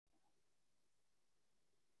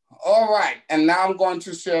All right, and now I'm going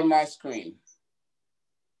to share my screen.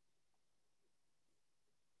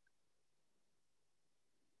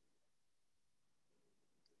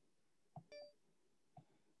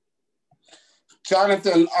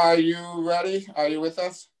 Jonathan, are you ready? Are you with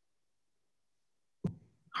us?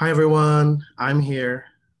 Hi, everyone. I'm here.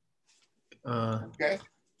 Okay.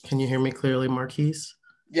 Can you hear me clearly, Marquise?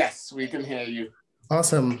 Yes, we can hear you.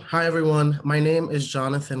 Awesome. Hi, everyone. My name is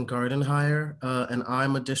Jonathan Gardenhire, and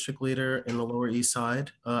I'm a district leader in the Lower East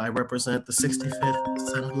Side. I represent the 65th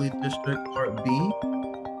Assembly District, Part B.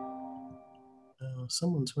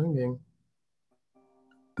 Someone's ringing.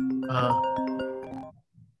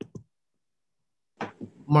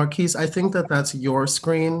 Marquise, I think that's your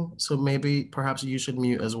screen, so maybe perhaps you should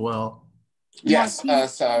mute as well. Yes,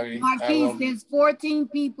 sorry. Marquise, there's 14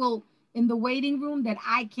 people in the waiting room that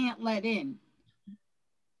I can't let in.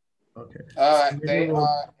 Okay. They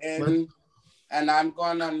are in, and I'm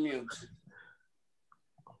going to unmute.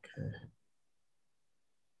 Okay.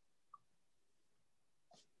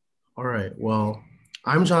 All right, well,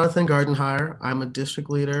 I'm Jonathan Gardenhire. I'm a district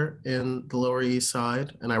leader in the Lower East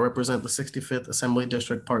Side, and I represent the 65th Assembly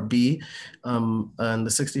District Part B. And the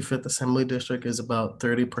 65th Assembly District is about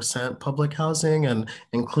 30% public housing and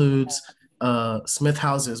includes Smith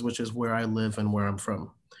Houses, which is where I live and where I'm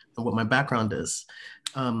from and what my background is.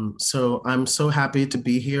 So I'm so happy to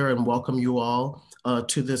be here and welcome you all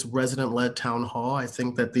to this resident-led town hall. I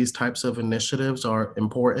think that these types of initiatives are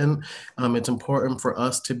important. It's important for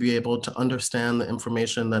us to be able to understand the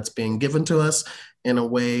information that's being given to us in a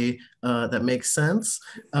way that makes sense,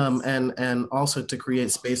 and also to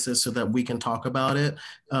create spaces so that we can talk about it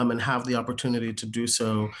and have the opportunity to do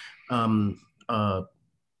so,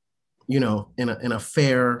 you know, in a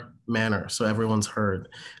fair manner, so everyone's heard.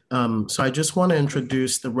 So I just want to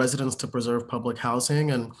introduce the Residents to Preserve Public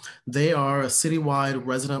Housing, and they are a citywide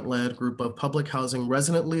resident-led group of public housing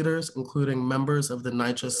resident leaders, including members of the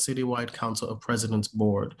NYCHA Citywide Council of Presidents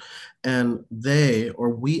Board. And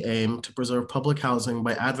we aim to preserve public housing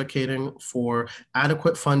by advocating for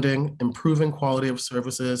adequate funding, improving quality of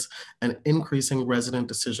services, and increasing resident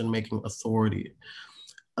decision-making authority.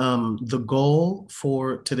 The goal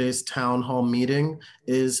for today's town hall meeting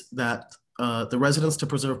is that the Residents to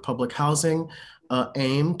Preserve Public Housing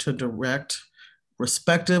aim to direct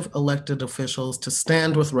respective elected officials to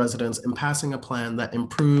stand with residents in passing a plan that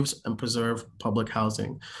improves and preserves public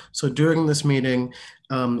housing. So during this meeting,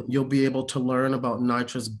 you'll be able to learn about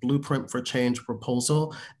NYCHA's Blueprint for Change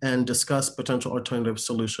proposal and discuss potential alternative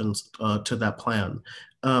solutions to that plan.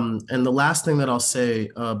 And the last thing that I'll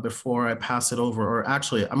say before I pass it over, or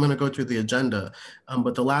actually I'm gonna go through the agenda,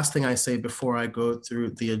 but the last thing I say before I go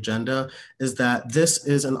through the agenda is that this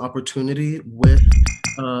is an opportunity with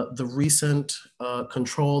the recent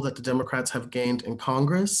control that the Democrats have gained in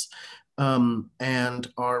Congress and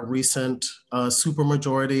our recent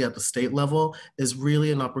supermajority at the state level is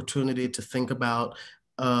really an opportunity to think about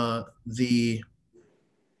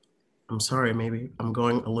I'm sorry, maybe I'm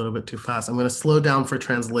going a little bit too fast. I'm going to slow down for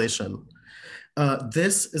translation.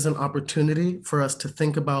 This is an opportunity for us to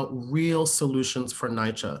think about real solutions for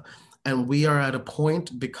NYCHA. And we are at a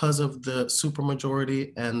point, because of the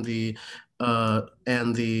supermajority and the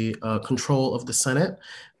control of the Senate,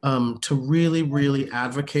 to really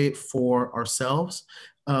advocate for ourselves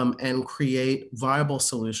and create viable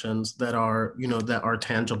solutions that are, that are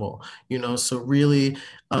tangible. So really,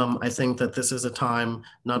 I think that this is a time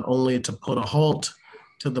not only to put a halt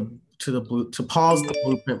to pause the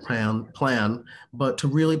blueprint plan, but to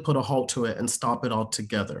really put a halt to it and stop it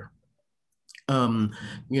altogether. And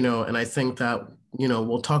I think that,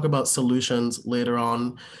 we'll talk about solutions later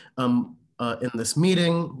on in this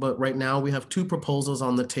meeting, but right now we have two proposals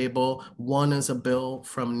on the table. One is a bill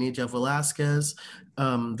from Nydia Velasquez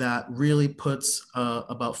that really puts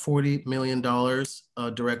about $40 million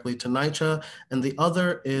directly to NYCHA, and the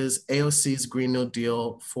other is AOC's Green New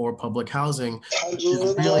Deal for public housing, which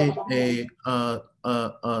is really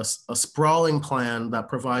a sprawling plan that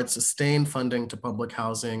provides sustained funding to public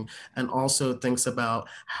housing and also thinks about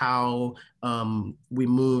how we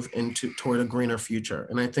move toward a greener future.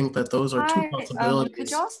 And I think that those are two possibilities. Could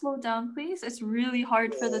y'all slow down, please? It's really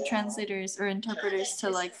hard for the translators or interpreters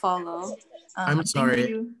to follow. I'm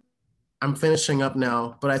sorry. I'm finishing up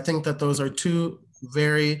now, but I think that those are two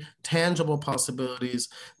very tangible possibilities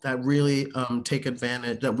that really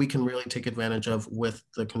we can really take advantage of with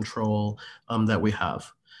the control that we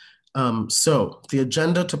have. So the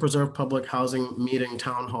agenda to preserve public housing meeting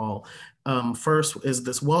town hall. First is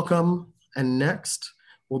this welcome, and next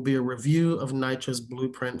will be a review of NYCHA's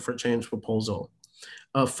Blueprint for Change proposal.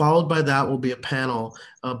 Followed by that will be a panel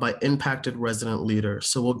by impacted resident leaders.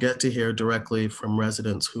 So we'll get to hear directly from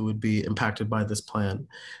residents who would be impacted by this plan.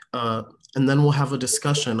 And then we'll have a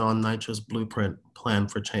discussion on NYCHA's blueprint plan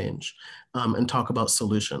for change and talk about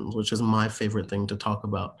solutions, which is my favorite thing to talk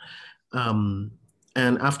about. And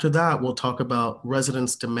after that, we'll talk about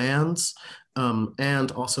residents' demands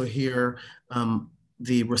and also hear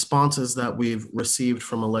the responses that we've received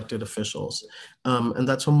from elected officials. And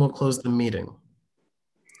that's when we'll close the meeting.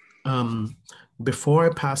 Before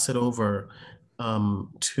I pass it over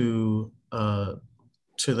to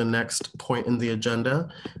the next point in the agenda,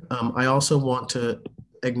 I also want to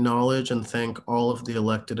acknowledge and thank all of the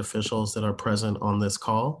elected officials that are present on this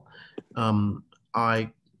call.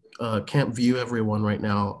 I can't view everyone right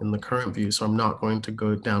now in the current view, so I'm not going to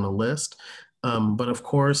go down a list. But of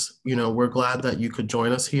course, you know, we're glad that you could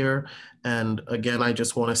join us here. And again, I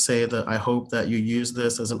just want to say that I hope that you use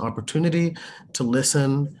this as an opportunity to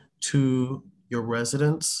listen to your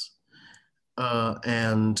residents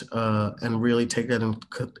and really take that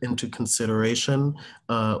into consideration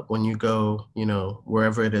when you go, you know,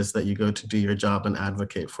 wherever it is that you go to do your job and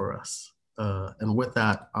advocate for us. And with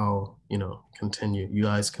that, I'll, you know, continue. You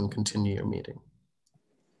guys can continue your meeting.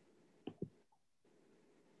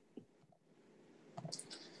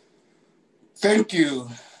 Thank you.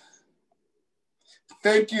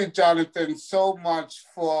 Thank you, Jonathan, so much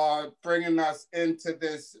for bringing us into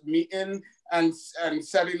this meeting and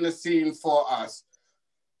setting the scene for us.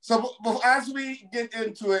 So as we get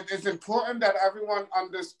into it, it's important that everyone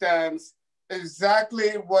understands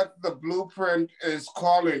exactly what the blueprint is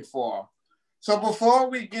calling for. So before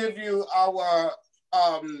we give you our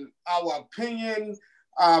opinion,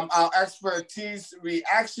 our expertise,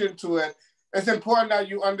 reaction to it, it's important that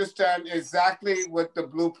you understand exactly what the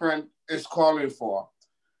blueprint is calling for.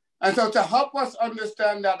 And so to help us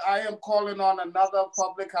understand that, I am calling on another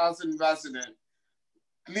public housing resident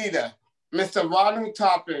leader, Mr. Ronald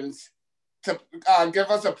Toppins, to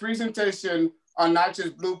give us a presentation on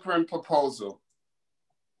NYCHA's blueprint proposal.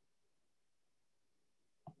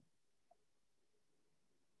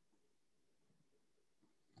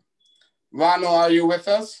 Ronald, are you with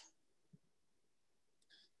us?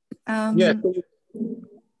 Yeah.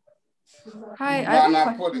 Hi, I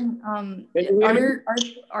have a question.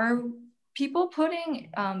 Are people putting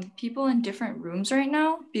people in different rooms right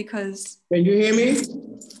now? Because can you hear me?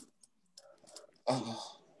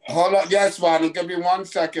 Hold on. Yes, Ronald. Give me 1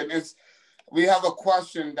 second. We have a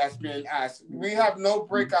question that's being asked. We have no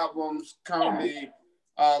breakout rooms currently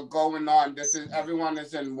going on. Everyone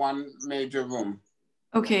is in one major room.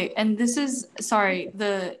 Okay, and this is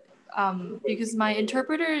because my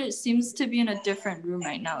interpreter seems to be in a different room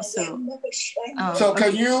right now. So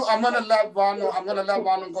can you, I'm gonna let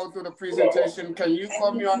Ronald go through the presentation. Can you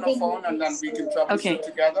call me on the phone and then we can troubleshoot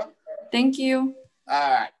together? Thank you.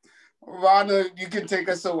 All right. Ronald, you can take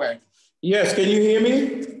us away. Yes, can you hear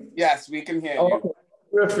me? Yes, we can hear you.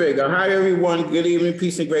 Terrific. Hi, everyone. Good evening.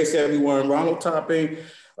 Peace and grace to everyone. Ronald Topping,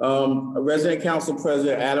 Resident Council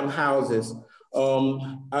President, Adam Houses.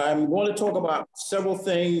 I'm going to talk about several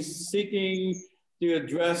things seeking to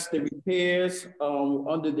address the repairs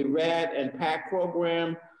under the RAD and PAC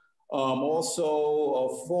program. Also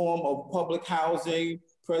a form of public housing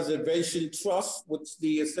preservation trust, which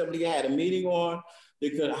the Assembly had a meeting on,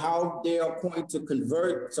 how they are going to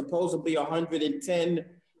convert supposedly 110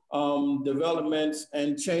 developments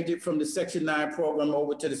and change it from the Section 9 program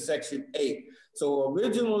over to the Section 8. So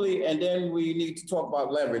originally, and then we need to talk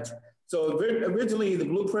about leverage. So originally, the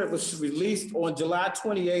blueprint was released on July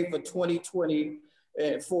 28th of 2020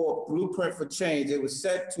 for Blueprint for Change. It was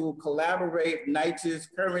set to collaborate NYCHA's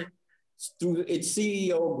current, through its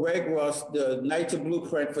CEO, Greg Russ, the NYCHA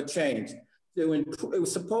Blueprint for Change. It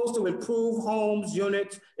was supposed to improve homes,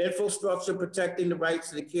 units, infrastructure, protecting the rights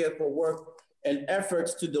to the care for work, and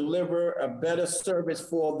efforts to deliver a better service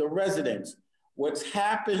for the residents. What's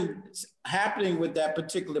happening with that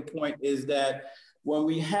particular point is that when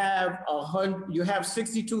we have you have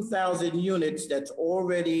 62,000 units that's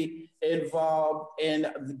already involved in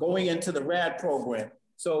going into the RAD program.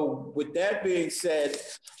 So with that being said,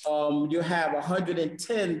 you have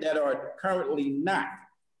 110 that are currently not,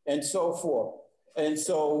 and so forth. And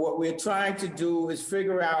so what we're trying to do is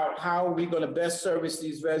figure out how we're going to best service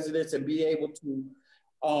these residents and be able to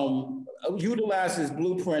utilize this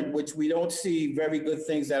blueprint, which we don't see very good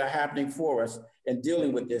things that are happening for us in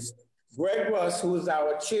dealing with this. Greg Russ, who is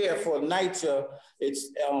our chair for NYCHA,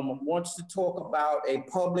 wants to talk about a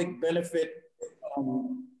public benefit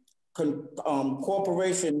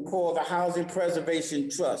corporation called the Housing Preservation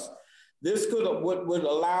Trust. This would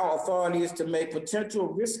allow authorities to make potential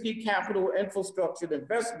risky capital infrastructure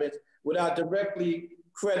investments without directly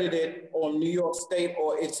credited on New York State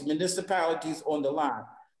or its municipalities on the line.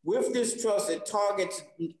 With this trust, it targets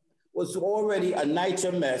was already a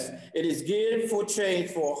NYCHA mess. It is geared for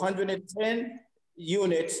change for 110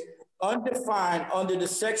 units, undefined under the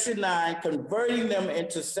Section 9, converting them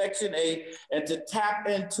into Section 8 and to tap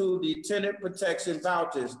into the tenant protection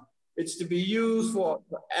vouchers. It's to be used for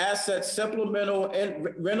asset supplemental and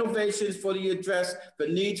renovations for the address, for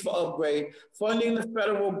needs for upgrade. Funding the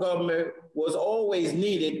federal government was always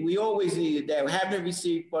needed. We always needed that. We haven't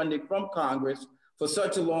received funding from Congress for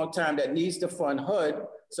such a long time that needs to fund HUD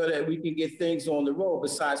so that we can get things on the road,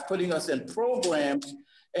 besides putting us in programs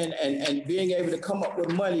and being able to come up with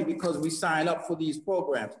money because we sign up for these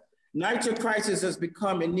programs. NYCHA crisis has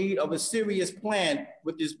become in need of a serious plan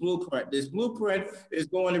with this blueprint. This blueprint is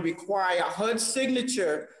going to require HUD's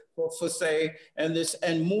signature for say,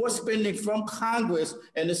 and more spending from Congress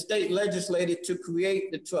and the state legislature to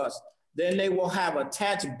create the trust. Then they will have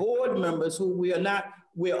attached board members who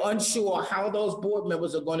we're unsure how those board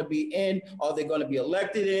members are going to be in. Are they going to be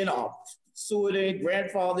elected in or sued in,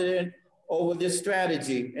 grandfathered in over this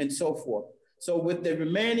strategy and so forth. So with the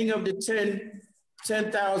remaining of the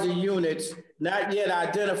 10,000 units not yet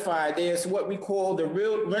identified, there's what we call the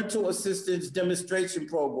Real Rental Assistance Demonstration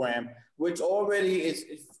Program, which already is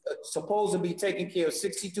supposed to be taking care of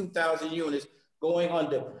 62,000 units going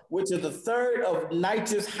under, which is a third of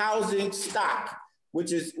NYCHA's housing stock,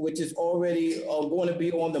 which is already going to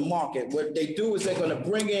be on the market. What they do is they're going to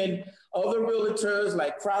bring in other realtors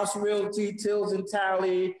like Kraus Realty, Tills and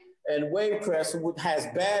Tally, and Wavecrest, which has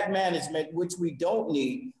bad management, which we don't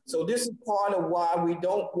need. So this is part of why we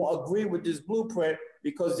don't agree with this blueprint,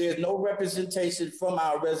 because there's no representation from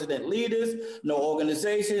our resident leaders, no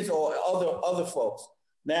organizations or other folks.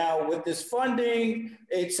 Now, with this funding,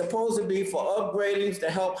 it's supposed to be for upgradings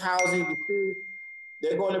to help housing receive.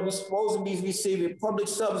 They're going to be supposed to be receiving public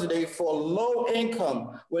subsidy for low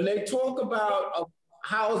income. When they talk about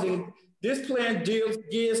housing, this plan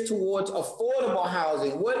gears towards affordable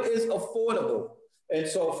housing. What is affordable? And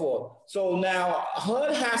so forth. So now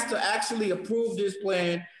HUD has to actually approve this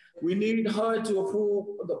plan. We need HUD to approve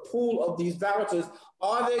the pool of these vouchers.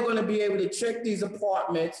 Are they going to be able to check these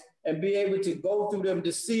apartments and be able to go through them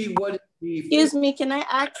to see what is the— Excuse me, can I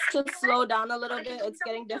ask to slow down a little bit? It's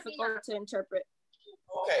getting difficult to interpret.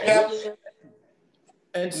 Okay. Yeah.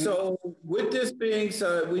 And so with this being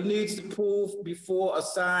said, we need to prove before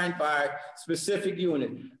assigned by specific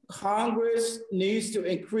unit. Congress needs to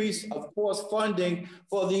increase, of course, funding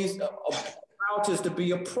for these vouchers to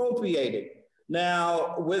be appropriated.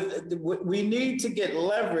 Now, we need to get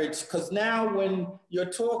leverage, because now when you're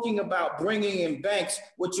talking about bringing in banks,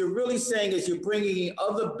 what you're really saying is you're bringing in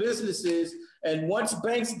other businesses, and once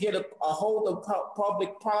banks get a hold of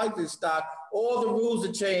public-private stock, all the rules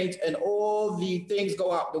are changed and all the things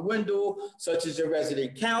go out the window, such as your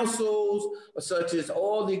resident councils, such as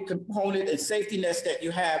all the component and safety nets that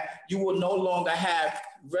you have. You will no longer have,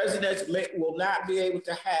 residents will not be able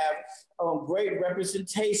to have great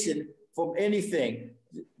representation from anything.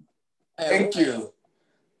 Thank you.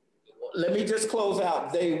 Let me just close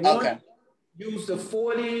out. They want to use the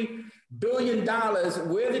 $40 billion.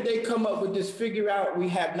 Where did they come up with this figure out? We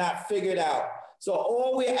have not figured out. So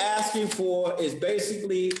all we're asking for is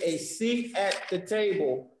basically a seat at the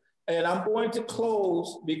table. And I'm going to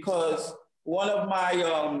close because one of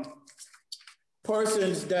my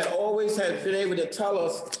persons that always has been able to tell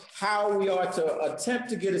us how we are to attempt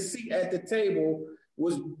to get a seat at the table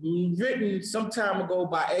was written some time ago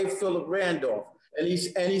by A. Philip Randolph. And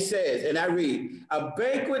he says, and I read, a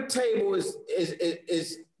banquet table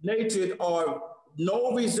is natured or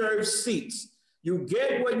no reserved seats. You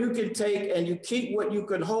get what you can take and you keep what you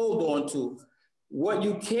can hold on to. What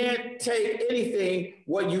you can't take anything,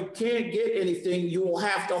 what you can't get anything, you will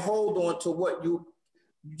have to hold on to what you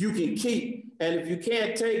can keep. And if you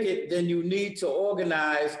can't take it, then you need to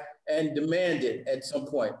organize and demand it at some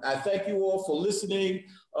point. I thank you all for listening.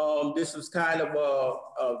 This was kind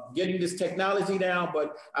of getting this technology down,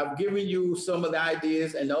 but I've given you some of the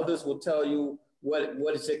ideas and others will tell you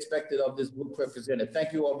what is expected of this blueprint presented.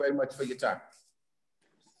 Thank you all very much for your time.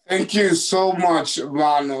 Thank you so much,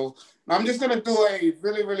 Ronald. I'm just going to do a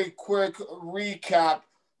really, really quick recap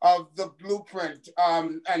of the blueprint,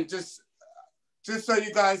 and just so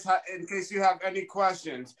you guys, in case you have any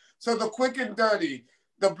questions. So the quick and dirty,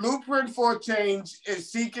 the blueprint for change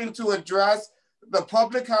is seeking to address the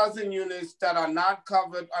public housing units that are not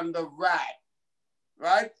covered under RAD,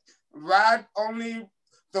 right? RAD only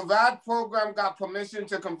the RAD program got permission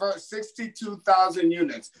to convert 62,000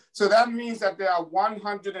 units. So that means that there are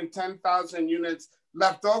 110,000 units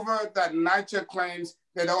left over that NYCHA claims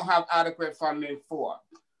they don't have adequate funding for.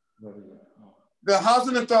 The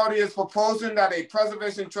Housing Authority is proposing that a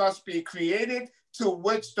preservation trust be created to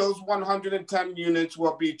which those 110 units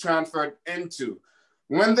will be transferred into.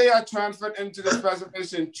 When they are transferred into the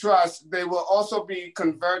preservation trust, they will also be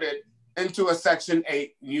converted into a Section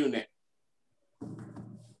 8 unit.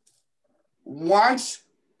 Once,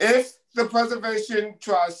 if the preservation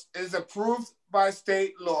trust is approved by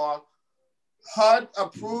state law, HUD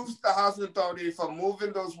approves the Housing Authority for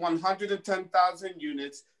moving those 110,000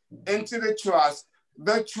 units into the trust.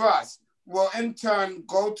 The trust will in turn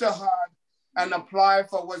go to HUD and apply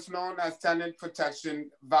for what's known as tenant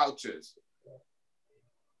protection vouchers.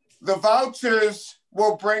 The vouchers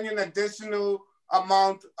will bring an additional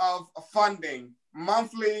amount of funding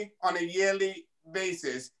monthly on a yearly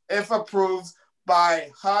basis if approved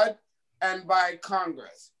by HUD and by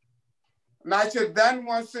Congress. NYCHA then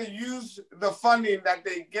wants to use the funding that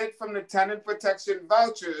they get from the tenant protection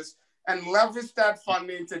vouchers and leverage that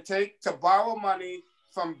funding to borrow money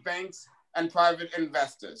from banks and private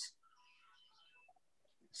investors.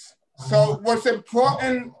 So what is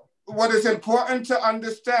important to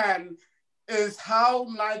understand is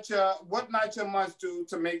what NYCHA must do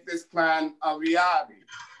to make this plan a reality.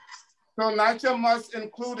 So NYCHA must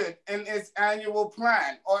include it in its annual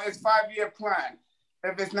plan or its 5-year plan.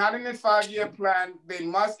 If it's not in its 5-year plan, they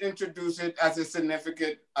must introduce it as a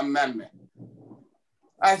significant amendment.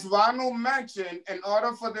 As Ronald mentioned, in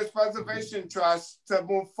order for this preservation trust to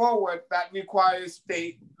move forward, that requires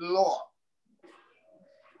state law.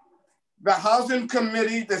 The Housing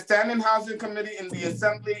Committee, the Standing Housing Committee in the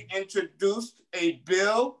Assembly introduced a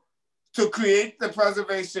bill to create the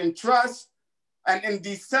Preservation Trust. And in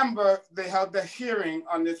December, they held a hearing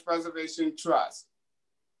on this Preservation Trust.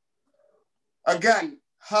 Again,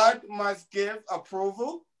 HUD must give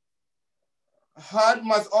approval. HUD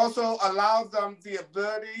must also allow them the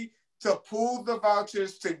ability to pool the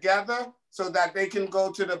vouchers together so that they can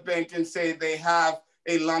go to the bank and say they have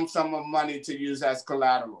a lump sum of money to use as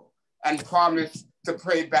collateral and promise to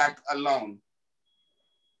pay back a loan.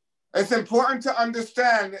 It's important to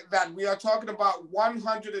understand that we are talking about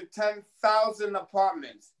 110,000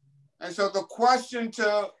 apartments. And so the question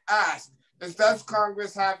to ask is, does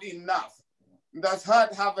Congress have enough? Does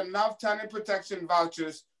HUD have enough tenant protection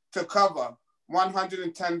vouchers to cover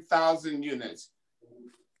 110,000 units?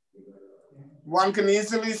 One can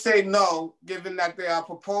easily say no, given that they are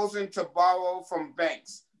proposing to borrow from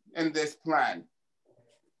banks in this plan.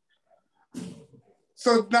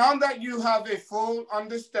 So now that you have a full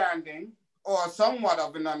understanding, or somewhat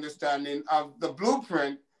of an understanding of the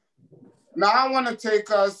blueprint, now I want to take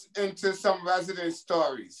us into some resident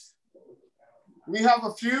stories. We have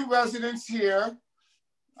a few residents here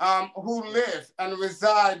who live and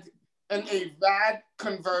reside in a RAD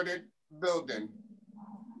converted building.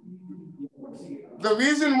 The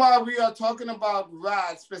reason why we are talking about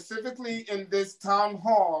RAD, specifically in this town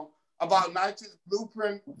hall, about NYCHA's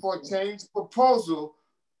Blueprint for Change proposal,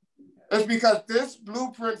 is because this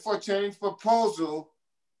Blueprint for Change proposal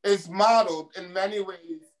is modeled in many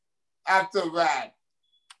ways after RAD.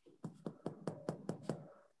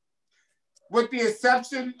 With the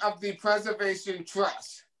exception of the Preservation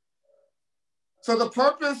Trust. So the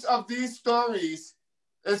purpose of these stories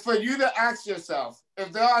is for you to ask yourself,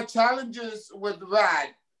 if there are challenges with RAD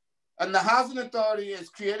and the Housing Authority is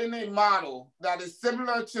creating a model that is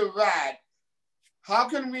similar to RAD, how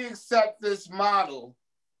can we accept this model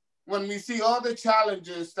when we see all the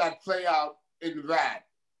challenges that play out in RAD?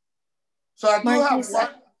 So I do have one.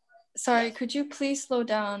 Sorry, could you please slow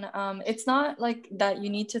down? It's not like that you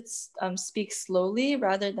need to speak slowly,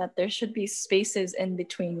 rather that there should be spaces in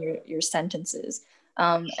between your sentences.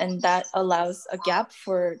 And that allows a gap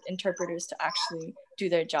for interpreters to actually do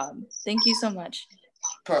their job. Thank you so much.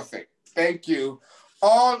 Perfect, thank you.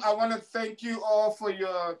 I want to thank you all for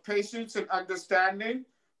your patience and understanding.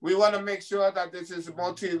 We want to make sure that this is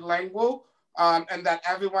multilingual and that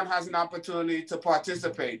everyone has an opportunity to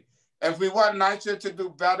participate. If we want NYCHA to do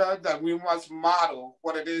better, then we must model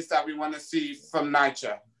what it is that we want to see from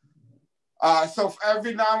NYCHA. So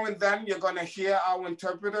every now and then, you're going to hear our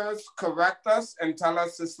interpreters correct us and tell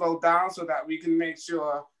us to slow down so that we can make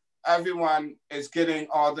sure everyone is getting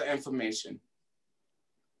all the information.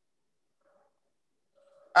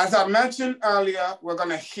 As I mentioned earlier, we're going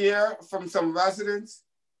to hear from some residents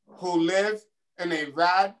who live in a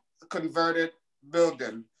RAD converted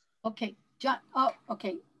building. Okay, John. Oh,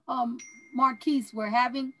 okay. Marquise,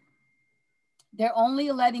 They're only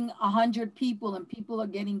letting 100 people and people are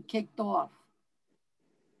getting kicked off.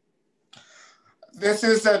 This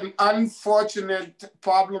is an unfortunate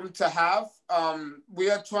problem to have. We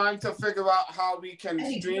are trying to figure out how we can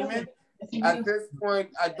stream it. At this point,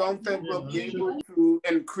 I don't think we'll be able to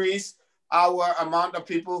increase our amount of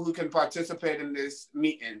people who can participate in this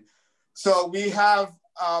meeting. So we have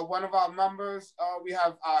one of our members, we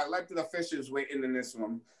have our elected officials waiting in this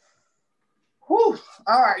room. Whew.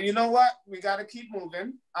 All right, you know what? We got to keep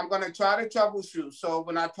moving. I'm going to try to troubleshoot. So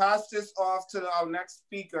when I pass this off to our next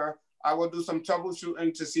speaker, I will do some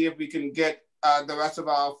troubleshooting to see if we can get the rest of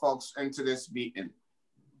our folks into this meeting.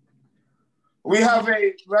 We have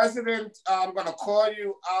a resident. I'm going to call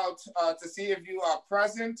you out to see if you are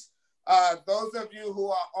present. Those of you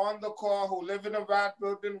who are on the call who live in a RAD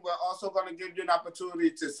building, we're also going to give you an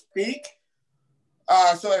opportunity to speak.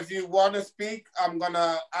 So if you want to speak, I'm going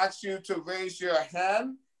to ask you to raise your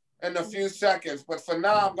hand in a few seconds. But for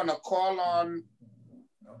now, I'm going to call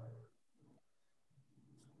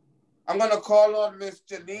on Miss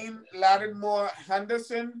Janine Lattimore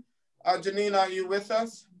Henderson. Janine, are you with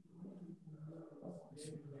us?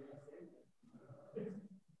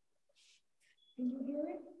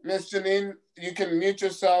 Miss Janine, you can mute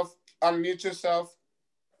yourself, unmute yourself.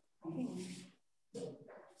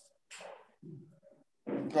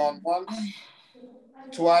 Going once,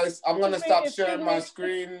 twice. I'm going to stop sharing my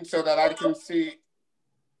screen so that I can see.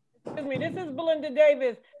 Excuse me, this is Belinda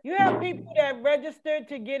Davis. You have people that registered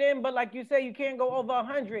to get in, but like you say, you can't go over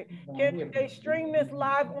 100. Can they stream this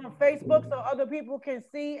live on Facebook so other people can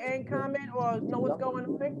see and comment or know what's going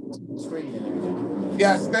on?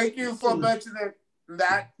 Yes, thank you for mentioning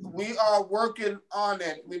that. We are working on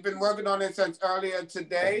it. We've been working on it since earlier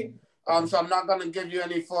today. So I'm not going to give you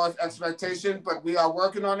any false expectations, but we are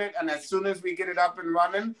working on it. And as soon as we get it up and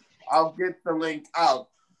running, I'll get the link out.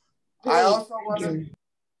 I also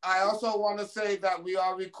want to say that we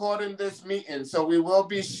are recording this meeting, so we will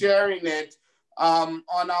be sharing it on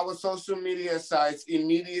our social media sites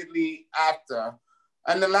immediately after.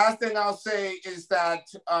 And the last thing I'll say is that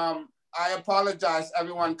I apologize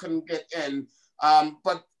everyone couldn't get in,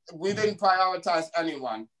 but we didn't prioritize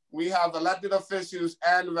anyone. We have elected officials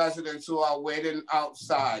and residents who are waiting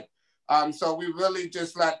outside. So we really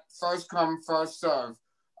just let first come, first serve.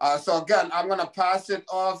 So again, I'm gonna pass it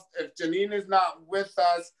off. If Janine is not with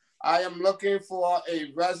us, I am looking for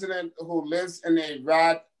a resident who lives in a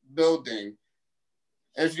RAD building.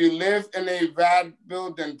 If you live in a RAD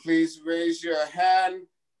building, please raise your hand.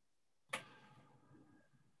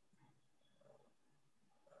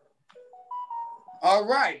 All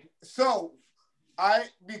right, so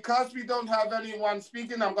because we don't have anyone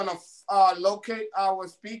speaking, I'm gonna locate our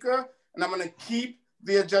speaker and I'm gonna keep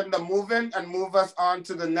the agenda moving and move us on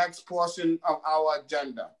to the next portion of our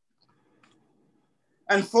agenda.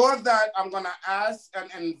 And for that, I'm gonna ask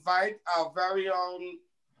and invite our very own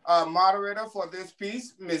moderator for this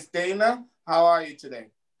piece, Ms. Dana. How are you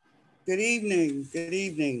today? Good evening, good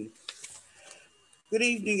evening. Good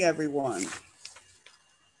evening, everyone.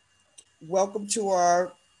 Welcome to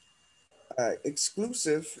our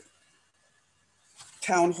exclusive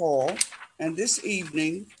town hall. And this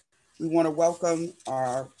evening, we want to welcome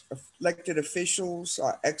our elected officials,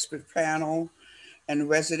 our expert panel, and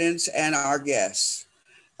residents, and our guests.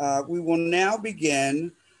 We will now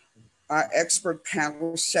begin our expert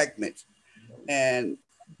panel segment. And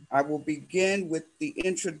I will begin with the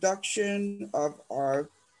introduction of our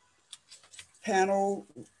panel,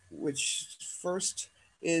 which first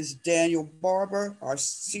is Daniel Barber, our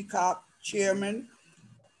CCOP chairman.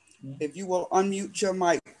 If you will unmute your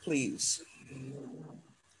mic, please.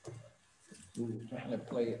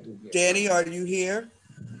 Danny, are you here?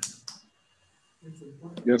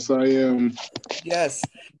 Yes, I am. Yes.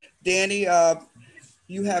 Danny,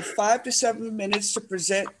 you have 5 to 7 minutes to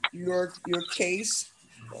present your case,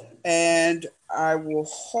 and I will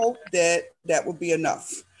hope that that will be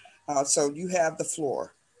enough. So you have the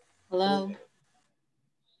floor. Hello.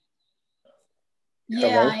 Yeah,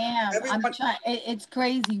 Hello? I am. Everyone, I'm trying. It's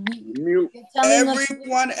crazy. Mute.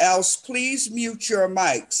 Everyone else, please mute your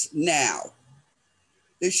mics now.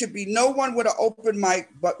 There should be no one with an open mic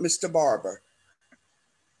but Mr. Barber.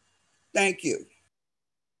 Thank you.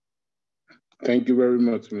 Thank you very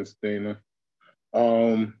much, Ms. Dana.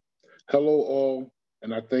 Hello all,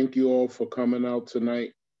 and I thank you all for coming out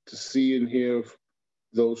tonight to see and hear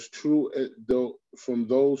from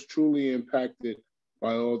those truly impacted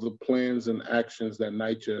by all the plans and actions that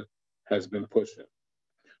NYCHA has been pushing.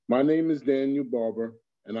 My name is Daniel Barber,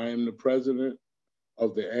 and I am the president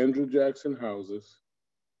of the Andrew Jackson Houses,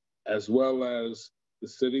 as well as the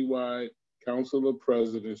Citywide Council of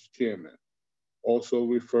Presidents Chairman. also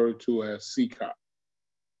referred to as CCOP.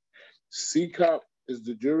 CCOP is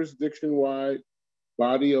the jurisdiction-wide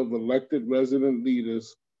body of elected resident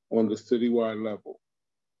leaders on the citywide level.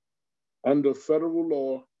 Under federal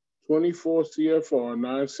law, 24 CFR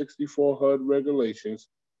 964 HUD regulations,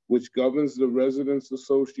 which governs the residents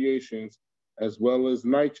associations as well as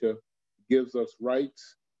NYCHA, gives us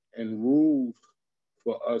rights and rules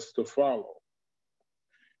for us to follow.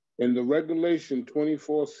 In the regulation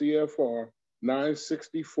 24 CFR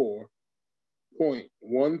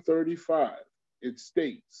 964.135, it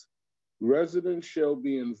states, residents shall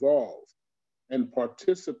be involved and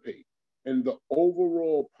participate in the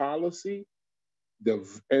overall policy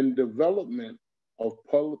and development of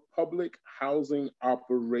public housing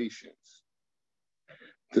operations.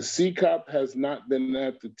 The CCOP has not been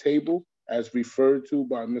at the table, as referred to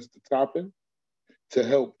by Mr. Toppin, to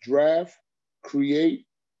help draft, create,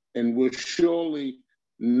 and we're surely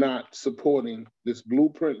not supporting this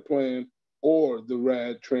blueprint plan or the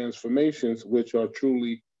RAD transformations, which are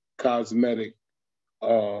truly cosmetic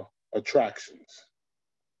attractions.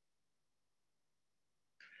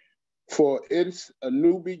 For it's a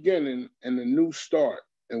new beginning and a new start,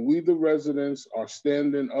 and we the residents are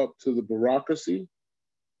standing up to the bureaucracy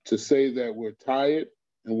to say that we're tired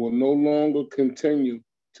and will no longer continue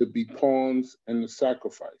to be pawns and the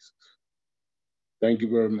sacrifices. Thank you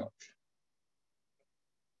very much.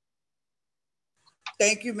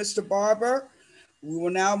 Thank you, Mr. Barber. We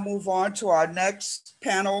will now move on to our next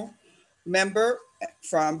panel member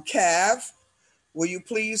from CAV. Will you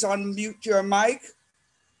please unmute your mic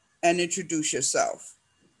and introduce yourself?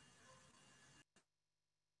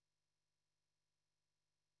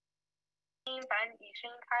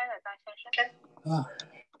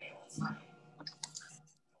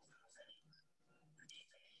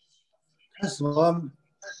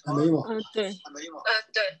对，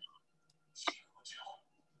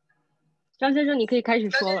张先生，你可以开始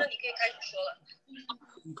说了。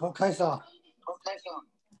开始啊。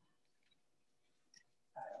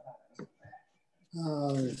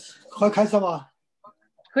快开始吗？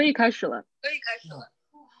可以开始了。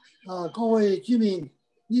各位居民、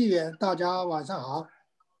议员，大家晚上好。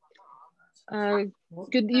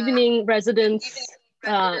Good evening, residents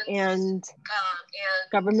and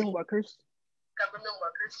government workers.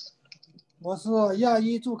 我是亚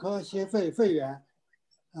裔住客协会会员，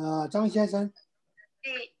张先生。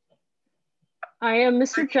I am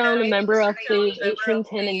Mr. Zhang, a member of the Asian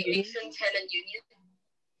Tenant Union.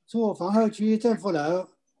 住皇后区政府楼。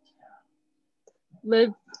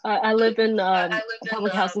I live in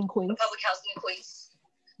public housing Queens.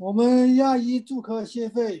 我们亚裔住客协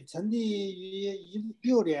会成立于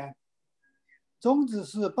2016年，宗旨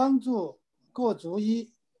是帮助各族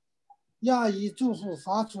裔亚裔住户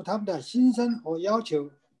发出他们的心声和要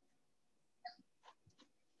求。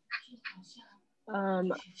Our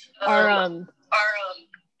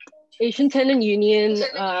Asian Tenant Union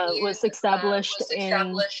was established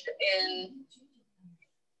in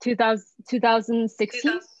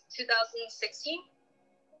 2016.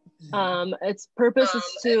 Its purpose is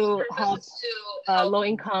to help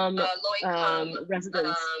low-income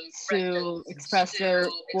residents to express their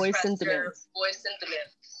voice and demands.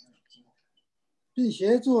 并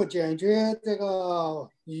协助解决这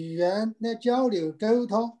个语言的交流沟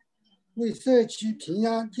通，为社区平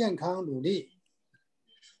安健康努力。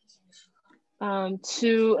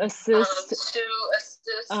To assist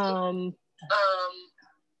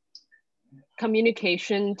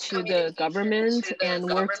communication to the government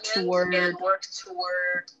and work toward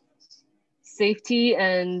safety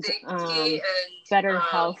and better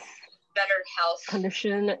health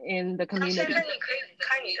condition in the community.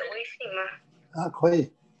 可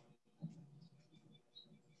以。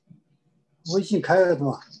微信开了的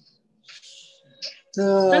嘛？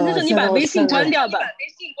张先生，你把微信关掉吧，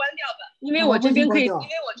因为我这边可以。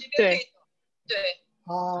对。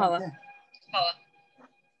好了。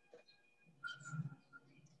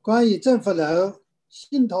关于政府楼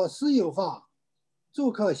信托私有化，住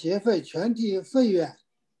客协会全体会员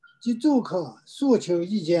及住客诉求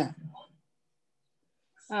意见。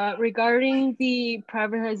Regarding the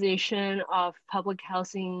privatization of public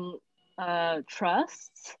housing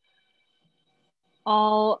trusts,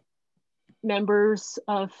 all members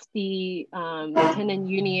of the tenant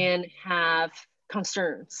union have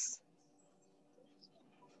concerns.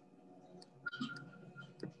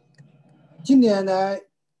 近年来，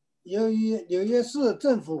由于纽约市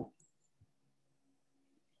政府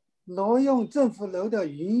挪用政府楼的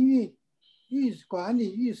营运管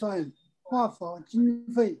理预算划分经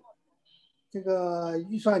费，这个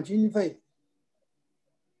预算经费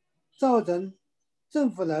造成政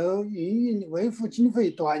府楼营运维护经费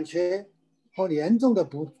短缺和严重的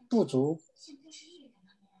不足。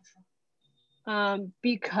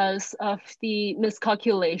Because of the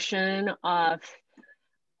miscalculation of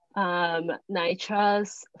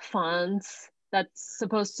NYCHA's funds that's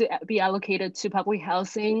supposed to be allocated to public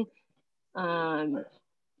housing,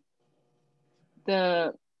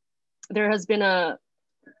 there has been a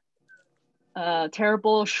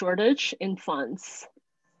terrible shortage in funds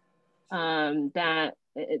that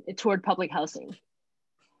toward public housing.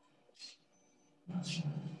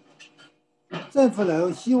 政府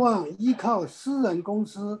楼希望依靠私人公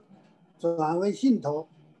司转为信托，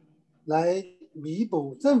来弥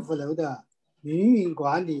补政府楼的营运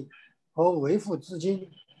管理和维护资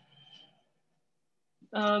金。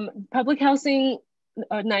Public housing,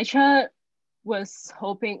 NYCHA hopes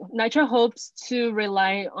to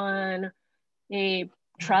rely on a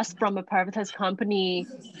trust from a privatized company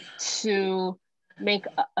to make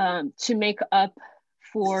up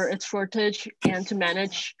for its shortage and to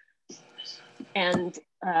manage and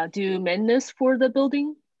do maintenance for the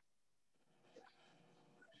building.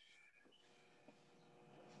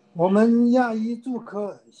 我们亚裔住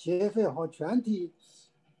客协会和全体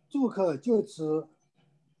住客就此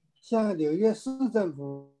向纽约市政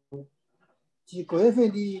府及国会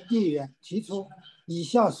议员提出以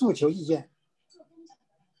下诉求意见。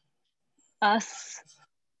Us,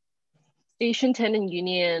 Asian Tenant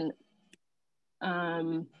Union,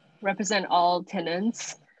 represent all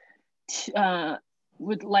tenants,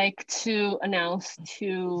 would like to announce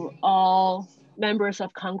to all members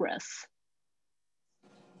of Congress.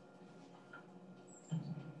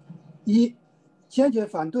 一，坚决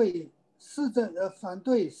反对市政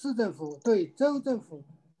府对州政府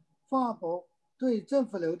发布对政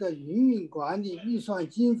府楼的营运管理预算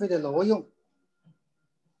经费的挪用。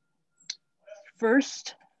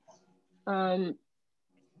First, I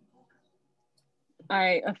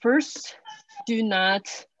do not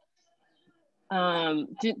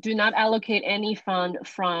allocate any fund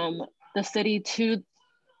from the city to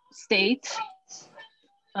state.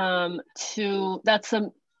 That's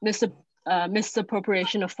a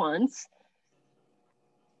misappropriation of funds.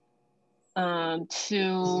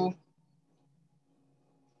 To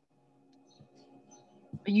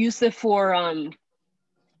use it for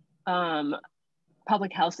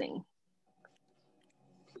public housing.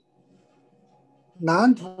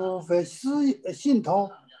 蓝图和信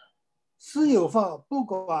托私有化，不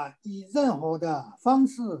管以任何的方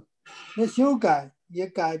式来修改，也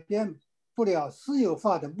改变不了私有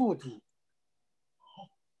化的目的。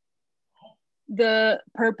The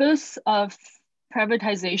purpose of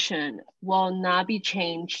privatization will not be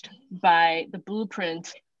changed by the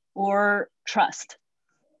blueprint or trust.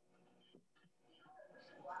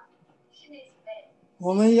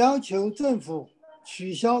 我们要求政府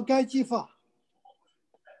取消该计划。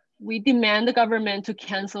We demand the government to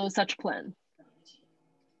cancel such plan.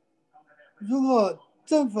 如果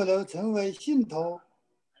政府楼成为信托，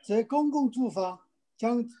则公共住房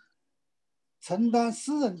将承担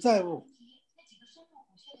私人债务。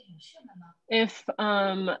If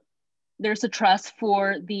there's a trust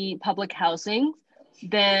for the public housing,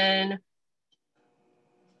 then「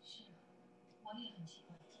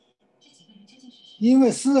因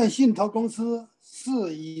为私人信托公司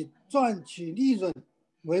是以赚取利润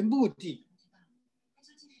为目的。」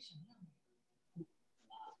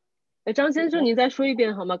张先生，你再说一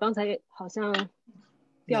遍好吗？刚才好像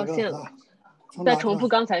掉线了，再重复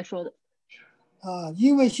刚才说的。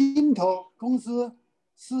因为信托公司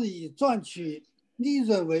是以赚取利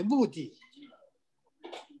润为目的。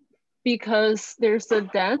Because there's a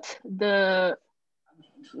debt, the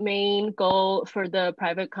main goal for the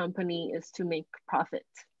private company is to make profit.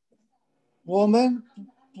 我们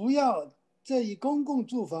不要这一公共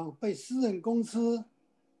住房被私人公司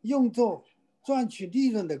用作赚取利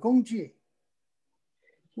润的工具。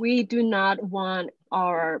We do not want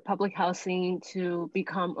our public housing to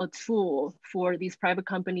become a tool for these private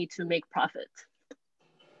company to make profit.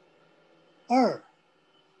 二，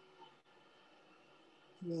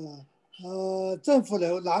政府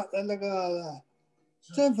楼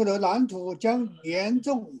蓝图将严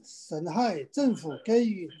重损害政府给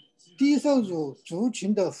予低收入族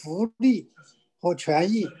群的福利和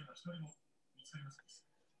权益。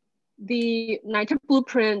The NYCHA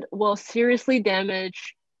blueprint will seriously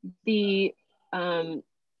damage the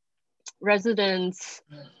residents'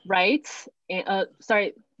 rights.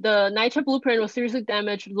 The NYCHA blueprint will seriously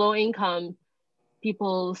damage low-income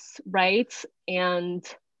people's rights and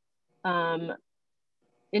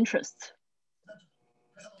interests.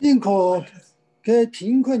 并可给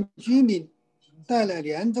贫困居民带来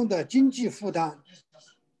严重的经济负担。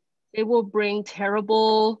It will bring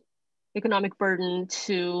terrible economic burden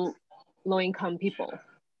to low-income people.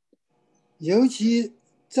 尤其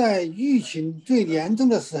在疫情最严重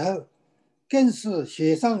的时候，更是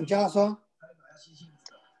雪上加霜，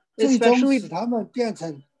最终使他们变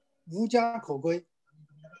成无家可归。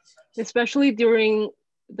Especially during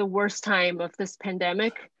the worst time of this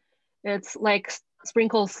pandemic, it's like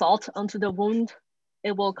sprinkle salt onto the wound.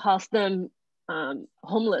 It will cause them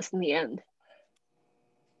homeless in the end.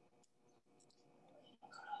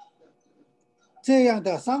 这样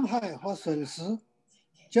的伤害和损失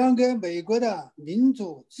将给美国的民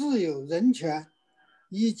主、自由、人权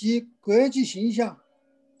以及国际形象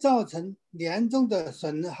造成严重的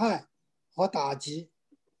损害和打击。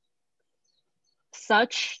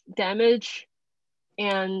Such damage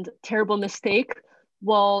and terrible mistake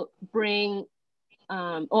will bring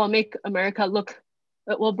or make America look,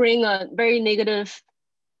 will bring a very negative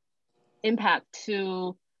impact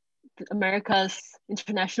to America's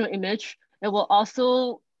international image. It will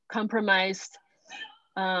also compromise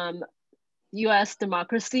US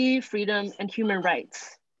democracy, freedom, and human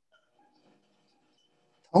rights.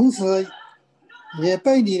 同时也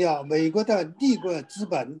背离了美国的帝国资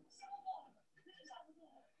本。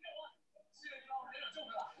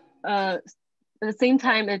At the same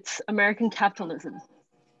time, it's American capitalism.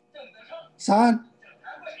 三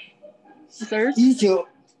，Third,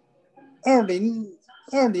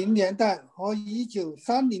 1920年代和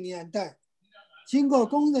1930年代，经过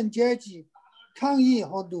工人阶级抗议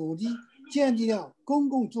和努力，建立了公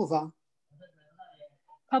共住房。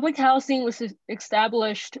Public housing was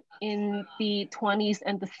established in the 20s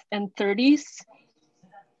and 30s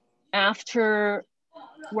after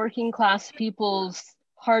working class people's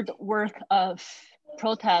hard work of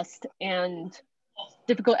protest and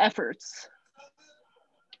difficult efforts.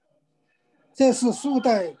 这是数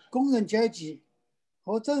代工人阶级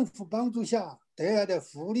和政府帮助下得来的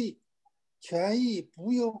福利，权益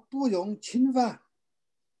不容侵犯。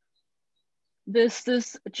This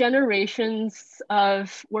is generations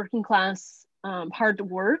of working class hard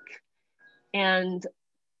work, and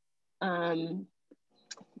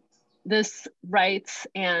this rights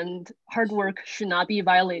and hard work should not be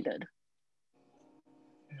violated.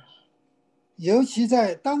 尤其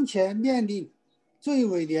在当前面临最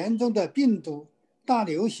为严重的病毒大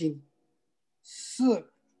流行，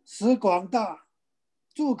使广大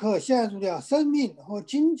住客陷入了生命和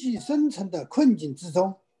经济生存的困境之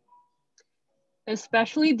中。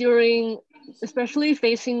Especially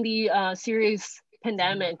facing the serious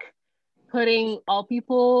pandemic, putting all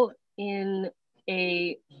people in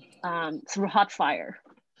a through hot fire.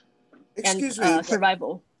 Excuse and, me.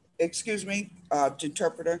 Survival. Excuse me,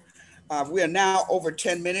 interpreter. We are now over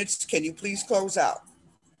 10 minutes. Can you please close out?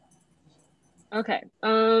 Okay.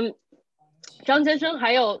 张先生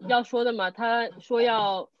还有要说的吗？他说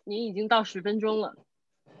您已经到10分钟了。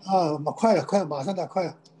快了，马上快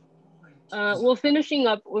了。We're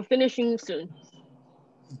finishing soon.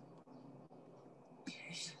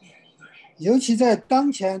 尤其在当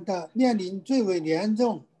前的面临最为严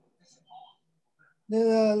重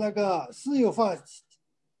那个私有化，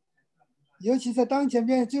尤其在当前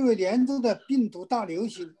面最为严重的病毒大流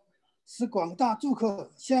行，使广大住客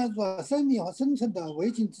陷入了生命和生存的危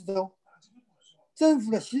境之中。政府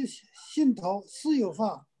的信托私有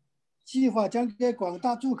化计划将给广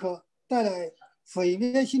大住客带来毁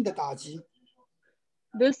灭性的打击。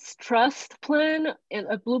This trust plan and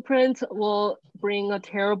a blueprint will bring a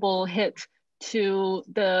terrible hit to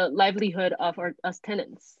the livelihood of us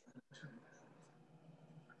tenants.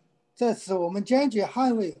 在此，我们坚决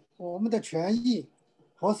捍卫我们的权益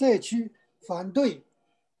和社区，反对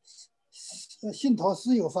信托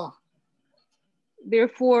私有化。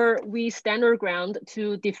Therefore, we stand our ground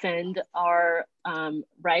to defend our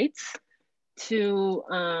rights, to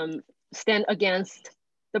stand against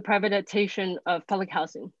the privatization of public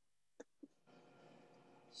housing.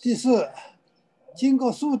 第四，经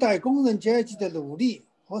过数代工人阶级的努力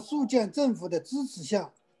和数届政府的支持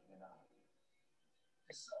下，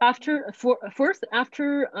 After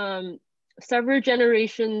several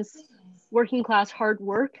generations working class hard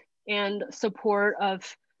work and support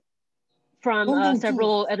from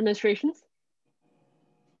several administrations,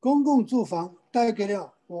 公共住房带给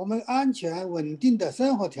了我们安全稳定的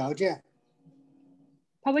生活条件。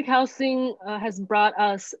Public housing has brought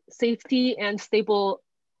us safety and stable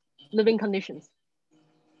living conditions.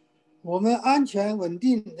 我们安全稳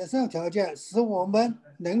定的生活条件使我们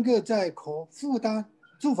能够在可负担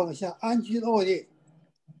住房下安居乐业。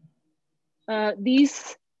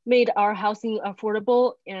These made our housing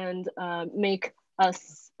affordable and make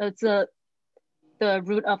us the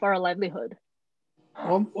root of our livelihood.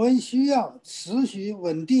 我们需要持续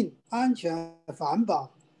稳定、安全、环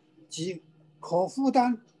保及可负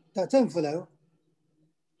担的政府楼。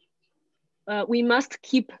We must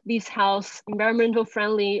keep these houses environmental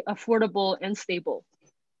friendly, affordable, and stable.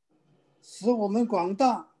 使我们广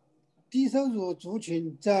大低收入族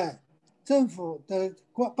群在政府的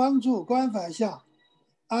帮助关怀下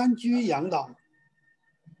安居养老。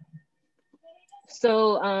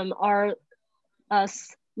So our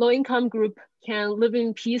us low-income group can live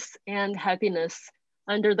in peace and happiness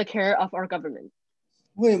under the care of our government.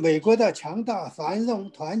 为美国的强大繁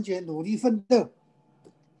荣团结努力奋斗。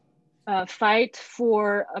Fight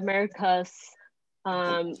for America's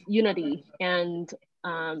unity and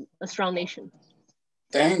a strong nation.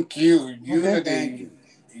 Thank you. Unity. Okay, thank you.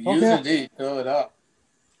 Unity. Throw it up.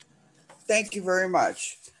 Thank you very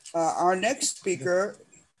much. Our next speaker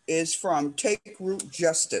is from Take Root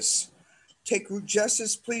Justice. Take Root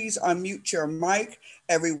Justice, please unmute your mic.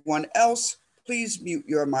 Everyone else, please mute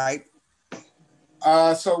your mic.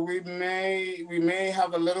 So we may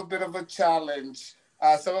have a little bit of a challenge.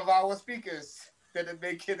 Some of our speakers didn't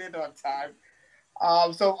make it in on time.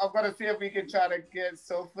 So I'm going to see if we can try to get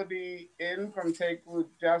Sophie in from Take Root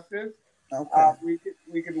Justice. Okay.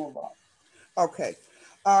 We can move on. Okay.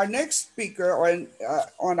 Our next speaker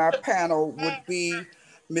on our panel would be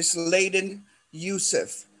Ms. Layden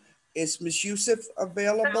Youssef. Is Ms. Youssef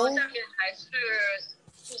available?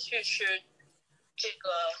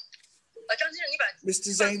 Mr.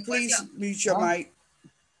 Zane, please mute your mic.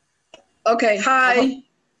 Okay, hi.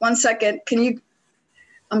 1 second.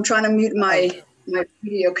 I'm trying to mute my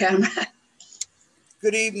video camera.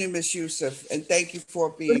 Good evening, Ms. Youssef, and thank you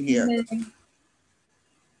for being here.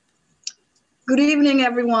 Good evening,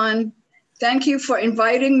 everyone. Thank you for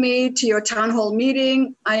inviting me to your town hall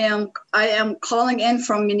meeting. I am calling in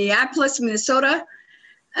from Minneapolis, Minnesota,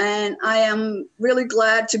 and I am really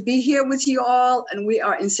glad to be here with you all. And we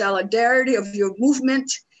are in solidarity of your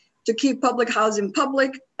movement to keep public housing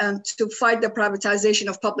public and to fight the privatization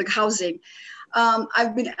of public housing.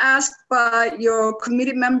 I've been asked by your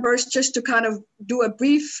committee members just to kind of do a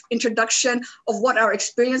brief introduction of what our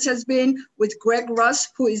experience has been with Greg Russ,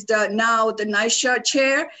 who is now the NYCHA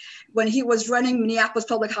chair, when he was running Minneapolis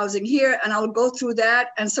public housing here. And I'll go through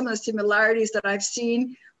that and some of the similarities that I've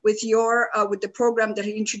seen with with the program that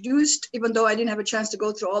he introduced, even though I didn't have a chance to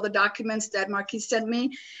go through all the documents that Marquis sent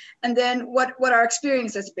me. And then what our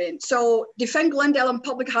experience has been. So Defend Glendale and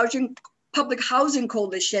Public Housing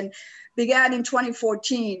Coalition began in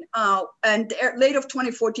 2014 and late of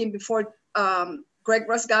 2014 before Greg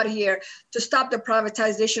Russ got here to stop the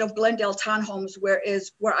privatization of Glendale townhomes, where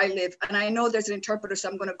I live. And I know there's an interpreter, so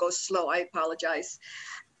I'm going to go slow. I apologize.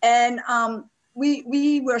 And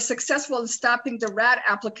we were successful in stopping the RAD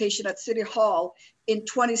application at City Hall in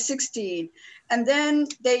 2016. And then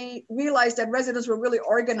they realized that residents were really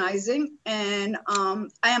organizing. And I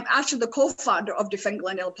am actually the co-founder of Defend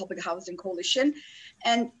Glendale Public Housing Coalition.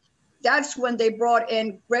 And that's when they brought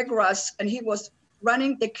in Greg Russ, and he was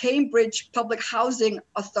running the Cambridge Public Housing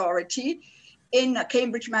Authority in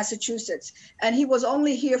Cambridge, Massachusetts. And he was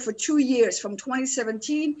only here for 2 years, from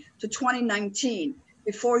 2017 to 2019,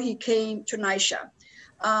 before he came to NYCHA.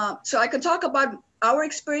 So I can talk about our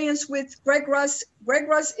experience with Greg Russ. Greg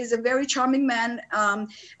Russ is a very charming man, and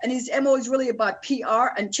his MO is really about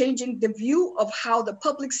PR and changing the view of how the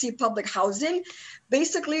public see public housing.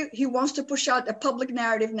 Basically, he wants to push out a public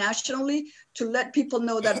narrative nationally to let people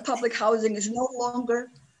know that public housing is no longer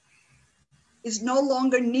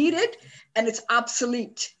needed and it's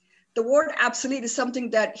obsolete. The word obsolete is something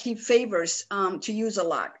that he favors to use a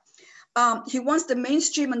lot. He wants the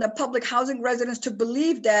mainstream and the public housing residents to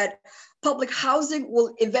believe that public housing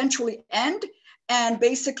will eventually end. And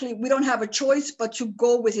basically, we don't have a choice but to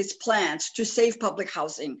go with his plans to save public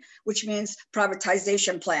housing, which means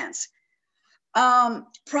privatization plans.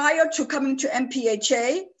 Prior to coming to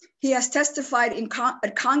NPHA, he has testified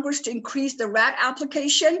at Congress to increase the RAT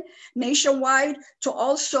application nationwide, to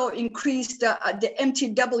also increase the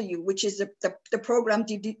MTW, which is the program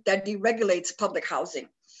that deregulates public housing.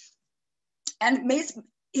 And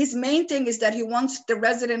his main thing is that he wants the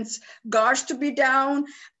residents' guards to be down,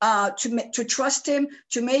 to trust him,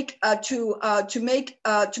 to make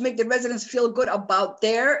the residents feel good about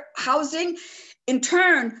their housing. In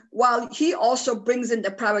turn, while he also brings in the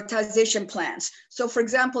privatization plans. So for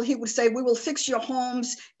example, he would say, we will fix your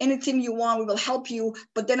homes, anything you want, we will help you.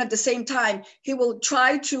 But then at the same time, he will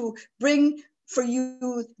try to bring for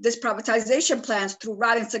you this privatization plans through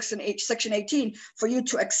writing Section 18 for you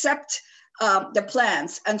to accept the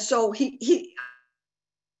plans. And so he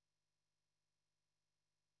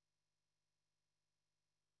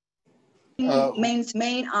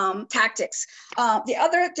main tactics. The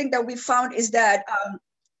other thing that we found is that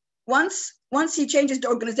once he changes the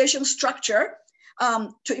organizational structure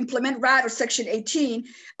to implement RAD or Section 18,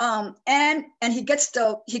 and he gets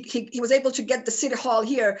he was able to get the city hall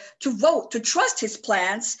here to vote to trust his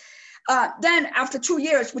plans. Then after 2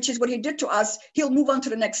 years, which is what he did to us, he'll move on to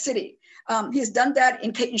the next city. He's done that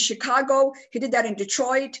in Chicago. He did that in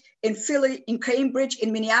Detroit, in Philly, in Cambridge,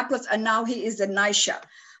 in Minneapolis, and now he is in NYCHA.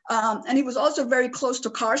 And he was also very close to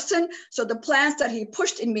Carson. So the plans that he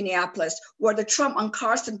pushed in Minneapolis were the Trump and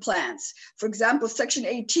Carson plans. For example, Section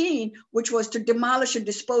 18, which was to demolish and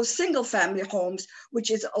dispose single-family homes,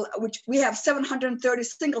 which we have 730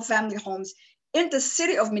 single-family homes in the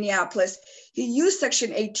city of Minneapolis. He used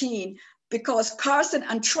Section 18 because Carson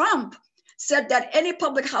and Trump said that any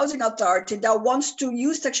public housing authority that wants to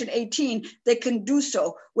use Section 18, they can do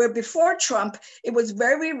so. Where before Trump, it was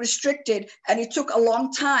very restricted and it took a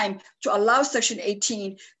long time to allow Section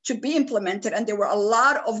 18 to be implemented. And there were a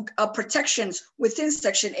lot of protections within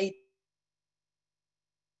Section 18.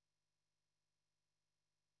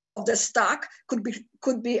 The stock could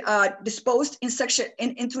be disposed through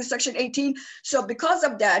Section 18. So because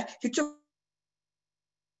of that, he took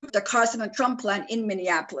the Carson and Trump plan in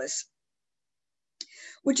Minneapolis,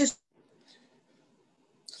 which is.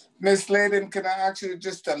 Ms. Layden, can I ask you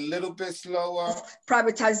just a little bit slower?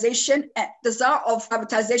 Privatization, the czar of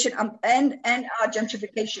privatization and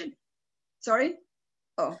gentrification. Sorry?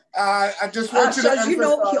 Oh. I just want you to as you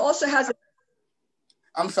know, he also has.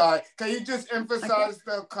 I'm sorry. Can you just emphasize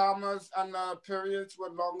the commas and the periods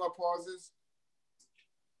with longer pauses?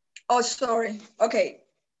 Oh, sorry. Okay.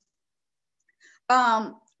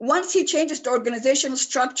 Once he changes the organizational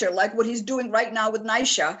structure, like what he's doing right now with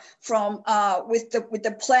NYCHA, from with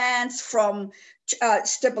the plans from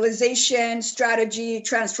stabilization, strategy,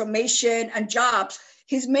 transformation, and jobs,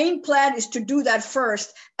 his main plan is to do that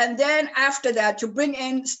first, and then after that to bring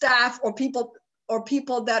in staff or people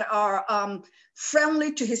that are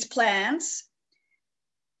friendly to his plans,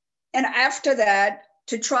 and after that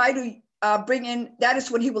to try to bring in, that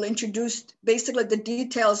is when he will introduce basically the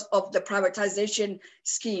details of the privatization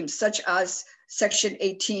schemes, such as Section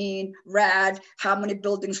 18, RAD, how many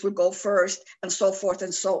buildings will go first, and so forth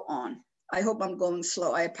and so on. I hope I'm going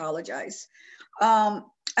slow, I apologize. And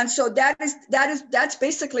so that's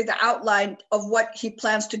basically the outline of what he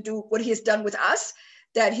plans to do, what he has done with us,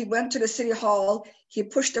 that he went to the city hall, he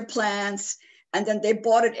pushed the plans, and then they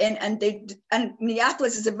bought it in, and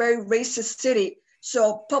Minneapolis is a very racist city.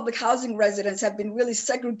 So public housing residents have been really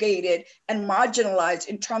segregated and marginalized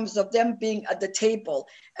in terms of them being at the table.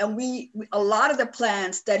 And a lot of the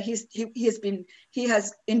plans that he has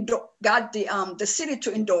got the city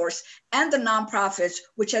to endorse, and the nonprofits,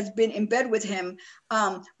 which has been in bed with him,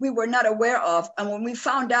 we were not aware of. And when we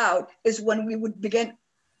found out is when we would begin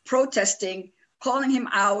protesting, calling him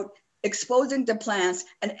out, exposing the plans,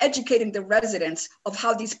 and educating the residents of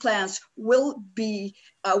how these plans will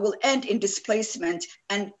end in displacement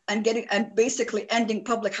and basically ending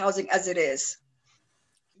public housing as it is.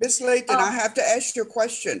 Ms. Layton, I have to ask you a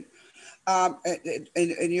question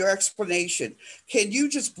in your explanation. Can you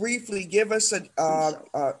just briefly give us a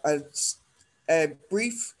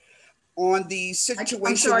brief on the situation?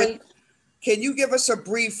 I'm sorry. Can you give us a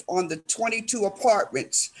brief on the 22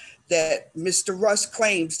 apartments that Mr. Russ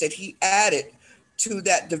claims that he added to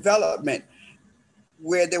that development,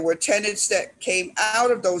 where there were tenants that came out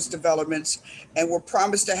of those developments and were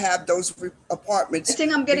promised to have those apartments? I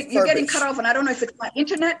think you're getting cut off, and I don't know if it's my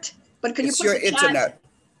internet, but can you put your the internet? Chat?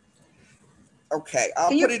 Okay, I'll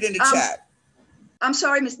put it in the chat. I'm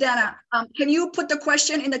sorry, Ms. Dana. Can you put the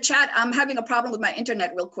question in the chat? I'm having a problem with my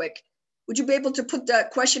internet real quick. Would you be able to put the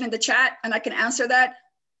question in the chat and I can answer that?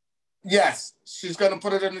 Yes, she's going to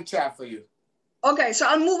put it in the chat for you. Okay, so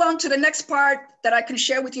I'll move on to the next part that I can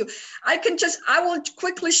share with you. I will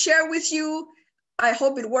quickly share with you. I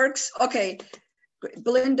hope it works. Okay,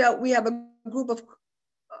 Belinda, we have a group of,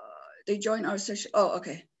 they join our session. Oh,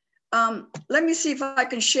 okay. Let me see if I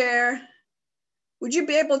can share. Would you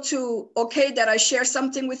be able to, okay, that I share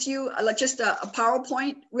something with you, like just a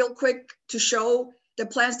PowerPoint real quick to show the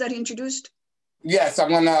plans that he introduced? Yes, I'm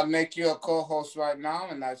gonna make you a co-host right now,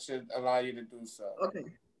 and that should allow you to do so. Okay.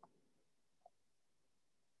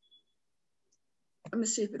 Let me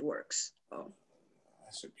see if it works. Oh.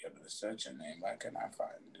 I should be able to search your name. Why can I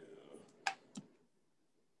find you?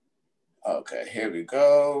 Okay, here we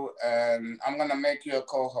go. And I'm gonna make you a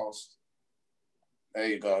co-host. There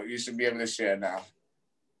you go. You should be able to share now.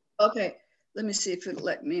 Okay, let me see if it'll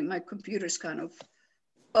let me. My computer's kind of,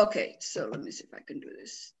 okay, so let me see if I can do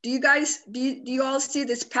this. Do you guys, do you all see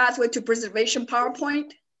this pathway to preservation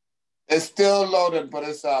PowerPoint? It's still loaded, but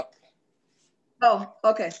it's up. Oh,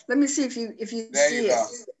 okay. Let me see if you There see you go.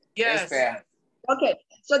 it. Yes. It's there. Okay,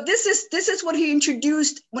 so this is what he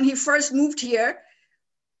introduced when he first moved here,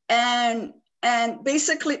 and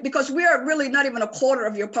basically because we are really not even a quarter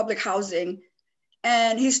of your public housing,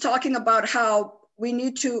 and he's talking about how we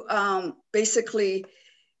need to basically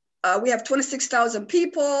we have 26,000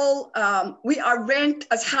 people. We are ranked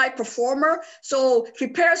as high performer, so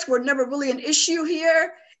repairs were never really an issue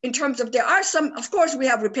here. In terms of, there are some, of course, we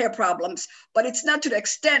have repair problems, but it's not to the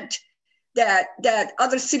extent that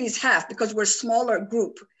other cities have because we're a smaller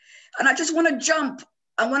group. And I just want to jump.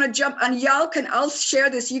 I want to jump, and I'll share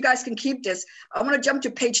this. You guys can keep this. I want to jump to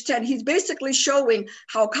page 10. He's basically showing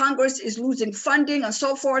how Congress is losing funding and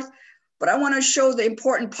so forth, but I want to show the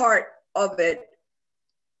important part of it.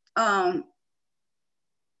 Let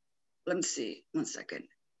me see, 1 second.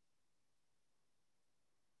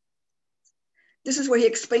 This is where he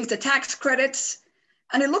explains the tax credits.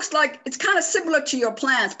 And it looks like it's kind of similar to your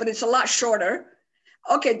plans, but it's a lot shorter.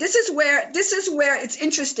 Okay, this is where it's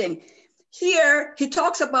interesting. Here, he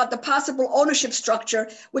talks about the possible ownership structure,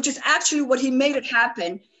 which is actually what he made it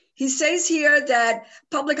happen. He says here that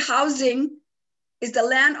public housing is the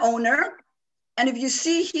landowner. And if you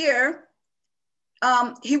see here,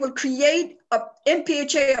 he will create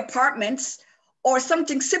NPHA apartments or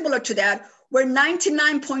something similar to that, where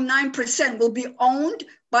 99.9% will be owned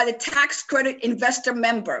by the tax credit investor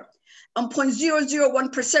member, and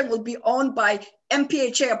 0.001% will be owned by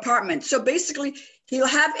NPHA apartments. So basically, he'll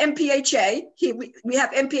have NPHA. We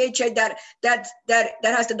have NPHA that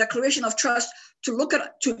has the declaration of trust to look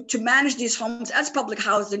at to manage these homes as public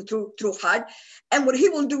housing through HUD. And what he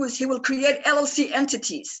will do is he will create LLC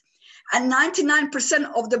entities. And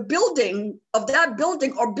 99% of the building, of that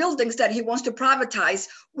building or buildings that he wants to privatize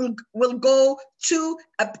will go to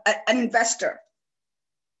an investor.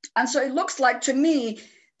 And so it looks like to me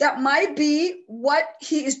that might be what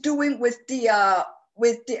he is doing with the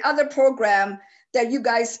other program that you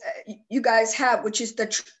guys have, which is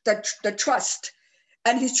the trust.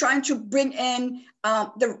 And he's trying to bring in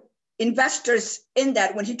the investors in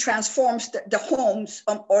that when he transforms the homes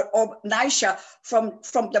or NYCHA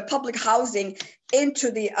from the public housing into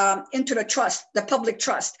the trust, the public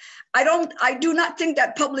trust. I do not think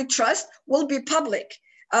that public trust will be public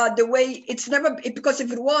the way it's never, because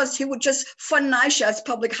if it was, he would just fund NYCHA as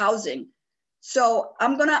public housing. So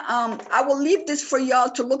I will leave this for y'all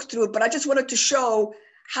to look through, but I just wanted to show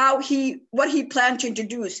what he planned to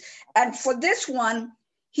introduce. And for this one,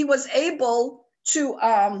 he was able to,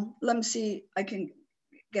 let me see, I can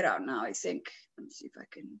get out now, I think. Let me see if I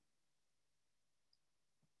can.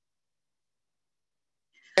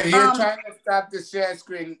 If you're trying to stop the share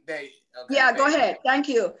screen, okay, yeah, go ahead, thank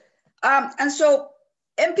you. And so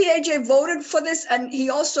MPHA voted for this, and he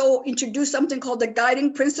also introduced something called the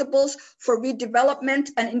Guiding Principles for Redevelopment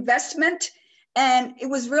and Investment. And it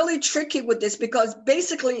was really tricky with this because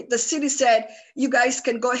basically the city said, you guys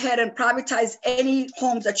can go ahead and privatize any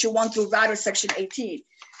homes that you want through Rider Section 18.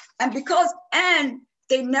 And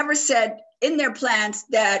they never said in their plans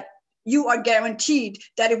that you are guaranteed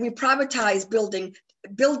that if we privatize building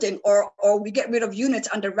or we get rid of units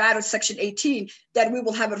under Rider Section 18, that we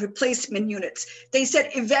will have a replacement units. They said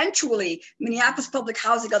eventually Minneapolis Public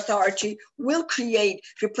Housing Authority will create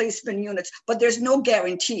replacement units, but there's no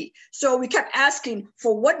guarantee. So we kept asking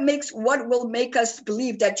for what will make us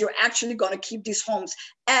believe that you're actually going to keep these homes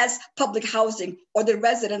as public housing, or the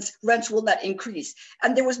residents' rents will not increase.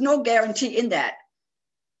 And there was no guarantee in that.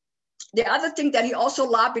 The other thing that he also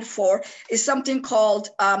lobbied for is something called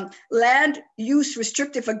Land Use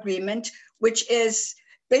Restrictive Agreement, which is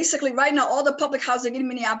basically right now all the public housing in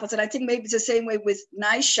Minneapolis, and I think maybe it's the same way with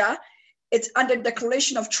NYCHA, it's under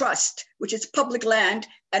Declaration of Trust, which is public land,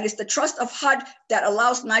 and it's the trust of HUD that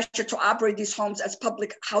allows NYCHA to operate these homes as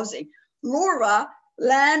public housing. LURA,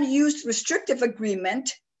 Land Use Restrictive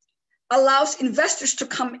Agreement, allows investors to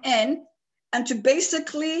come in and to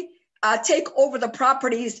basically take over the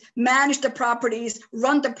properties, manage the properties,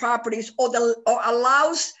 run the properties, or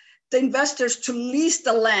allows the investors to lease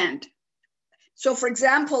the land. So for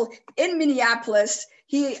example, in Minneapolis,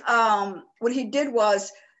 what he did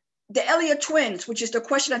was the Elliott twins, which is the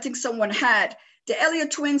question I think someone had. The Elliott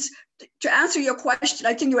twins, to answer your question,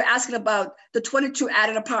 I think you were asking about the 22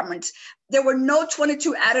 added apartments. There were no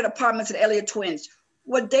 22 added apartments at Elliott twins.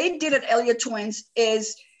 What they did at Elliott twins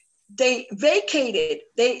is they vacated,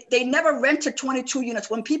 they never rented 22 units.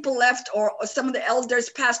 When people left or some of the elders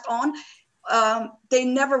passed on, they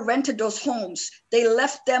never rented those homes. They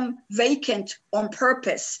left them vacant on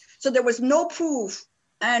purpose. So there was no proof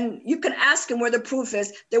And you can ask him where the proof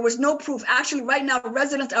is. There was no proof. Actually, right now,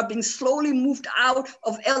 residents are being slowly moved out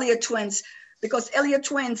of Elliott Twins because Elliott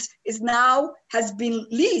Twins has been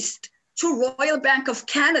leased to Royal Bank of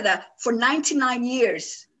Canada for 99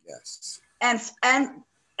 years. Yes. And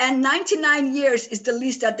 99 years is the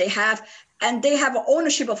lease that they have, and they have an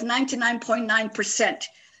ownership of 99.9%.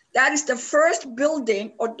 That is the first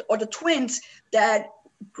building or the Twins that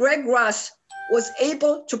Greg Russ was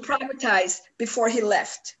able to privatize before he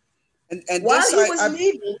left. And while he was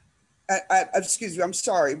leaving. Excuse me, I'm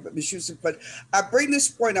sorry, Ms. Yusuf, but I bring this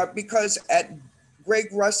point up because at Greg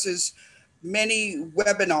Russ's many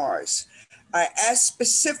webinars, I asked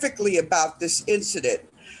specifically about this incident,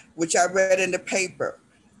 which I read in the paper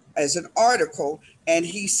as an article, and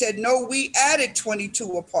he said, no, we added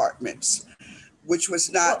 22 apartments, which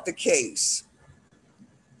was not the case.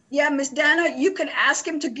 Yeah, Ms. Dana, you can ask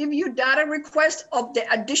him to give you data request of the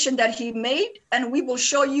addition that he made, and we will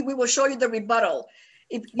show you the rebuttal.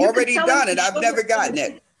 If you already done it, I've never gotten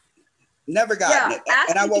it. Never gotten it,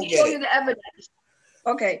 and I won't get it. You the evidence.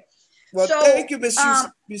 Okay. Well, so, thank you,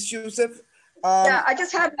 Ms. Yusuf. Yeah, I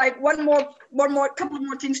just have like couple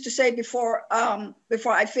more things to say before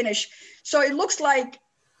I finish. So it looks like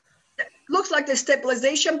the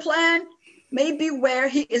stabilization plan may be where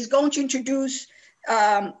he is going to introduce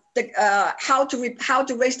how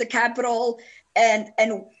to raise the capital and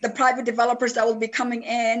the private developers that will be coming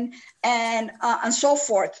in and so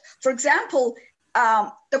forth. For example,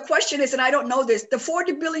 the question is, and I don't know this, the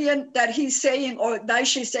 40 billion that he's saying or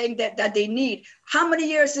NYCHA is saying that they need, how many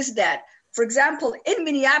years is that? For example, in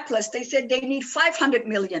Minneapolis, they said they need 500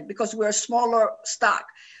 million because we're a smaller stock.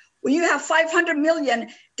 When you have 500 million,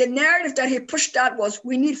 the narrative that he pushed out was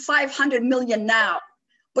we need 500 million now.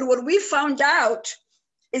 But what we found out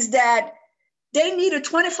is that they needed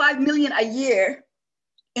 25 million a year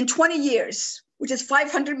in 20 years, which is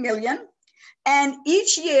 500 million. And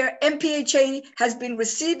each year, NYCHA has been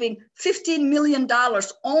receiving $15 million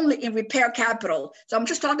only in repair capital. So I'm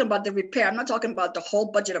just talking about the repair. I'm not talking about the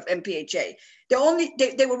whole budget of NYCHA.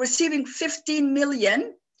 They were receiving 15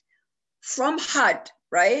 million from HUD,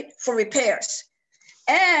 right, for repairs.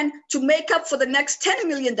 And to make up for the next 10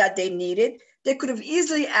 million that they needed, they could have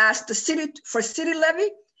easily asked the city for city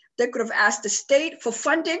levy. They could have asked the state for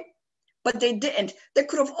funding, but they didn't. They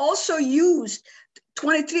could have also used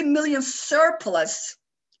 23 million surplus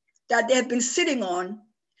that they have been sitting on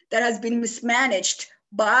that has been mismanaged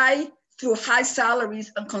through high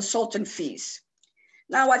salaries and consultant fees.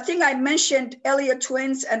 Now, I think I mentioned Elliott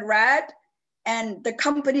Twins and RAD, and the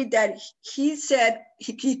company that he said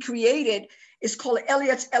he created is called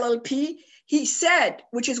Elliott's LLP. He said,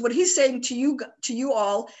 which is what he's saying to you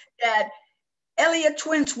all, that Elliott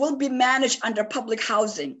Twins will be managed under public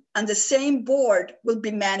housing and the same board will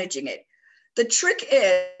be managing it. The trick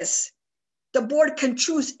is the board can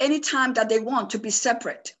choose any time that they want to be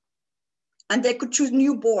separate, and they could choose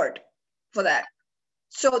new board for that.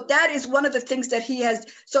 So that is one of the things that he has.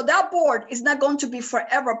 So that board is not going to be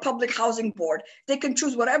forever public housing board. They can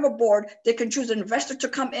choose whatever board. They can choose an investor to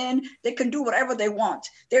come in. They can do whatever they want.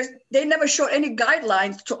 They never showed any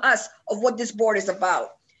guidelines to us of what this board is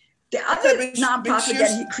about. The other nonprofit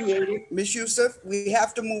that he created. Ms. Yusuf, we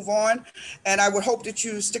have to move on. And I would hope that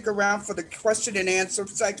you stick around for the question and answer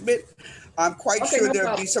segment. I'm quite sure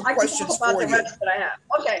there'll be some questions for you.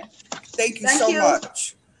 Okay. Thank you so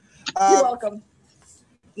much. You're welcome.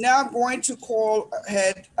 Now I'm going to call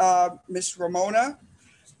ahead Ms. Ramona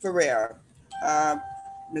Ferrer.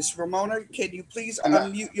 Ms. Ramona, can you please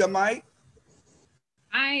unmute your mic?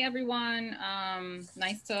 Hi, everyone.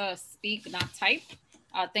 Nice to speak, not type.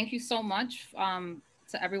 Thank you so much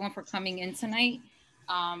to everyone for coming in tonight.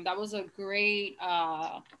 That was a great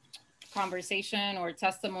conversation or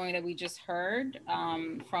testimony that we just heard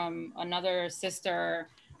from another sister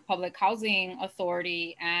public housing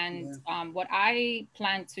authority. And what I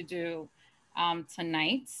plan to do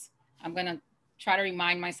tonight, I'm gonna try to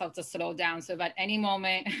remind myself to slow down. So if at any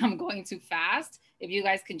moment I'm going too fast, if you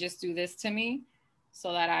guys can just do this to me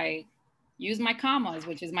so that I use my commas,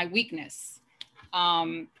 which is my weakness.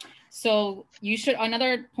 So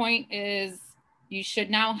another point is you should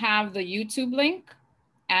now have the YouTube link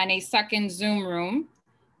and a second Zoom room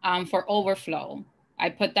for overflow. I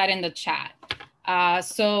put that in the chat.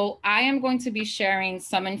 So I am going to be sharing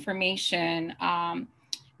some information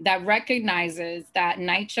that recognizes that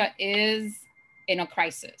NYCHA is in a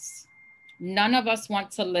crisis. None of us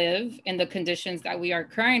want to live in the conditions that we are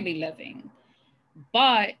currently living,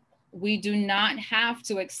 but we do not have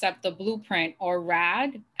to accept the blueprint or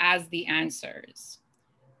RAD as the answers.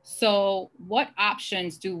 So what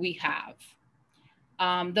options do we have?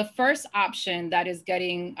 The first option that is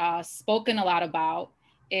getting spoken a lot about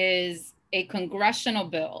is a congressional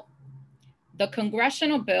bill. The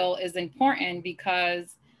congressional bill is important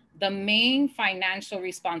because the main financial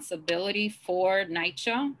responsibility for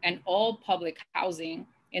NYCHA and all public housing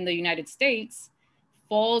in the United States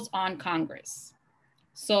falls on Congress.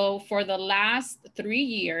 So for the last 3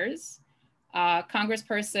 years,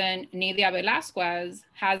 Congressperson Nidia Velazquez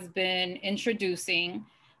has been introducing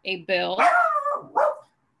a bill.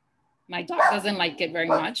 My dog doesn't like it very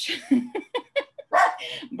much.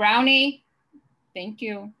 Brownie, thank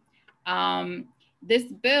you. This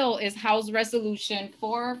bill is House Resolution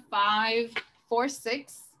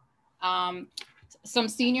 4546. Some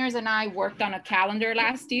seniors and I worked on a calendar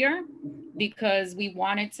last year because we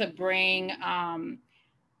wanted to bring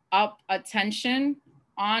up attention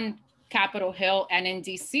on Capitol Hill and in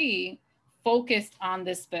DC focused on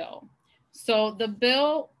this bill. So the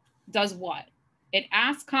bill does what? It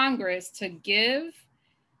asks Congress to give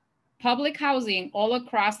public housing all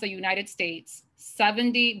across the United States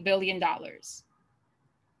 $70 billion.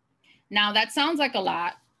 Now that sounds like a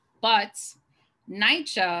lot, but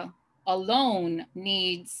NYCHA alone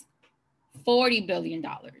needs $40 billion.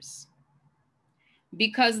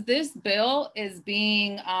 Because this bill is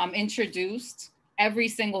being introduced every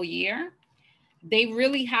single year, they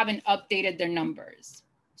really haven't updated their numbers.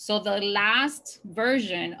 So the last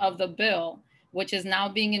version of the bill, which is now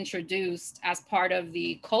being introduced as part of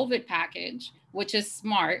the COVID package, which is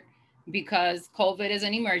smart because COVID is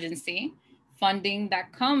an emergency. Funding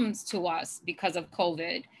that comes to us because of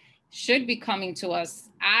COVID should be coming to us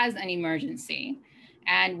as an emergency.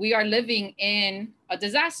 And we are living in a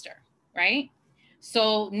disaster, right?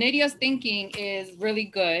 So Nidia's thinking is really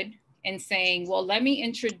good in saying, well, let me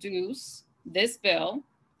introduce this bill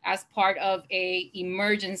as part of an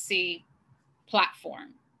emergency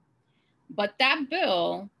platform. But that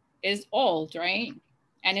bill is old, right?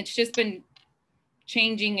 And it's just been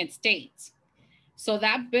changing its dates. So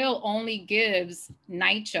that bill only gives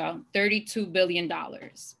NYCHA $32 billion.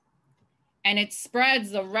 And it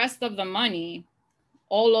spreads the rest of the money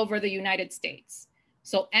all over the United States.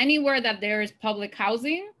 So anywhere that there is public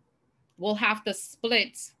housing, we'll have to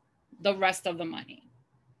split the rest of the money.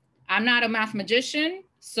 I'm not a math magician,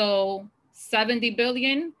 so 70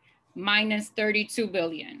 billion minus 32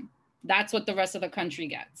 billion. That's what the rest of the country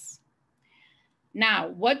gets. Now,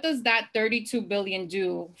 what does that 32 billion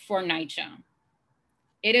do for NYCHA?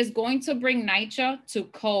 It is going to bring NYCHA to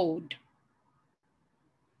code.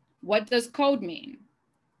 What does code mean?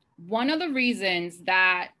 One of the reasons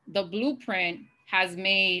that the blueprint has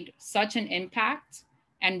made such an impact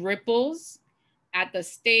and ripples at the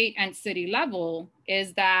state and city level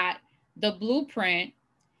is that the blueprint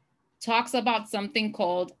talks about something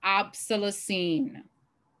called obsolescence.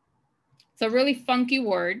 It's a really funky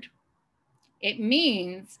word. It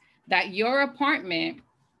means that your apartment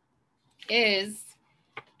is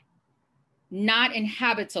not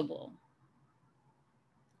inhabitable.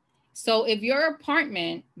 So if your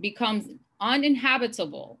apartment becomes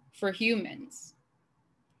uninhabitable for humans,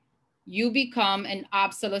 you become an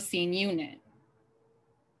obsolescence unit.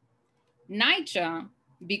 NYCHA,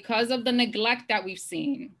 because of the neglect that we've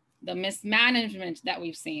seen, the mismanagement that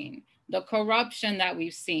we've seen, the corruption that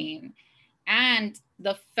we've seen, and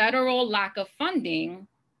the federal lack of funding,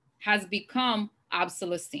 has become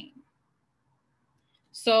obsolescence.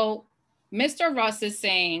 So Mr. Russ is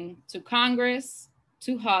saying to Congress,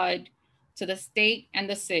 to HUD, to the state and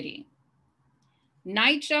the city,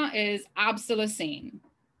 NYCHA is obsolescence.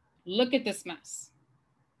 Look at this mess.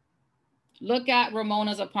 Look at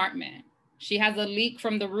Ramona's apartment. She has a leak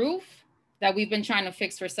from the roof that we've been trying to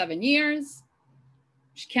fix for 7 years.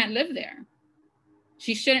 She can't live there.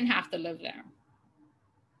 She shouldn't have to live there.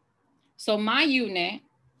 So my unit,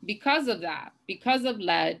 because of that, because of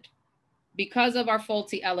lead, because of our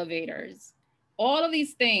faulty elevators, all of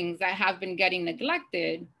these things that have been getting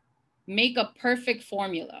neglected make a perfect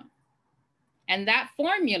formula. And that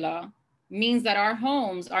formula means that our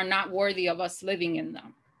homes are not worthy of us living in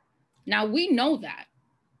them. Now we know that,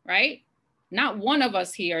 right? Not one of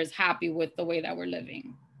us here is happy with the way that we're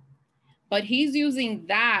living. But he's using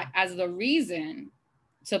that as the reason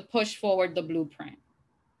to push forward the blueprint.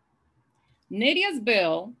 Nidia's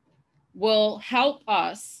bill will help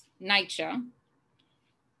us, NYCHA,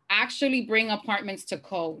 actually bring apartments to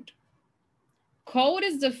code. Code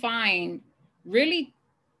is defined really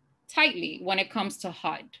tightly when it comes to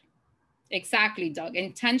HUD. Exactly, Doug,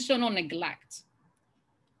 intentional neglect.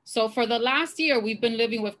 So for the last year, we've been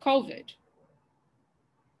living with COVID.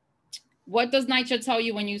 What does NYCHA tell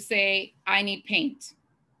you when you say, I need paint?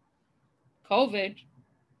 COVID.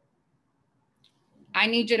 I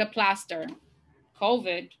need you to plaster.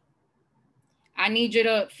 COVID. I need you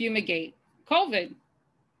to fumigate. COVID.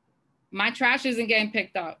 My trash isn't getting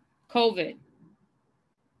picked up. COVID.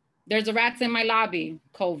 There's rats in my lobby.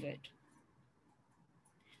 COVID.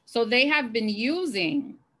 So they have been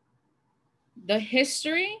using the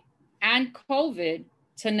history and COVID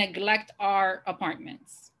to neglect our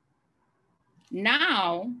apartments.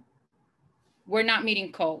 Now, we're not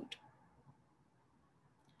meeting code.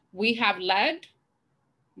 We have lead,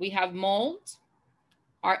 we have mold,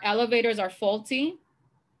 our elevators are faulty,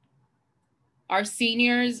 our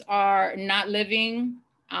seniors are not living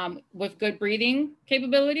with good breathing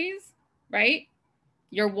capabilities, right?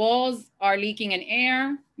 Your walls are leaking in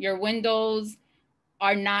air, your windows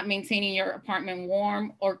are not maintaining your apartment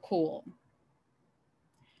warm or cool.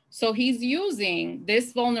 So he's using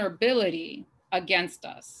this vulnerability against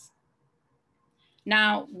us.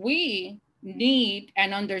 Now, we need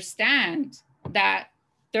and understand that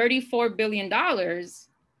 $34 billion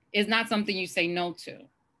is not something you say no to.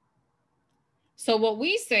 So what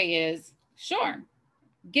we say is, sure,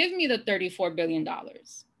 give me the $34 billion,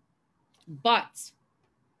 but,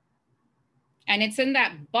 and it's in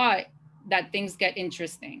that but that things get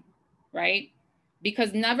interesting, right?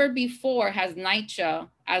 Because never before has NYCHA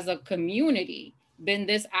as a community been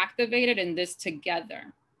this activated and this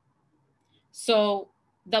together. So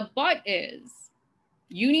the but is,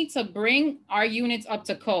 you need to bring our units up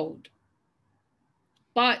to code,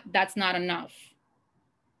 but that's not enough.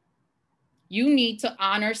 You need to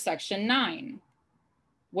honor Section 9,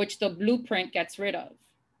 which the blueprint gets rid of.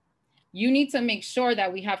 You need to make sure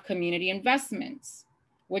that we have community investments,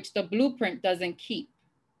 which the blueprint doesn't keep.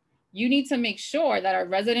 You need to make sure that our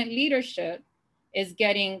resident leadership is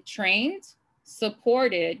getting trained,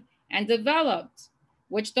 supported, and developed,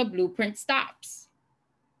 which the blueprint stops.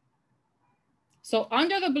 So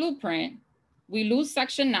under the blueprint, we lose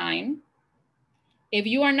Section 9. If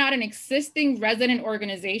you are not an existing resident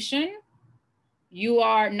organization, you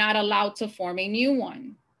are not allowed to form a new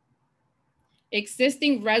one.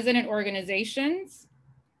 Existing resident organizations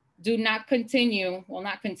do not continue, will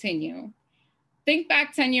not continue. Think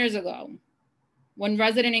back 10 years ago when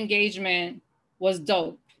resident engagement was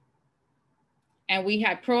dope and we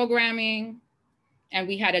had programming and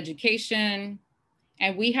we had education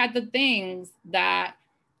and we had the things that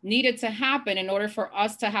needed to happen in order for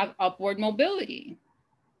us to have upward mobility.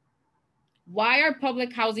 Why are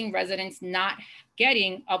public housing residents not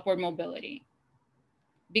getting upward mobility?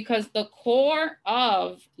 Because the core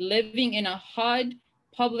of living in a HUD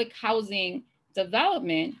public housing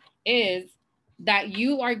development is that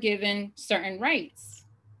you are given certain rights.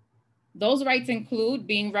 Those rights include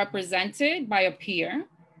being represented by a peer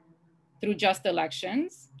through just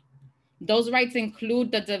elections. Those rights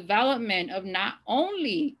include the development of not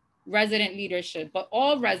only resident leadership, but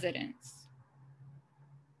all residents.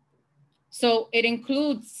 So it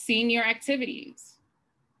includes senior activities.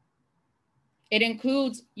 It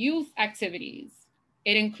includes youth activities.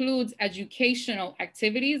 It includes educational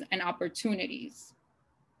activities and opportunities.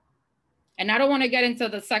 And I don't want to get into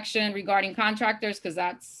the section regarding contractors because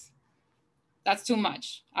that's too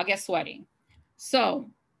much. I'll get sweaty. So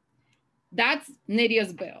that's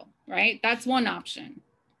Nydia's bill, right? That's one option.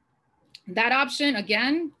 That option,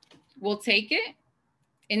 again, we'll take it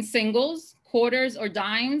in singles, quarters, or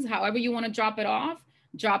dimes, however you want to drop it off,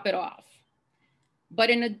 drop it off. But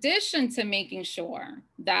in addition to making sure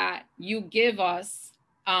that you give us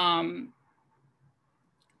the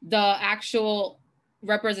actual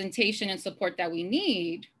representation and support that we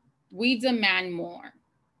need, we demand more,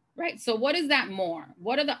 right? So what is that more?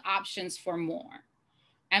 What are the options for more?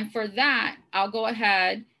 And for that, I'll go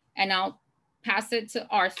ahead and I'll pass it to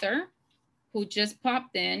Arthur, who just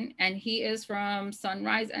popped in, and he is from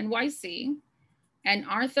Sunrise NYC. And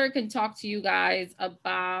Arthur can talk to you guys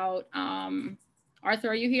about, Arthur,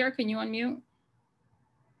 are you here? Can you unmute?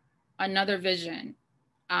 Another vision,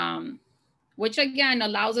 which again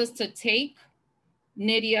allows us to take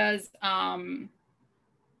Nydia's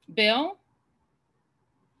bill,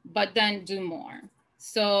 but then do more.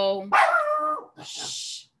 So,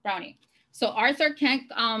 shh, Brownie. So Arthur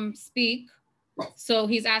can't speak, so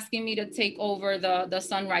he's asking me to take over the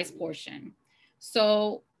Sunrise portion.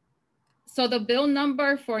 So the bill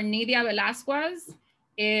number for Nydia Velasquez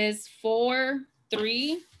is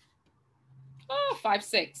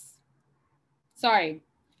 4546. Sorry,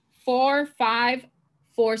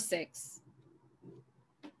 4546.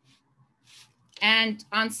 And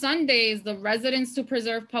on Sundays, the Residents to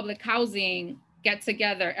Preserve Public Housing get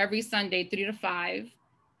together every Sunday, 3 to 5.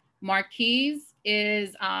 Marquise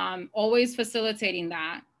is always facilitating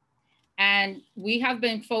that. And we have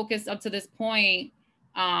been focused up to this point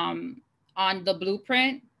on the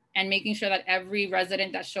blueprint and making sure that every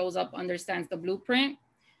resident that shows up understands the blueprint.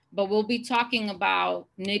 But we'll be talking about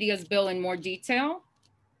Nydia's bill in more detail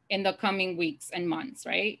in the coming weeks and months,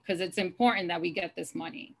 right? Because it's important that we get this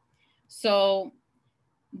money. So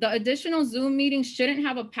the additional Zoom meeting shouldn't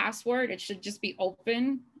have a password. It should just be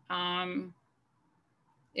open.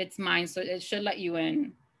 It's mine, so it should let you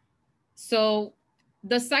in. So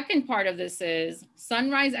the second part of this is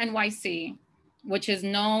Sunrise NYC, which is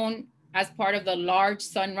known as part of the large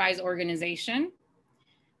Sunrise organization.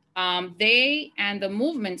 They and the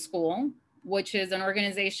Movement School, which is an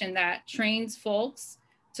organization that trains folks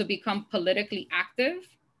to become politically active,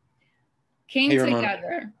 came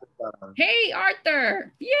together. Hey,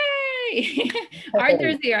 Arthur, yay!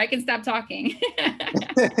 Arthur's here, I can stop talking.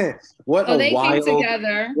 What so a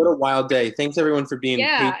wild day. Thanks everyone for being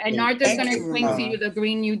patient. And Arthur's gonna explain to you the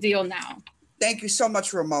Green New Deal now. Thank you so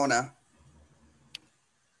much, Ramona.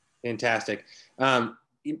 Fantastic.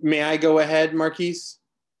 May I go ahead, Marquise?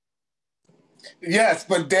 Yes,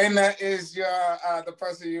 but Dana is your the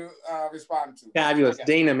person you respond to. Fabulous. Okay.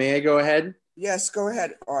 Dana, may I go ahead? Yes, go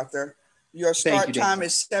ahead, Arthur. Your start time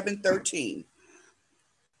is 7:13.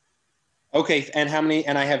 Okay, and how many?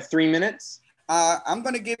 And I have 3 minutes? I'm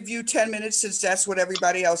going to give you 10 minutes since that's what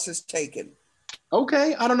everybody else has taken.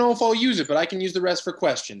 Okay, I don't know if I'll use it, but I can use the rest for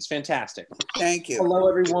questions. Fantastic. Thank you. Hello,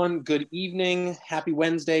 everyone. Good evening. Happy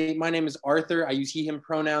Wednesday. My name is Arthur. I use he, him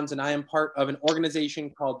pronouns, and I am part of an organization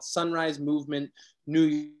called Sunrise Movement New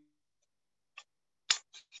York.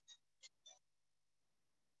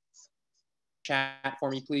 Chat for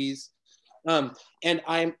me, please. And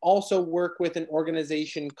I also work with an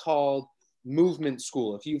organization called Movement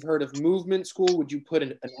School. If you've heard of Movement School, would you put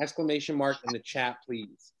an exclamation mark in the chat,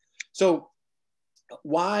 please? So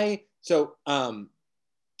why? So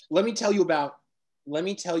let me tell you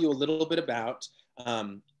a little bit about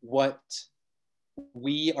what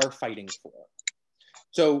we are fighting for.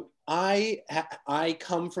 So I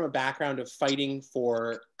come from a background of fighting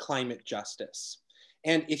for climate justice.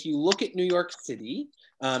 And if you look at New York City,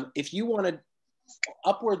 if you wanted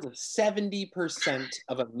upwards of 70%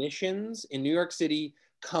 of emissions in New York City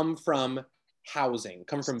come from housing,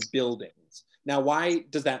 come from buildings. Now, why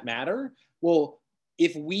does that matter? Well,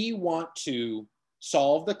 if we want to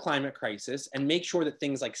solve the climate crisis and make sure that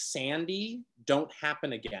things like Sandy don't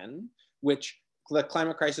happen again, which the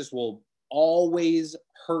climate crisis will always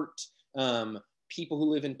hurt people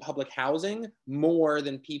who live in public housing more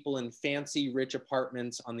than people in fancy rich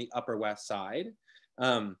apartments on the Upper West Side,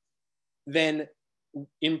 then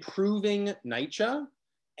improving NYCHA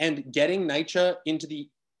and getting NYCHA into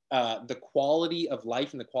the quality of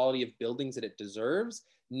life and the quality of buildings that it deserves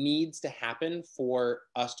needs to happen for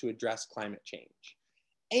us to address climate change.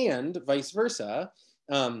 And vice versa,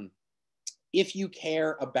 if you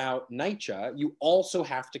care about NYCHA, you also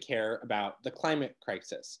have to care about the climate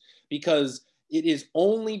crisis, because it is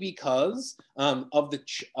only because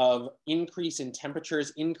of increase in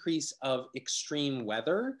temperatures, increase of extreme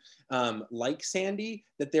weather, like Sandy,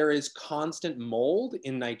 that there is constant mold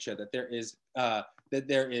in NYCHA, that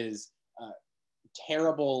there is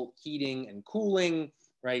terrible heating and cooling,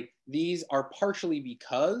 right? These are partially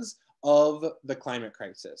because of the climate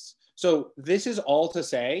crisis. So this is all to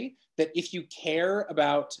say that if you care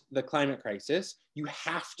about the climate crisis, you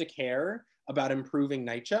have to care about improving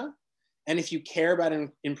NYCHA. And if you care about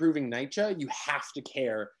improving NYCHA, you have to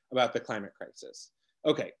care about the climate crisis.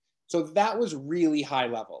 Okay, so that was really high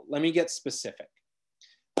level. Let me get specific.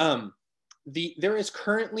 There is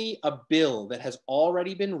currently a bill that has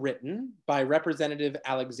already been written by Representative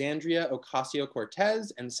Alexandria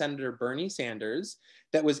Ocasio-Cortez and Senator Bernie Sanders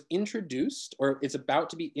that was introduced, or is about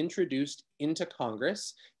to be introduced into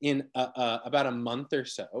Congress in about a month or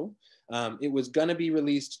so. It was gonna be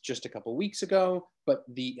released just a couple weeks ago, but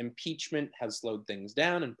the impeachment has slowed things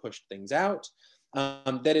down and pushed things out.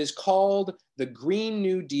 That is called the Green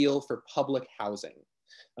New Deal for Public Housing.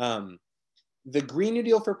 The Green New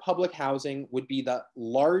Deal for Public Housing would be the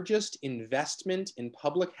largest investment in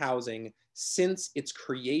public housing since its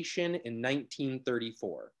creation in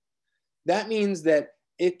 1934. That means that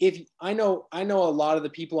if I know a lot of the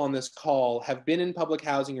people on this call have been in public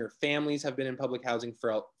housing, or families have been in public housing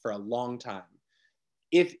for a long time.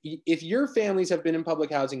 If your families have been in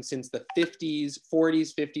public housing since the 50s,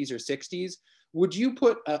 40s, 50s, or 60s, would you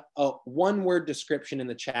put a one-word description in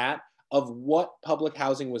the chat of what public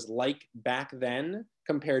housing was like back then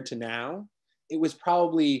compared to now? It was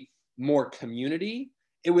probably more community.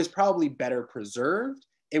 It was probably better preserved.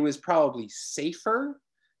 It was probably safer.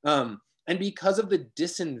 And because of the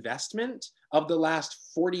disinvestment of the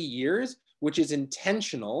last 40 years, which is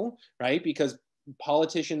intentional, right? Because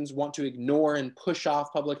politicians want to ignore and push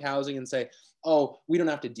off public housing and say, oh, we don't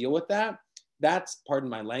have to deal with that. That's, pardon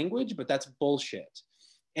my language, but that's bullshit.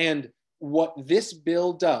 And what this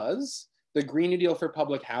bill does, the Green New Deal for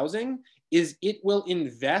public housing, is it will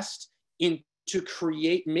invest in to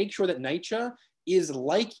make sure that NYCHA is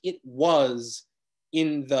like it was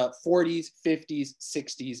in the 40s, 50s,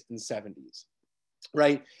 60s, and 70s,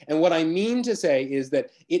 right? And what I mean to say is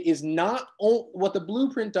that it is not, what the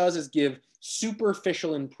blueprint does is give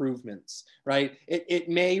superficial improvements, right? It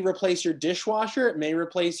may replace your dishwasher, it may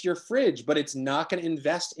replace your fridge, but it's not going to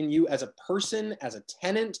invest in you as a person, as a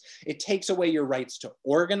tenant. It takes away your rights to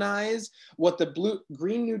organize. What the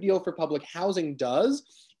Green New Deal for public housing does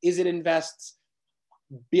is it invests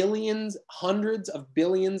billions, hundreds of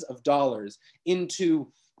billions of dollars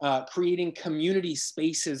into creating community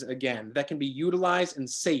spaces again that can be utilized and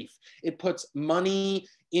safe. It puts money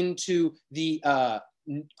into the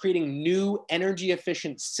creating new energy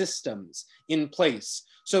efficient systems in place.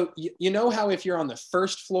 So you know how if you're on the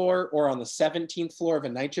first floor or on the 17th floor of a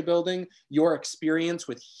NYCHA building, your experience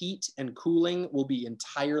with heat and cooling will be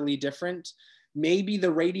entirely different. Maybe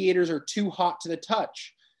the radiators are too hot to the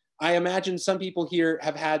touch. I imagine some people here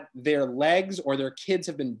have had their legs or their kids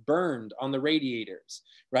have been burned on the radiators,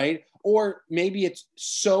 right? Or maybe it's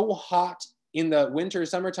so hot in the winter,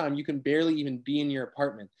 summertime, you can barely even be in your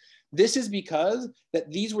apartment. This is because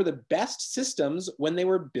that these were the best systems when they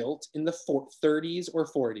were built in the 30s or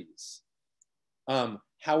 40s.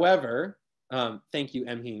 However, thank you,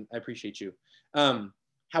 Emheen, I appreciate you.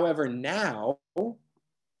 However, now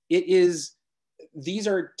these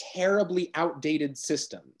are terribly outdated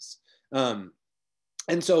systems.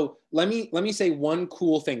 And so let me say one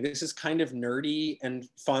cool thing. This is kind of nerdy and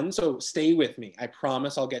fun, so stay with me. I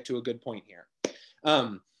promise I'll get to a good point here.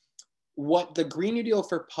 What the Green New Deal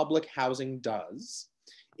for public housing does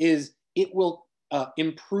is it will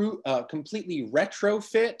completely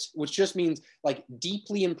retrofit, which just means like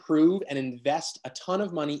deeply improve and invest a ton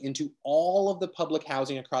of money into all of the public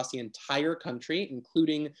housing across the entire country,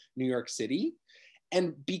 including New York City.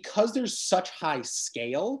 And because there's such high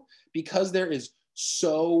scale, because there is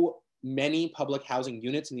so many public housing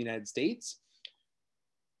units in the United States,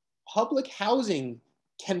 public housing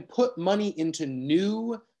can put money into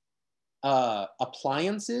new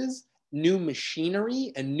appliances, new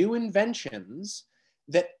machinery, and new inventions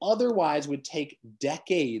that otherwise would take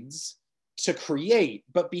decades to create.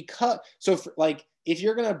 But if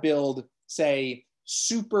you're gonna build, say,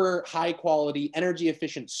 super high quality, energy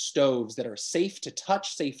efficient stoves that are safe to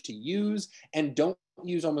touch, safe to use, and don't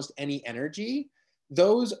use almost any energy,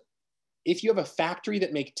 those, if you have a factory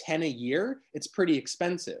that make 10 a year, it's pretty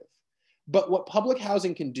expensive. But what public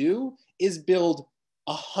housing can do is build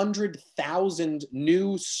 100,000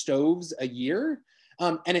 new stoves a year,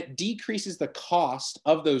 and it decreases the cost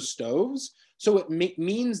of those stoves. So it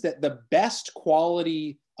means that the best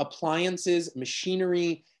quality appliances,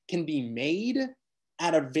 machinery can be made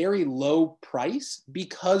at a very low price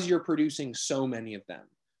because you're producing so many of them.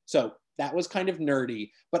 So that was kind of nerdy,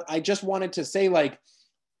 but I just wanted to say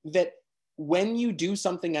that when you do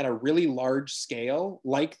something at a really large scale,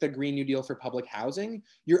 like the Green New Deal for public housing,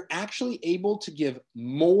 you're actually able to give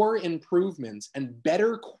more improvements and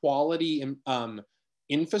better quality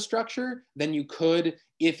infrastructure than you could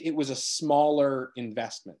if it was a smaller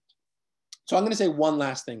investment. So I'm going to say one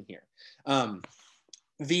last thing here.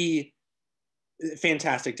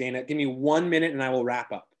 Fantastic, Dana. Give me 1 minute and I will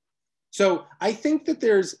wrap up. So I think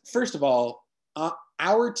that first of all,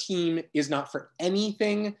 our team is not for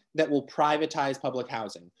anything that will privatize public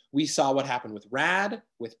housing. We saw what happened with RAD,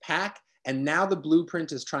 with PAC, and now the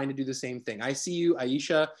blueprint is trying to do the same thing. I see you,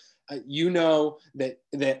 Aisha. You know that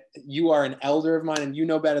you are an elder of mine, and you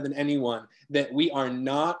know better than anyone that we are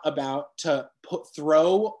not about to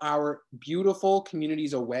throw our beautiful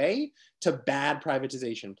communities away to bad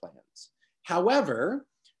privatization plans. However,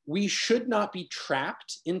 we should not be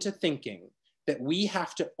trapped into thinking that we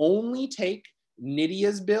have to only take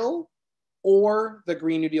NYCHA's bill or the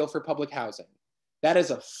Green New Deal for public housing. That is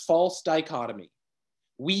a false dichotomy.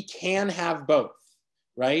 We can have both,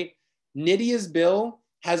 right? NYCHA's bill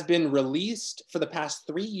has been released for the past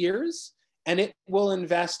 3 years, and it will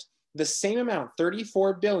invest the same amount,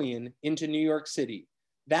 $34 billion, into New York City.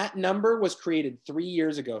 That number was created 3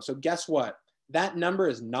 years ago. So guess what? That number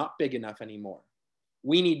is not big enough anymore.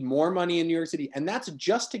 We need more money in New York City, and that's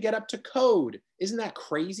just to get up to code. Isn't that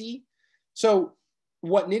crazy? So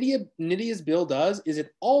what NYCHA's bill does is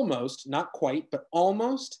it almost, not quite, but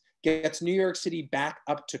almost gets New York City back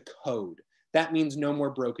up to code. That means no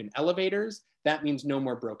more broken elevators. That means no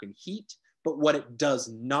more broken heat. But what it does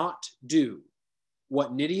not do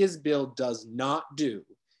what Nydia's bill does not do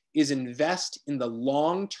is invest in the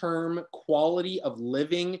long-term quality of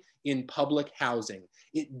living in public housing.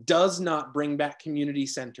 It does not bring back community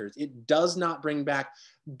centers. It does not bring back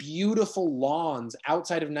beautiful lawns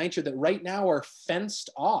outside of NYCHA that right now are fenced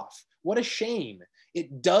off. What a shame.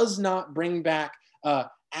 It does not bring back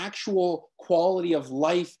actual quality of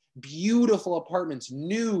life, beautiful apartments,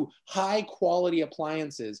 new high quality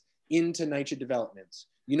appliances into NYCHA developments.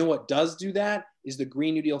 You know what does do that is the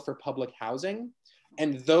Green New Deal for public housing.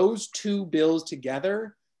 And those two bills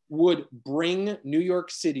together would bring New York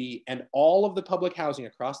City and all of the public housing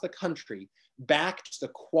across the country back to the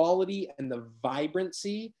quality and the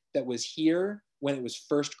vibrancy that was here when it was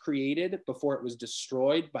first created, before it was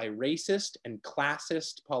destroyed by racist and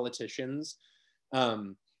classist politicians.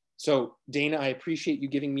 So Dana, I appreciate you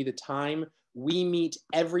giving me the time. We meet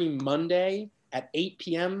every Monday at 8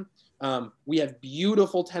 p.m. We have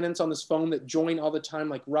beautiful tenants on this phone that join all the time,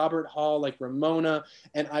 like Robert Hall, like Ramona,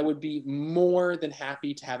 and I would be more than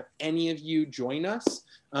happy to have any of you join us.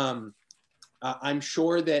 I'm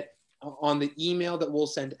sure that on the email that we'll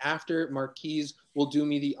send after, Marquise will do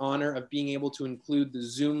me the honor of being able to include the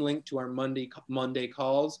Zoom link to our Monday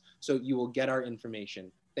calls, so you will get our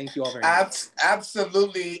information. Thank you all very much.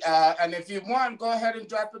 Absolutely. And if you want, go ahead and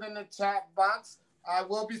drop it in the chat box. I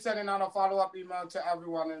will be sending out a follow-up email to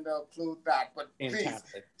everyone and they'll include that. But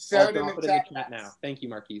Fantastic. Please share I'll drop it in the chat now. Thank you,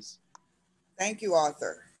 Marquise. Thank you,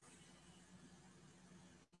 Arthur.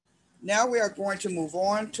 Now we are going to move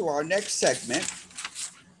on to our next segment,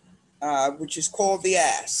 which is called The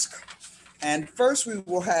Ask. And first we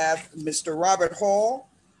will have Mr. Robert Hall,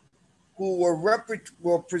 who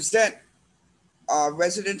will present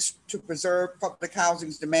Residents to Preserve Public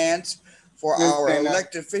Housing's demands for our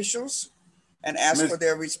elected officials and ask for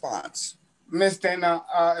their response. Ms. Dana,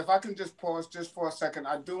 if I can just pause just for a second,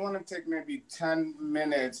 I do want to take maybe 10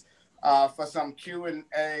 minutes for some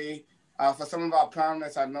Q&A for some of our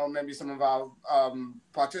panelists. I know maybe some of our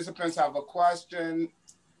participants have a question.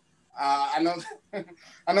 I know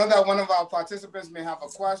that one of our participants may have a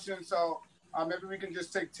question, so maybe we can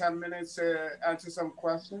just take 10 minutes to answer some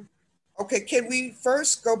questions. Okay, can we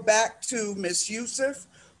first go back to Ms. Youssef,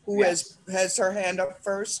 who has her hand up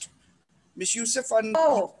first? Ms. Youssef,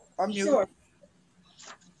 unmute. Sure.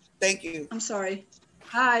 Thank you. I'm sorry.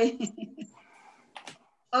 Hi.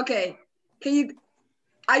 Okay,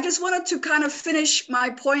 I just wanted to kind of finish my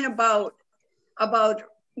point about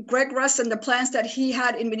Greg Russ and the plans that he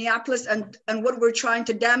had in Minneapolis and what we're trying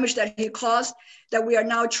to damage that he caused, that we are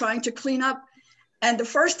now trying to clean up. And the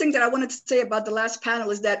first thing that I wanted to say about the last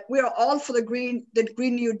panel is that we are all for the Green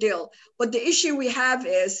New Deal. But the issue we have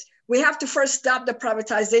is we have to first stop the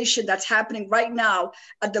privatization that's happening right now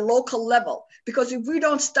at the local level. Because if we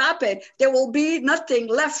don't stop it, there will be nothing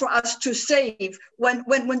left for us to save when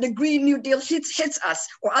the Green New Deal hits us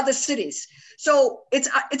or other cities. So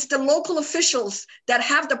it's the local officials that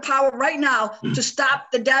have the power right now to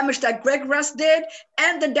stop the damage that Greg Russ did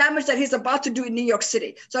and the damage that he's about to do in New York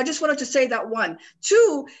City. So I just wanted to say that one.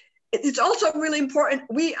 Two, it's also really important.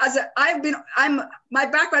 My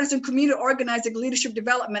background is in community organizing, leadership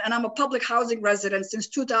development, and I'm a public housing resident since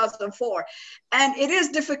 2004. And it is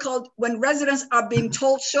difficult when residents are being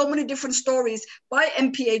told so many different stories by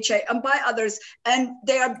NYCHA and by others, and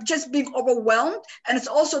they are just being overwhelmed. And it's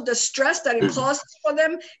also the stress that it causes for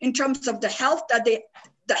them in terms of the health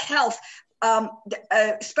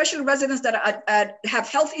especially residents that have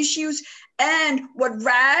health issues, and what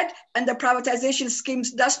RAD and the privatization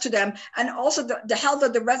schemes does to them, and also the health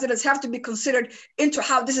of the residents have to be considered into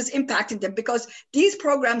how this is impacting them, because these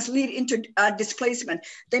programs lead into displacement.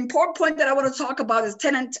 The important point that I want to talk about is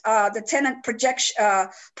the tenant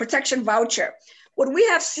protection voucher. What we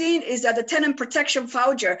have seen is that the tenant protection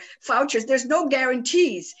vouchers, there's no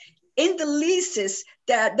guarantees in the leases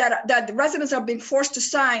that the residents are being forced to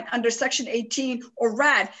sign under Section 18 or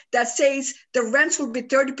RAD that says the rents will be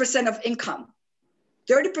 30% of income.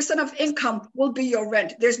 30% of income will be your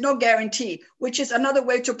rent. There's no guarantee, which is another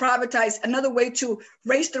way to privatize, another way to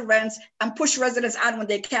raise the rents and push residents out when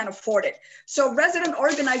they can't afford it. So resident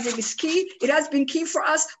organizing is key. It has been key for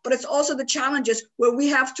us, but it's also the challenges where we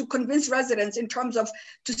have to convince residents in terms of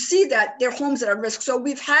to see that their homes are at risk. So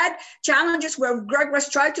we've had challenges where Greg Russ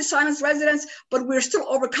tried to silence residents, but we're still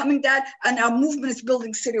overcoming that, and our movement is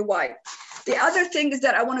building citywide. The other thing is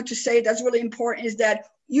that I wanted to say that's really important is that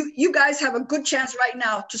you guys have a good chance right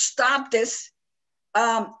now to stop this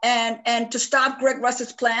and to stop Greg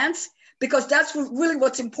Russ's plans, because that's really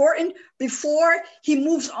what's important before he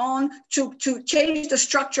moves on to change the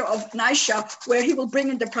structure of NYCHA, where he will bring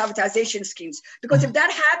in the privatization schemes. Because if that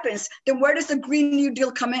happens, then where does the Green New Deal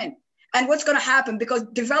come in? and what's going to happen, because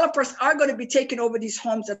developers are going to be taking over these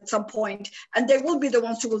homes at some point, and they will be the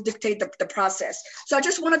ones who will dictate the process. So I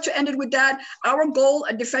just wanted to end it with that. Our goal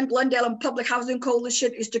at Defend Glendale and Public Housing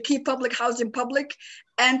Coalition is to keep public housing public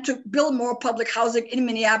and to build more public housing in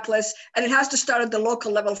Minneapolis. And it has to start at the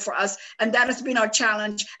local level for us. And that has been our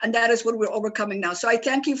challenge. And that is what we're overcoming now. So I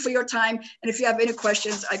thank you for your time. And if you have any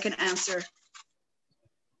questions, I can answer.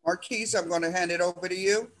 Marquise, I'm going to hand it over to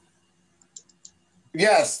you.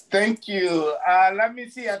 Yes, thank you. Let me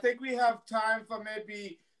see. I think we have time for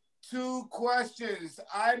maybe 2 questions.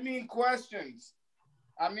 I mean questions,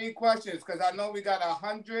 because I know we got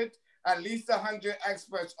at least 100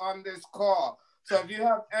 experts on this call. So if you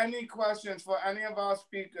have any questions for any of our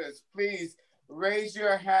speakers, please raise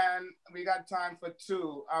your hand. We got time for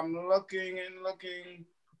 2. I'm looking and looking.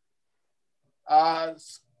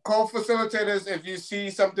 Co-facilitators, if you see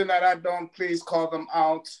something that I don't, please call them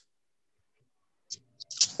out.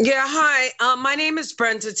 Yeah, hi. My name is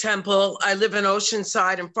Brenda Temple. I live in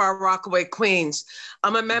Oceanside in Far Rockaway, Queens.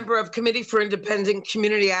 I'm a member of Committee for Independent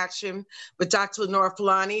Community Action with Dr. Lenore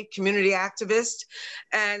Fulani, community activist.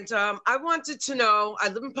 And I wanted to know, I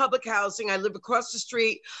live in public housing. I live across the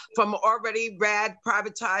street from an already rad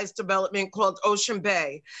privatized development called Ocean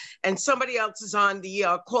Bay. And somebody else is on the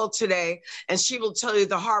call today, and she will tell you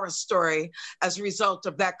the horror story as a result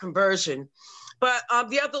of that conversion. But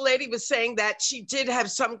the other lady was saying that she did have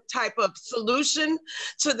some type of solution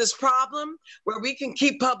to this problem where we can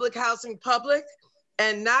keep public housing public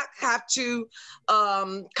and not have to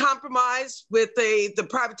compromise with the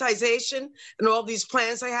privatization and all these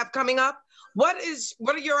plans they have coming up. What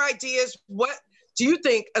are your ideas? What do you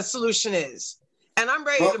think a solution is? And I'm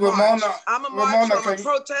ready to march. I'm a marcher, I'm a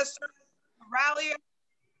protester, a rallier.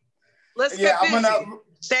 Let's get busy.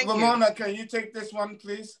 Thank you. Ramona, can you take this one,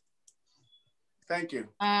 please? Thank you.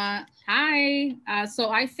 Hi. So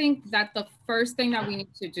I think that the first thing that we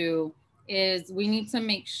need to do is we need to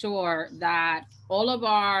make sure that all of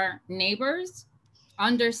our neighbors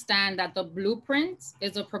understand that the blueprint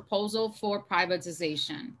is a proposal for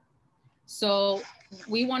privatization. So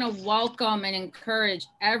we want to welcome and encourage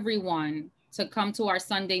everyone to come to our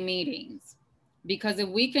Sunday meetings, because if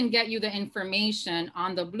we can get you the information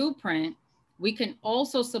on the blueprint, we can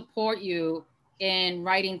also support you in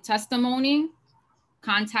writing testimony,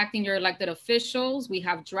 contacting your elected officials. We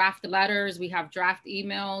have draft letters, we have draft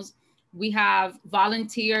emails, we have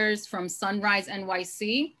volunteers from Sunrise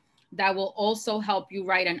NYC that will also help you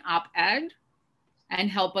write an op-ed and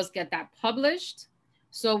help us get that published.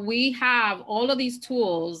 So we have all of these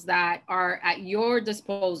tools that are at your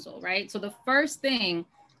disposal, right? So the first thing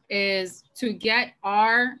is to get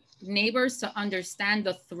our neighbors to understand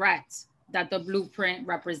the threat that the blueprint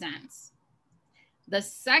represents. The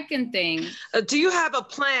second thing. Do you have a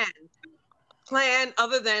plan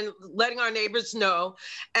other than letting our neighbors know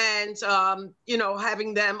and, you know,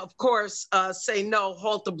 having them, of course, say no,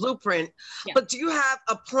 halt the blueprint. Yeah. But do you have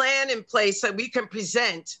a plan in place that we can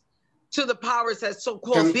present to the powers that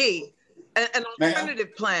so-called be, an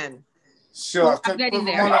alternative plan? Sure. I'm getting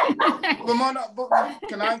there. Ramona,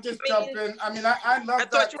 can I just jump in? I mean, I love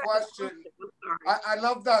that question. I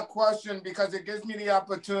love that question because it gives me the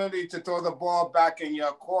opportunity to throw the ball back in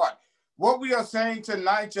your court. What we are saying to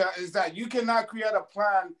NYCHA is that you cannot create a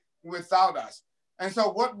plan without us. And so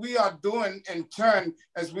what we are doing in turn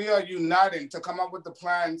is we are uniting to come up with the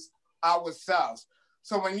plans ourselves.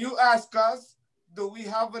 So when you ask us, do we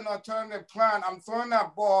have an alternative plan? I'm throwing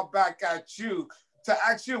that ball back at you to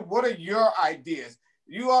ask you, what are your ideas?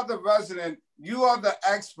 You are the resident, you are the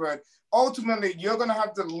expert. Ultimately, you're gonna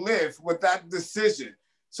have to live with that decision.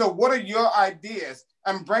 So what are your ideas?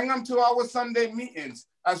 And bring them to our Sunday meetings.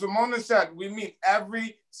 As Ramona said, we meet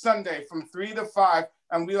every Sunday from 3 to 5,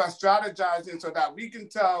 and we are strategizing so that we can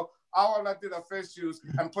tell our elected officials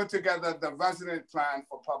and put together the resident plan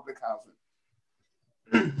for public housing.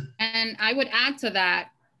 And I would add to that,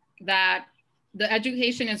 that the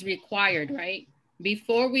education is required, right?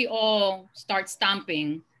 Before we all start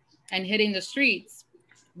stomping and hitting the streets,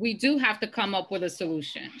 we do have to come up with a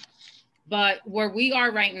solution. But where we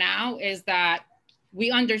are right now is that we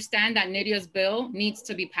understand that Nydia's bill needs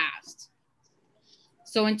to be passed.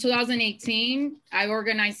 So in 2018, I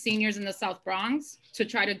organized seniors in the South Bronx to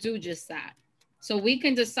try to do just that. So we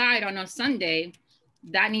can decide on a Sunday,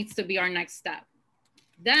 that needs to be our next step.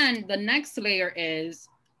 Then the next layer is,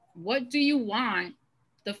 what do you want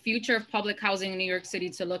the future of public housing in New York City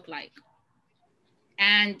to look like?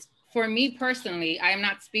 And for me personally, I am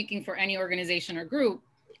not speaking for any organization or group.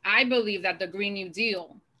 I believe that the Green New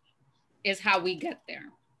Deal is how we get there.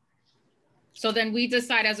 So then we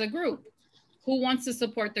decide as a group, who wants to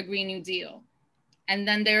support the Green New Deal? And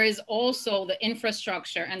then there is also the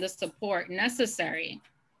infrastructure and the support necessary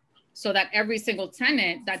so that every single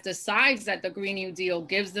tenant that decides that the Green New Deal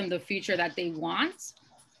gives them the future that they want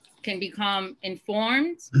can become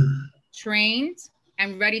informed, trained,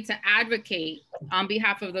 and ready to advocate on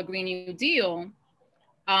behalf of the Green New Deal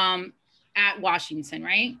at Washington,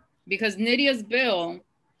 right? Because NYCHA's bill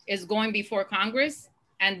is going before Congress,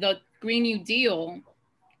 and the Green New Deal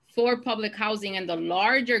for public housing and the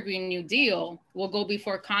larger Green New Deal will go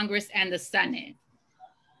before Congress and the Senate.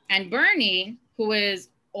 And Bernie, who is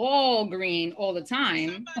all green all the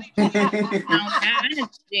time, now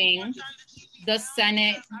managing the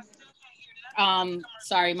Senate,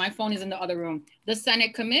 sorry, my phone is in the other room, the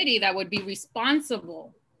Senate committee that would be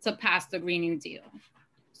responsible to pass the Green New Deal.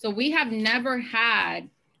 So we have never had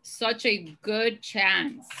such a good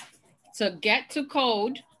chance to get to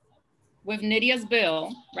code with NYCHA's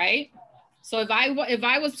bill, right? So if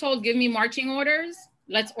I was told, give me marching orders,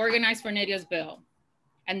 let's organize for NYCHA's bill,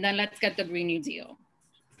 and then let's get the Green New Deal.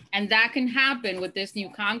 And that can happen with this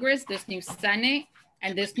new Congress, this new Senate,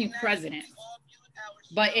 and this new president.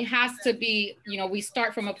 But it has to be, you know, we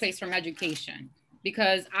start from a place from education,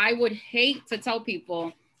 because I would hate to tell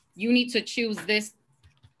people, you need to choose this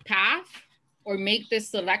path or make this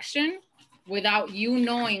selection without you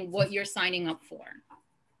knowing what you're signing up for.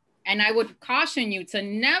 And I would caution you to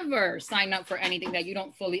never sign up for anything that you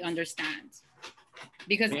don't fully understand,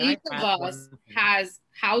 because each of us has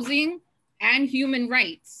housing and human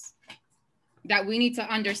rights that we need to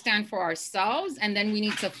understand for ourselves, and then we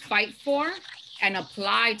need to fight for and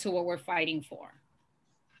apply to what we're fighting for.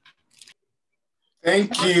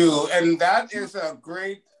 Thank you. And that is a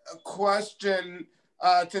great question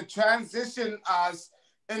to transition us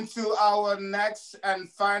into our next and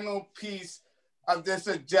final piece of this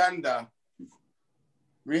agenda.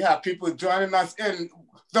 We have people joining us in.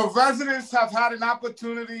 The residents have had an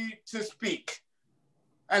opportunity to speak.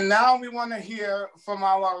 And now we want to hear from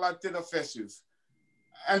our elected officials.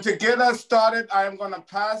 And to get us started, I am going to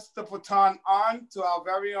pass the baton on to our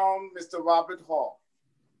very own Mr. Robert Hall.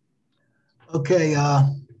 Okay,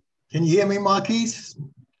 can you hear me, Marquise?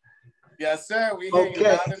 Yes, sir, we hear you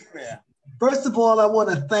loud and clear. First of all, I want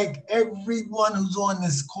to thank everyone who's on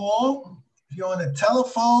this call. If you're on the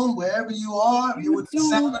telephone, wherever you are, if you're with the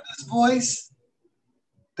sound of this voice,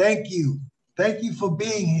 thank you. Thank you for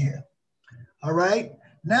being here. All right,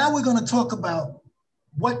 now we're going to talk about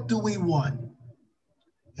what do we want?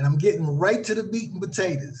 And I'm getting right to the meat and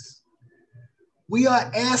potatoes. We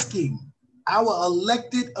are asking our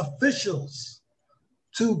elected officials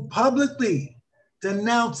to publicly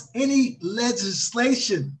denounce any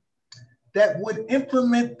legislation that would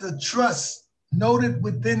implement the trust noted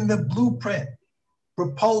within the blueprint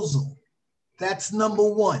proposal. That's number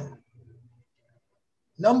one.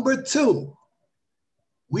 Number two,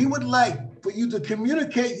 we would like for you to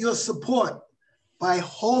communicate your support by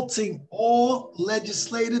halting all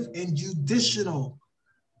legislative and judicial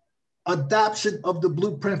adoption of the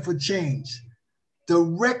blueprint for change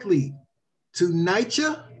directly to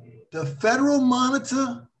NYCHA, the Federal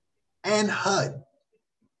Monitor, and HUD.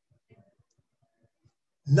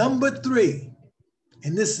 Number three,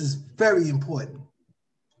 and this is very important,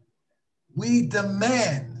 we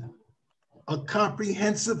demand a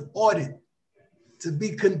comprehensive audit to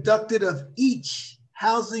be conducted of each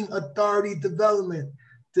housing authority development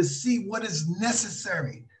to see what is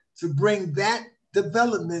necessary to bring that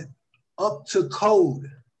development up to code.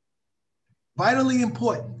 Vitally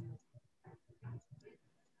important.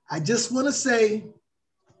 I just want to say,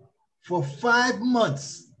 for 5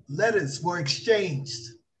 months, letters were exchanged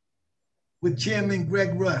with Chairman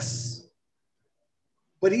Greg Russ,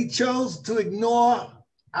 but he chose to ignore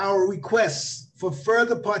our requests for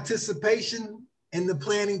further participation in the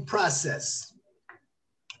planning process.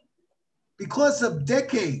 Because of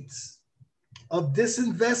decades of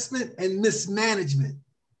disinvestment and mismanagement,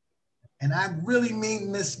 and I really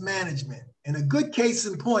mean mismanagement, and a good case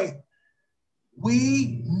in point,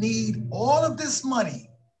 we need all of this money,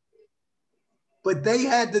 but they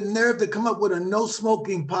had the nerve to come up with a no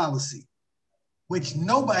smoking policy, which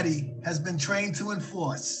nobody has been trained to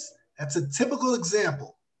enforce. That's a typical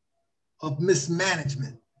example of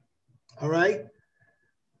mismanagement, all right?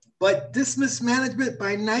 But this mismanagement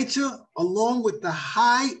by NYCHA, along with the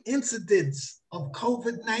high incidence of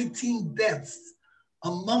COVID-19 deaths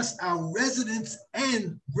amongst our residents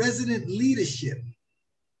and resident leadership,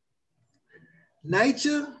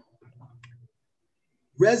 NYCHA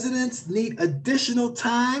residents need additional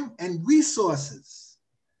time and resources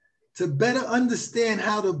to better understand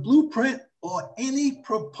how the blueprint or any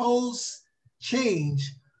proposed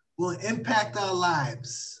change will impact our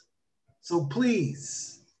lives. So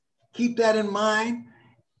please keep that in mind.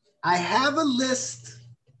 I have a list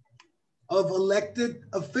of elected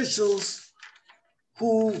officials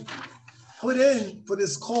who put in for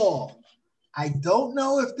this call. I don't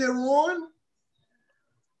know if they're on.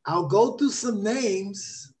 I'll go through some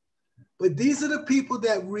names, but these are the people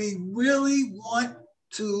that we really want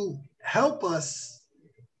to help us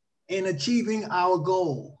in achieving our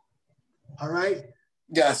goal. All right?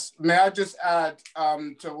 Yes. May I just add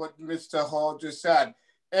to what Mr. Hall just said?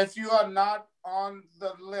 If you are not on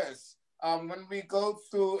the list, when we go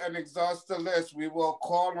through and exhaust the list, we will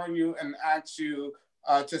call on you and ask you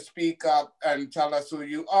to speak up and tell us who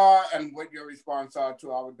you are and what your response are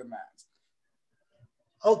to our demands.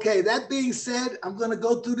 Okay, that being said, I'm going to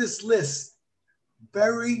go through this list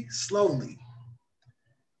very slowly.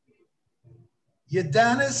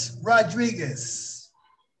 Yadanis Rodriguez,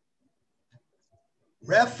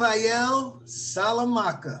 Rafael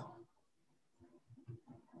Salamanca,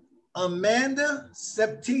 Amanda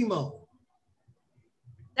Septimo.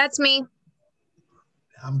 That's me.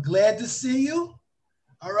 I'm glad to see you.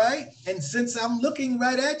 All right. And since I'm looking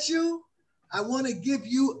right at you, I want to give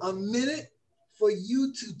you a minute for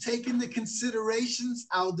you to take into considerations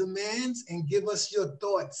our demands and give us your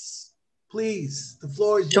thoughts. Please, the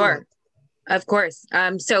floor is yours. Sure. Of course.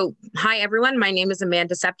 So hi, everyone. My name is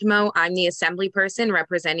Amanda Septimo. I'm the assembly person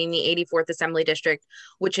representing the 84th Assembly District,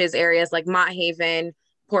 which is areas like Mott Haven,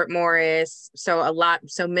 Port Morris. So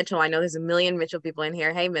Mitchell, I know there's a million Mitchell people in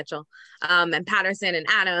here. Hey, Mitchell. And Patterson and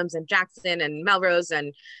Adams and Jackson and Melrose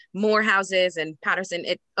and Morehouses and Patterson.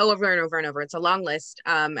 Over and over and over. It's a long list.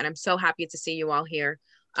 And I'm so happy to see you all here.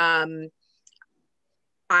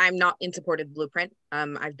 I'm not in support of the blueprint.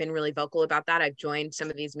 I've been really vocal about that. I've joined some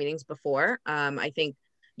of these meetings before. I think,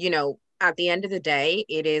 at the end of the day,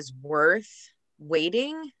 it is worth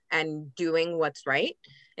waiting and doing what's right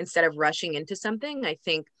instead of rushing into something. I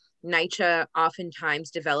think NYCHA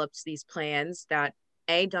oftentimes develops these plans that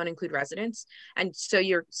don't include residents. And so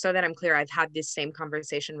that I'm clear, I've had this same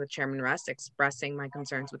conversation with Chairman Russ expressing my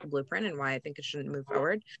concerns with the blueprint and why I think it shouldn't move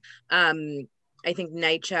forward. I think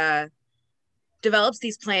NYCHA develops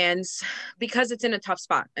these plans because it's in a tough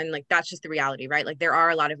spot. And that's just the reality, right? There are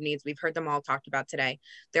a lot of needs. We've heard them all talked about today.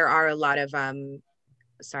 There are a lot of,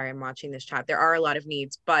 sorry, I'm watching this chat. There are a lot of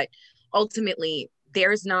needs, but ultimately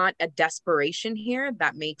there's not a desperation here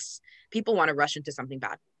that makes people want to rush into something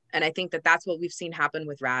bad. And I think that that's what we've seen happen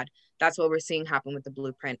with RAD. That's what we're seeing happen with the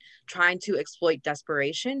blueprint, trying to exploit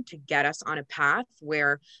desperation to get us on a path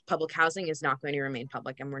where public housing is not going to remain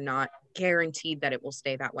public, and we're not guaranteed that it will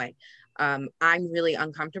stay that way. I'm really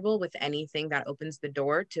uncomfortable with anything that opens the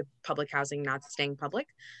door to public housing not staying public.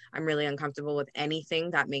 I'm really uncomfortable with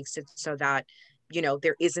anything that makes it so that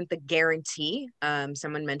there isn't the guarantee.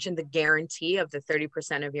 Someone mentioned the guarantee of the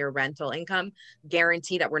 30% of your rental income,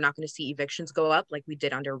 guarantee that we're not going to see evictions go up like we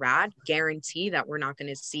did under RAD, guarantee that we're not going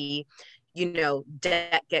to see,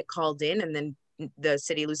 debt get called in and then the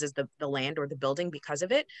city loses the land or the building because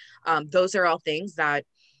of it. Those are all things that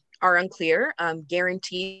are unclear.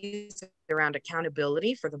 Guarantees around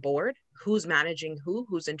accountability for the board, who's managing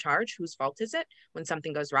who's in charge, whose fault is it when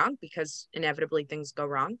something goes wrong, because inevitably things go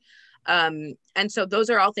wrong. And so those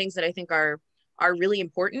are all things that I think are really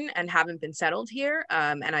important and haven't been settled here.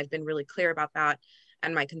 And I've been really clear about that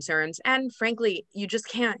and my concerns. And frankly, you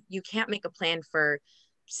can't make a plan for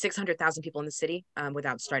 600,000 people in the city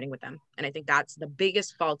without starting with them. And I think that's the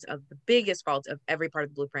biggest fault of every part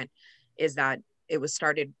of the blueprint, is that it was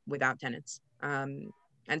started without tenants. And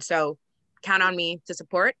so count on me to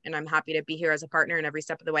support, and I'm happy to be here as a partner in every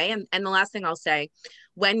step of the way. And the last thing I'll say,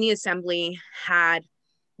 when the assembly had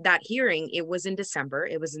that hearing, it was in December,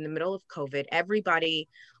 it was in the middle of COVID. Everybody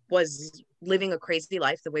was living a crazy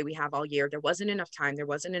life the way we have all year. There wasn't enough time, there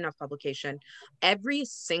wasn't enough publication. Every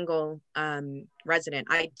single resident,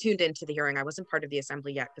 I tuned into the hearing. I wasn't part of the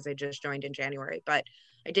assembly yet because I just joined in January, but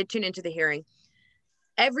I did tune into the hearing.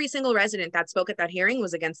 Every single resident that spoke at that hearing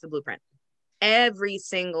was against the blueprint. Every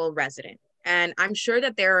single resident. And I'm sure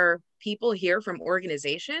that there are people here from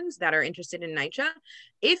organizations that are interested in NYCHA.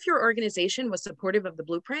 If your organization was supportive of the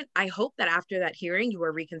blueprint, I hope that after that hearing, you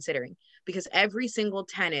are reconsidering, because every single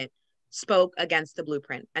tenant spoke against the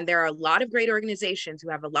blueprint. And there are a lot of great organizations who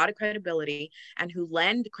have a lot of credibility and who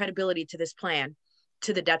lend credibility to this plan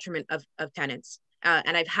to the detriment of tenants.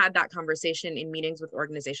 And I've had that conversation in meetings with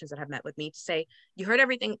organizations that have met with me to say, you heard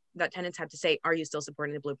everything that tenants had to say, are you still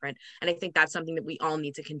supporting the blueprint? And I think that's something that we all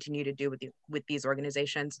need to continue to do with these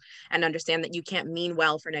organizations, and understand that you can't mean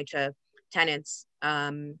well for NYCHA tenants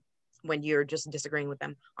when you're just disagreeing with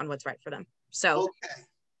them on what's right for them. So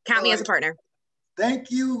count me as a partner.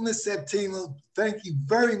 Thank you, Ms. Septimo. Thank you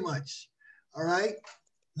very much. All right.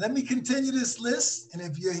 Let me continue this list. And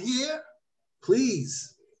if you're here,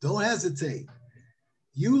 please don't hesitate.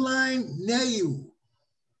 Uline Neyu,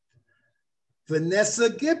 Vanessa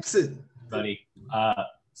Gibson. Buddy,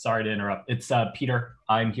 sorry to interrupt. It's Peter.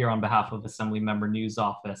 I'm here on behalf of Assembly Member News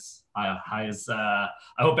Office. I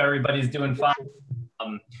hope everybody's doing fine.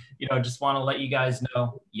 You know, just want to let you guys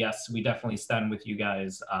know, yes, we definitely stand with you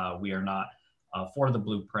guys. We are not for the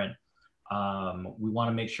blueprint. We want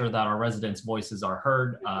to make sure that our residents' voices are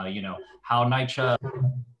heard. You know, how NYCHA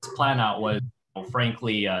plan out was,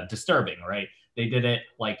 frankly, disturbing, right? They did it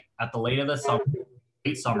like at the late summer.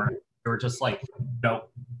 They were just like, you know,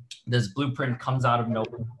 this blueprint comes out of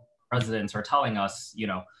nowhere. Residents are telling us, you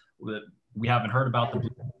know, we haven't heard about the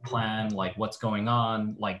blueprint plan, like what's going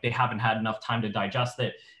on, like they haven't had enough time to digest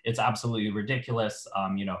it. It's absolutely ridiculous.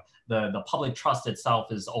 You know, the public trust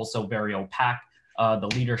itself is also very opaque. The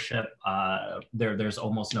leadership, there's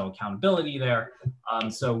almost no accountability there.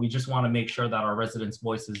 So we just want to make sure that our residents'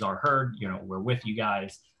 voices are heard. You know, we're with you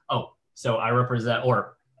guys. Oh, so I represent,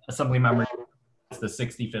 or Assembly Member, the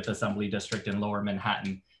 65th Assembly District in Lower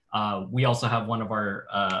Manhattan. We also have one of our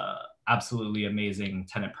absolutely amazing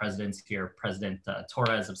tenant presidents here, President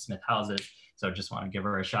Torres of Smith Houses. So just want to give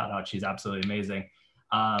her a shout out. She's absolutely amazing.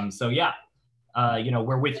 So yeah, you know,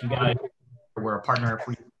 we're with you guys. We're a partner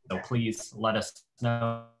for you. So please let us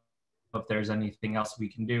know if there's anything else we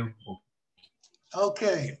can do.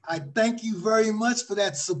 Okay, I thank you very much for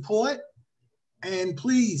that support. And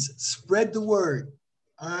please spread the word.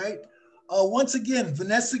 All right. Once again,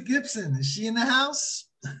 Vanessa Gibson, is she in the house?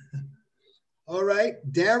 All right.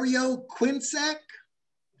 Dario Quinsack,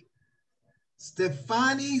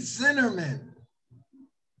 Stefani Zinnerman.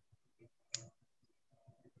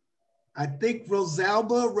 I think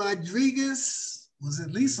Rosalba Rodriguez was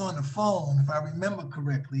at least on the phone, if I remember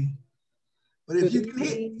correctly. But if you can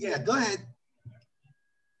hear, yeah, go ahead.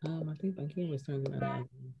 I think my camera's turned around.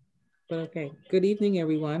 But okay. Good evening,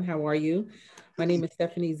 everyone. How are you? My name is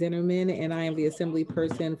Stephanie Zinnerman, and I am the Assembly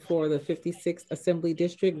person for the 56th Assembly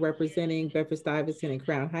District representing Bedford-Stuyvesant and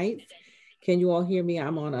Crown Heights. Can you all hear me?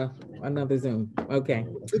 I'm on another Zoom. Okay.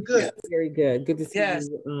 Good. Very good. Good to see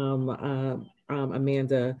you,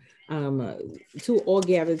 Amanda. To all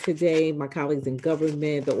gathered today, my colleagues in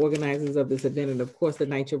government, the organizers of this event, and of course the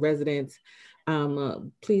NYCHA residents.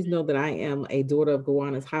 Please know that I am a daughter of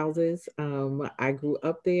Gowanus Houses. I grew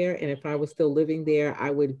up there, and if I was still living there, I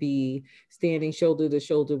would be standing shoulder to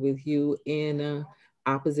shoulder with you in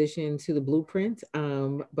opposition to the blueprint,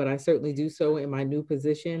 but I certainly do so in my new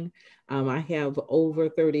position. I have over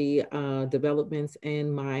 30 developments in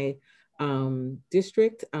my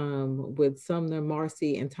district, with Sumner,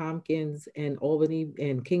 Marcy, and Tompkins, and Albany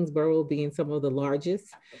and Kingsborough being some of the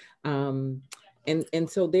largest. And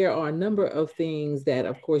so there are a number of things that,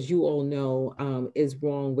 of course, you all know is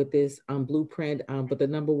wrong with this blueprint. But the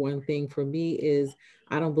number one thing for me is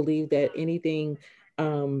I don't believe that anything,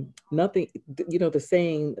 nothing, you know, the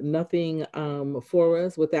saying, nothing for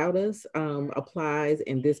us without us applies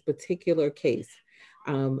in this particular case.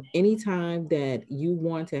 Anytime that you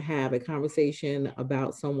want to have a conversation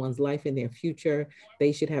about someone's life and their future,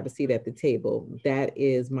 they should have a seat at the table. That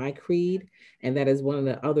is my creed. And that is one of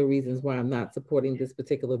the other reasons why I'm not supporting this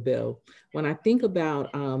particular bill. When I think about,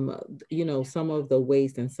 you know, some of the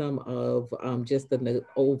waste and some of just the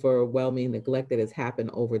overwhelming neglect that has happened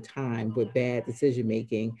over time with bad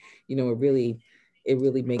decision-making, you know, it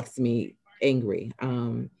really makes me angry.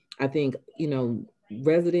 I think, you know,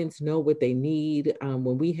 residents know what they need.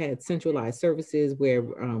 When we had centralized services where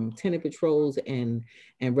tenant patrols and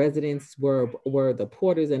residents were the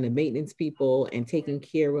porters and the maintenance people and taking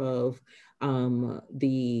care of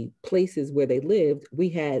the places where they lived, we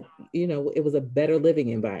had, you know, it was a better living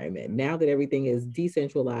environment. Now that everything is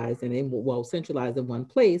decentralized and centralized in one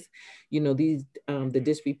place, you know, the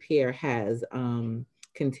disrepair has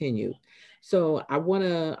continued. So I want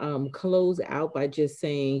to close out by just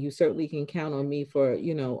saying you certainly can count on me for,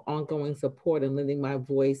 you know, ongoing support and lending my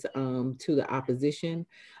voice to the opposition.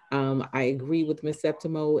 I agree with Ms.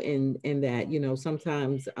 Septimo in that, you know,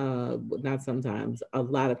 sometimes, not sometimes, a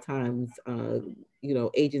lot of times, you know,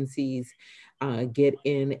 agencies get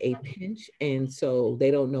in a pinch, and so they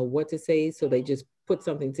don't know what to say. So they just put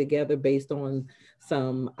something together based on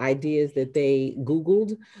some ideas that they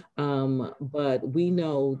Googled. But we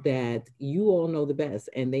know that you all know the best,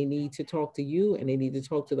 and they need to talk to you, and they need to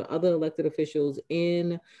talk to the other elected officials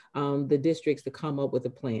in the districts to come up with a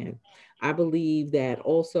plan. I believe that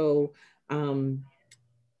also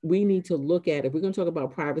we need to look at, if we're going to talk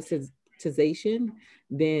about privatization,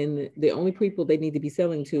 then the only people they need to be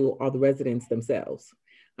selling to are the residents themselves.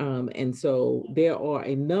 And so there are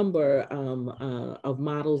a number of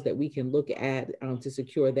models that we can look at to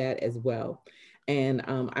secure that as well. And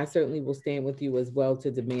I certainly will stand with you as well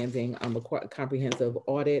to demanding a comprehensive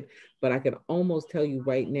audit, but I can almost tell you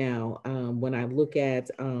right now, when I look at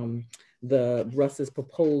the Russ's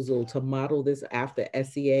proposal to model this after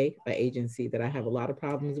SCA, an agency that I have a lot of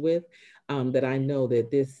problems with, that I know that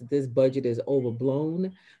this budget is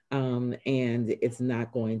overblown and it's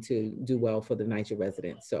not going to do well for the NYCHA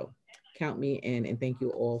residents. So count me in, and thank you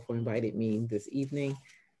all for inviting me this evening.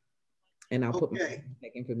 And I'll put my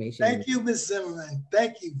contact information. Thank you, Ms. Zimmerman.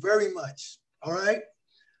 Thank you very much. All right.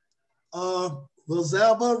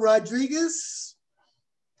 Rosalba Rodriguez,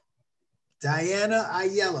 Diana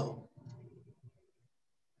Ayello.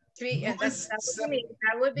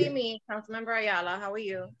 That would be me, Councilmember Ayala. How are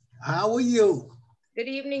you? How are you? Good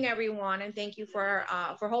evening, everyone, and thank you for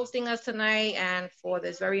hosting us tonight and for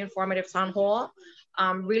this very informative town hall.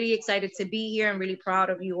 I'm really excited to be here. I'm really proud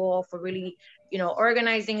of you all for really,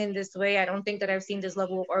 organizing in this way. I don't think that I've seen this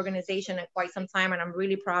level of organization in quite some time, and I'm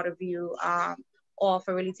really proud of you all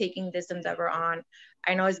for really taking this endeavor on.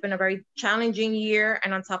 I know it's been a very challenging year,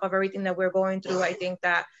 and on top of everything that we're going through, I think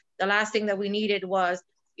that the last thing that we needed was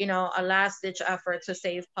a last-ditch effort to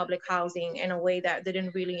save public housing in a way that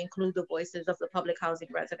didn't really include the voices of the public housing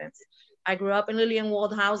residents. I grew up in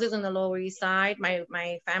Lillian-walled houses on the Lower East Side.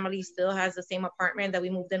 My family still has the same apartment that we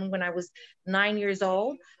moved in when I was 9 years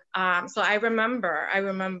old. So I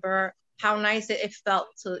remember how nice it felt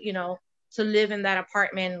to live in that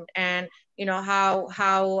apartment, and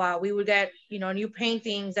how we would get new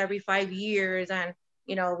paintings every 5 years, and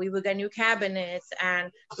we would get new cabinets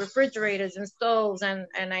and refrigerators and stoves. And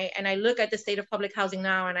I look at the state of public housing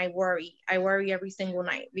now, and I worry every single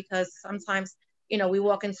night, because sometimes, we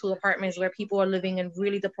walk into apartments where people are living in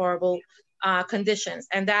really deplorable conditions.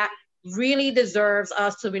 And that really deserves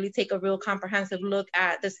us to really take a real comprehensive look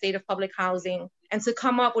at the state of public housing and to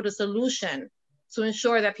come up with a solution to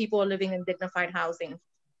ensure that people are living in dignified housing.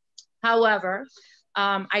 However,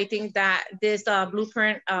 I think that this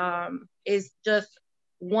blueprint is just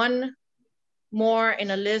one more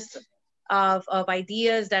in a list of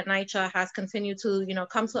ideas that NYCHA has continued to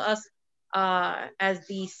come to us as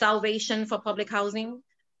the salvation for public housing.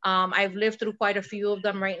 I've lived through quite a few of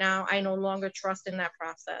them right now. I no longer trust in that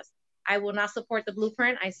process. I will not support the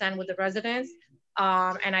blueprint. I stand with the residents,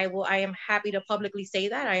 and I am happy to publicly say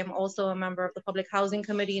that. I am also a member of the Public Housing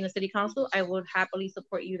Committee in the City Council. I would happily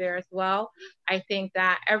support you there as well. I think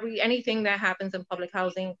that anything that happens in public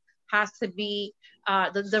housing has to be,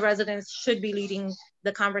 the residents should be leading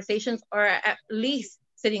the conversations, or at least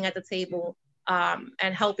sitting at the table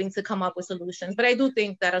and helping to come up with solutions. But I do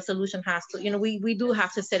think that a solution has to, we do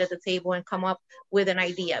have to sit at the table and come up with an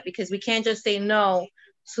idea, because we can't just say no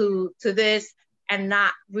to this and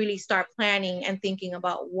not really start planning and thinking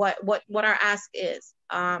about what our ask is.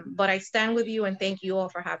 But I stand with you, and thank you all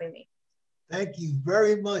for having me. Thank you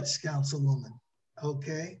very much, Councilwoman.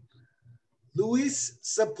 Okay. Luis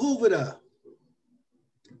Sepulveda,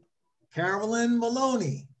 Carolyn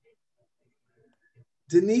Maloney,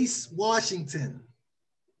 Denise Washington,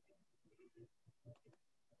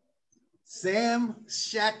 Sam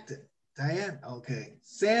Schachter, Diane, okay.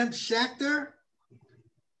 Sam Schachter,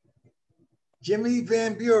 Jimmy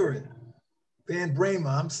Van Bramer,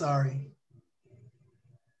 I'm sorry.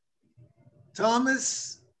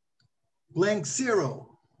 Thomas Blancero,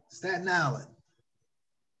 Staten Island.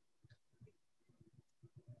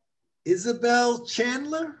 Isabel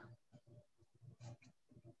Chandler,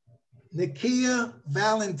 Nakia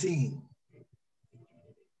Valentine,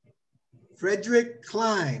 Frederick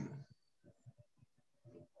Klein,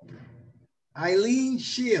 Eileen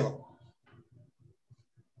Shield,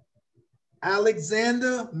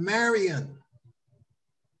 Alexander Marion,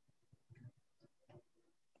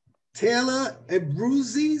 Taylor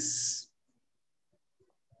Abruzis,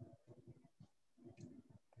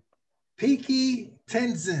 Piki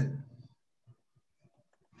Tenzin,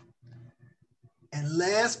 and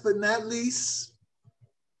last but not least,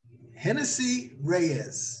 Hennessy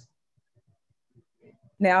Reyes.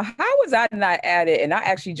 Now, how was I not added and I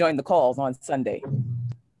actually joined the calls on Sunday?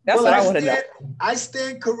 That's well, what I want to know. I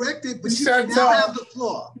stand corrected, but you now have the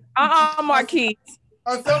floor. Marquise.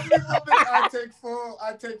 Assemblywoman,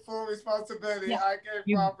 I take full responsibility. Yeah. I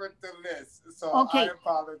gave Robert the list, so I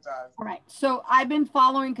apologize. All right. So I've been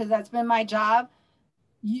following, because that's been my job.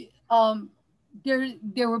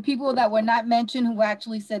 There were people that were not mentioned who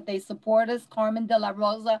actually said they support us. Carmen de la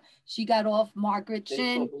Rosa, she got off. Margaret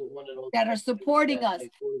Chin, that are supporting us.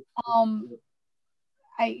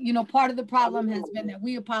 Part of the problem has been that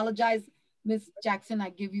we apologize. Ms. Jackson, I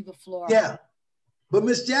give you the floor. Yeah. But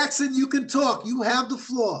Ms. Jackson, you can talk. You have the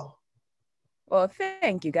floor. Well,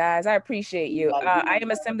 thank you guys. I appreciate you. I am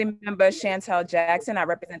Assembly Member Chantel Jackson. I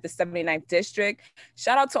represent the 79th District.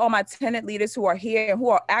 Shout out to all my tenant leaders who are here and who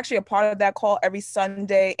are actually a part of that call every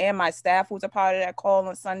Sunday, and my staff who's a part of that call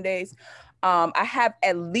on Sundays. I have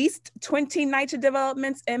at least 20 NYCHA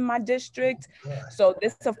developments in my district. So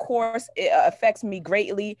this, of course, it affects me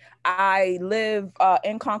greatly. I live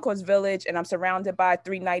in Concourse Village, and I'm surrounded by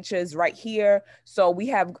 3 NYCHAs right here. So we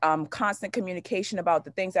have constant communication about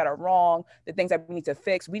the things that are wrong, the things that we need to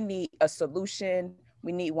fix. We need a solution.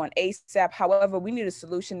 We need one ASAP. However, we need a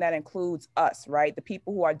solution that includes us, right? The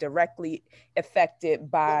people who are directly affected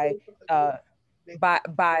by the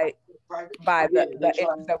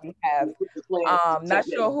issues that we have. Not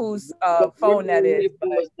sure whose phone that is, but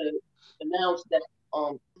announce that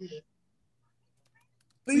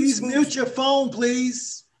please mute your phone,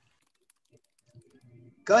 please.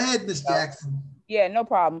 Go ahead, Ms. Jackson. Yeah, no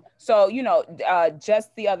problem. So, you know,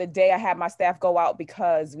 just the other day I had my staff go out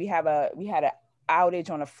because we had an outage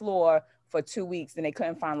on a floor for 2 weeks and they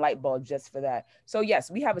couldn't find light bulbs just for that. So yes,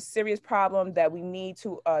 we have a serious problem that we need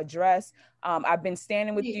to address. I've been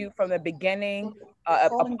standing with you from the beginning,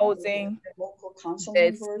 opposing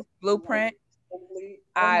this blueprint.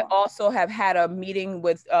 I also have had a meeting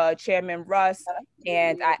with Chairman Russ,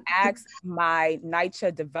 and I asked my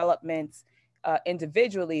NYCHA developments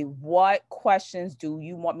individually, what questions do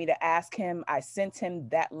you want me to ask him? I sent him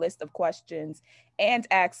that list of questions and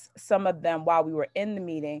asked some of them while we were in the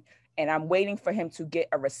meeting. And I'm waiting for him to get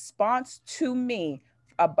a response to me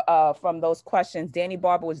from those questions. Danny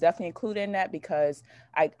Barber was definitely included in that because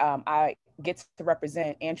I get to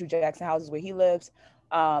represent Andrew Jackson Houses where he lives.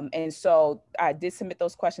 And so I did submit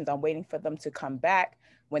those questions. I'm waiting for them to come back.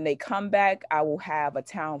 When they come back, I will have a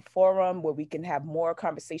town forum where we can have more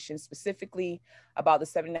conversations specifically about the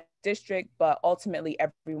 79th District, but ultimately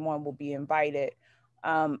everyone will be invited.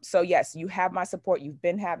 So yes, you have my support. You've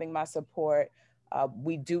been having my support.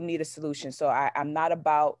 We do need a solution. So I'm not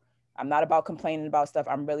about complaining about stuff.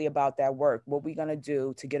 I'm really about that work. What we're gonna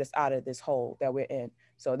do to get us out of this hole that we're in.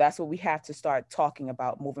 So that's what we have to start talking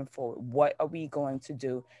about moving forward. What are we going to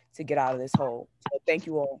do to get out of this hole? So thank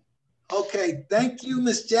you all. Okay, thank you,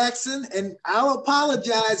 Ms. Jackson. And I'll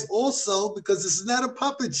apologize also because this is not a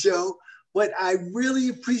puppet show, but I really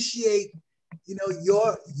appreciate, you know,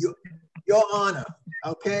 your honor,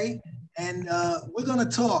 okay? And we're gonna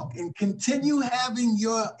talk and continue having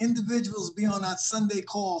your individuals be on our Sunday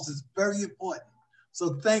calls is very important.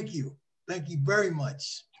 So thank you very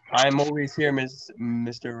much. I'm always here,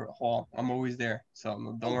 Mr. Hall. I'm always there, so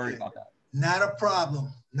don't worry about that. Not a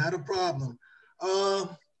problem, not a problem.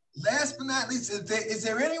 Last but not least, is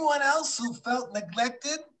there anyone else who felt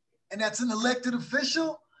neglected and that's an elected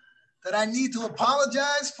official that I need to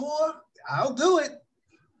apologize for? I'll do it.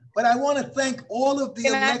 But I want to thank all of the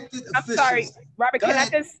elected officials. I'm sorry, Robert, can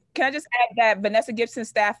I just add that Vanessa Gibson's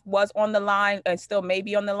staff was on the line and still may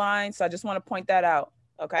be on the line. So I just want to point that out,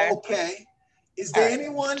 okay? Okay. Is there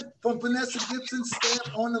anyone from Vanessa Gibson's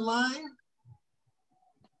staff on the line?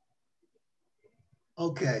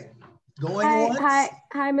 Okay. Hi,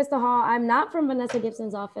 Mr. Hall. I'm not from Vanessa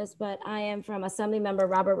Gibson's office, but I am from Assembly Member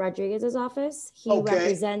Robert Rodriguez's office. He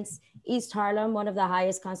represents East Harlem, one of the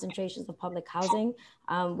highest concentrations of public housing.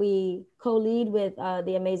 We co-lead with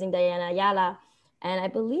the amazing Diana Ayala, and I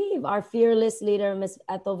believe our fearless leader, Ms.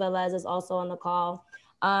 Ethel Velez, is also on the call.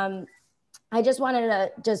 I just wanted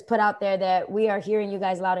to just put out there that we are hearing you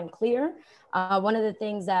guys loud and clear. One of the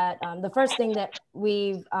things that, the first thing that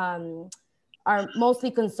we've are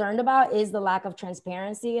mostly concerned about is the lack of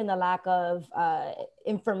transparency and the lack of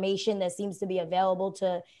information that seems to be available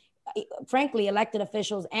to, frankly, elected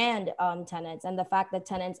officials and tenants, and the fact that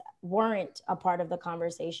tenants weren't a part of the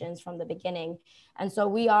conversations from the beginning. And so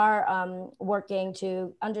we are working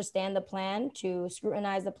to understand the plan, to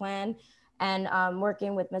scrutinize the plan, and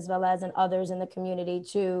working with Ms. Velez and others in the community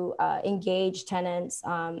to engage tenants,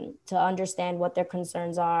 to understand what their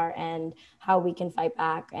concerns are and how we can fight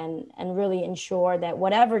back and really ensure that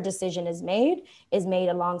whatever decision is made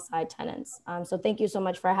alongside tenants. So thank you so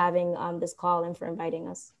much for having this call and for inviting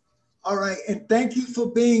us. All right, and thank you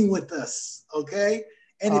for being with us, okay?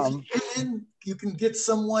 And if you can get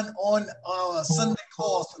someone on our Sunday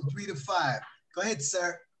calls from 3 to 5. Go ahead,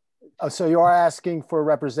 sir. So you are asking for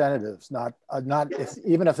representatives,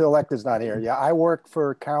 even if the elected's not here. Yeah, I work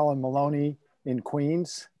for Carolyn Maloney in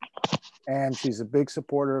Queens, and she's a big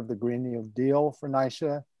supporter of the Green New Deal for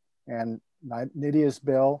NYCHA and Nydia's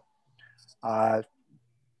bill.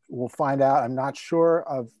 We'll find out. I'm not sure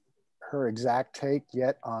of her exact take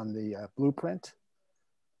yet on the blueprint,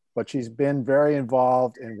 but she's been very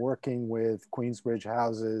involved in working with Queensbridge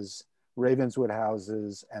houses, Ravenswood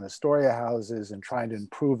houses, and Astoria houses, and trying to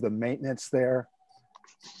improve the maintenance there.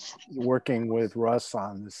 Working with Russ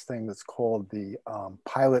on this thing that's called the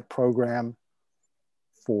pilot program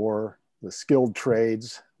for the skilled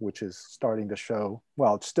trades, which is starting to show,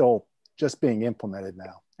 well, it's still just being implemented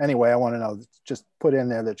now. Anyway, I want to know, just put in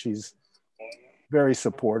there that she's very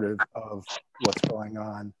supportive of what's going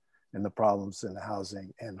on and the problems in the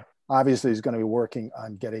housing. And obviously is going to be working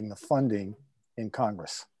on getting the funding in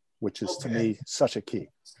Congress, which is to me such a key.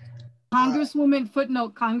 Congresswoman,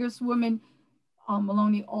 footnote, Congresswoman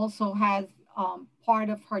Maloney also has part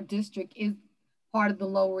of her district is part of the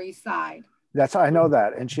Lower East Side. That's, I know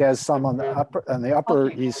that. And she has some on the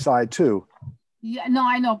upper East Side too. Yeah, no,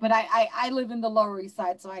 I know, but I live in the Lower East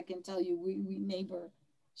Side, so I can tell you we neighbor.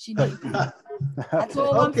 She neighbor. That's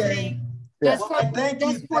all I'm saying. Yeah.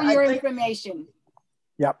 Just for your information.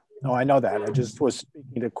 Yep. No, I know that. I just was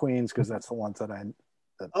speaking to Queens because that's the ones that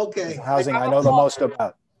housing I know the most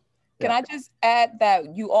about. Can I just add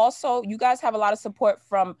that you guys have a lot of support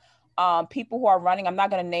from people who are running. I'm not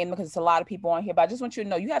going to name them because it's a lot of people on here, but I just want you to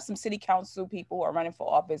know you have some city council people who are running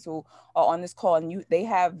for office who are on this call, and you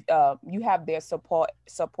have their support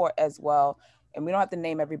as well. And we don't have to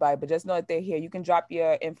name everybody, but just know that they're here. You can drop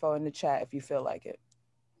your info in the chat if you feel like it.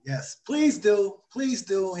 Yes, please do, and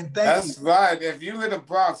thank you. That's right. If you in the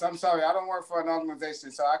Bronx, I'm sorry, I don't work for an organization,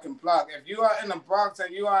 so I can plug. If you are in the Bronx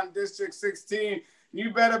and you are in District 16,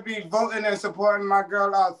 you better be voting and supporting my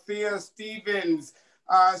girl Althea Stevens.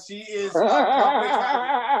 She is a public.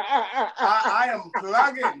 I am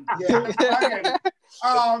plugging. Yeah.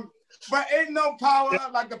 Plugging. But ain't no power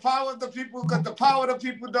like the power of the people, because the power of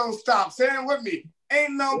the people don't stop. Say it with me.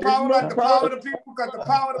 Ain't no power like the power of the people, because the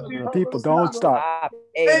power of the people don't stop.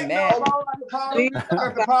 Ain't no power like the power of the people,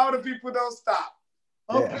 because the power of the people don't stop.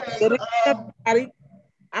 Okay. Everybody,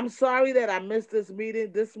 I'm sorry that I missed this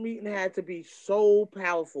meeting. This meeting had to be so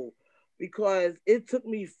powerful because it took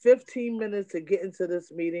me 15 minutes to get into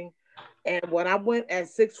this meeting. And when I went at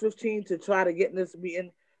 6:15 to try to get in this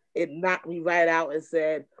meeting, it knocked me right out and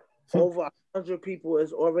said, over 100 people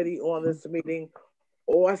is already on this meeting.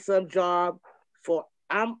 Awesome job.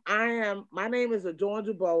 My name is Adorn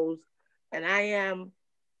DuBose, and I am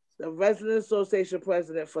the Resident Association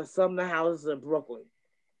President for Sumner Houses in Brooklyn.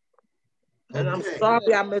 And I'm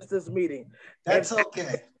sorry I missed this meeting. That's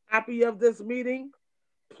okay. Copy of this meeting,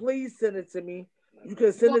 please send it to me. You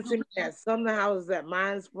can send it to me at Sumner Houses at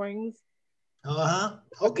Mine Springs.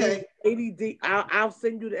 Okay. ADD. I'll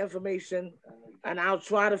send you the information, and I'll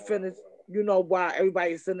try to finish. While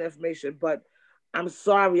everybody's sending information, but I'm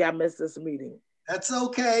sorry I missed this meeting. That's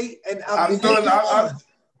okay. And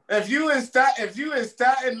if you in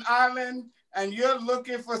Staten Island and you're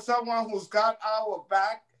looking for someone who's got our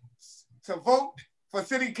back to vote for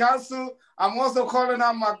city council, I'm also calling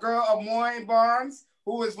out my girl Amoy Barnes,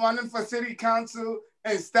 who is running for city council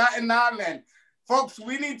in Staten Island. Folks,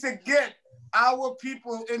 we need to get our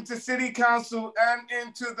people into city council and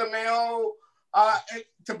into the mayor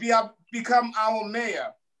to become our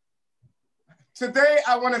mayor. Today,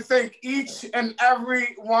 I want to thank each and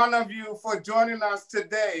every one of you for joining us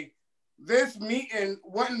today. This meeting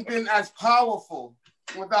wouldn't have been as powerful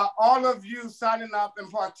without all of you signing up and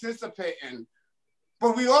participating.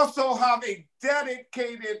 But we also have a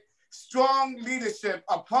dedicated, strong leadership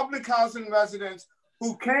of public housing residents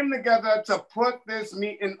who came together to put this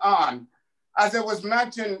meeting on. As it was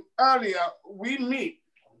mentioned earlier, we meet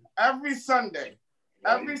every Sunday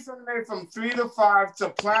from 3 to 5 to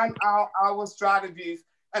plan out our strategies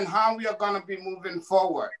and how we are going to be moving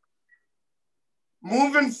forward.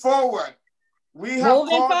 Moving forward, we have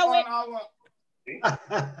called on our...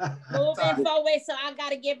 Moving forward, so I got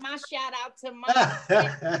to give my shout out to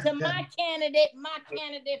my candidate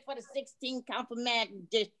for the 16th Councilman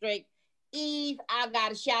District, Eve. I got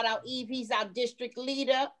to shout out Eve. He's our district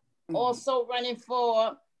leader, also running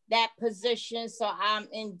for that position. So I'm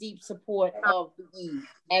in deep support of Eve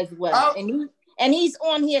as well. And he's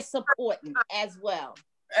on here supporting as well.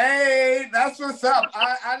 Hey, that's what's up.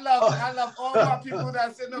 I love all my people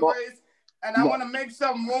that's in the race. And I want to make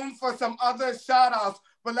some room for some other shout outs.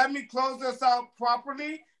 But let me close this out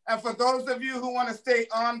properly. And for those of you who want to stay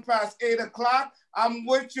on past 8 o'clock, I'm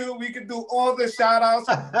with you. We can do all the shout outs.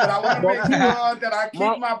 But I want to make sure that I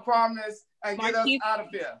keep my promise and get us out of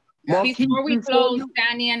here. Yeah. Before we close,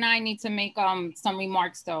 Danny and I need to make some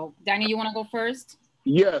remarks though. Danny, you want to go first?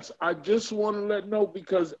 Yes, I just want to let know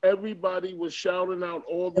because everybody was shouting out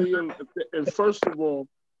and first of all,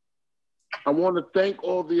 I want to thank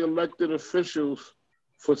all the elected officials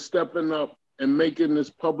for stepping up and making this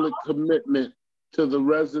public commitment to the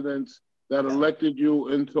residents that elected you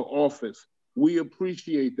into office. We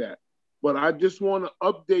appreciate that. But I just want to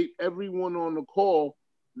update everyone on the call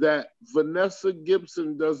that Vanessa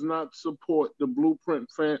Gibson does not support the blueprint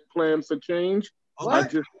plan for change. What? I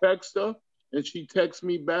just text her and she texts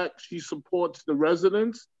me back. She supports the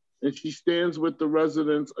residents and she stands with the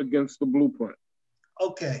residents against the blueprint.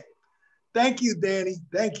 Okay. Thank you, Danny.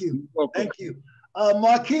 Thank you. Thank you.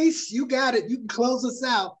 Marquise, you got it. You can close us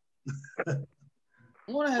out.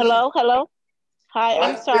 Hello. Hi,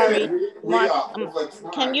 I'm sorry.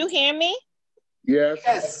 Can you hear me? Yes.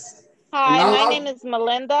 Yes. Hi, my name is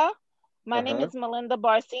Melinda. My name is Melinda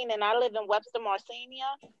Barcine, and I live in Webster, Marcenia.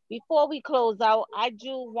 Before we close out, I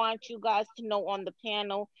do want you guys to know on the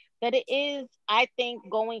panel that it is, I think,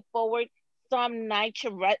 going forward, some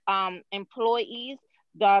NYCHA employees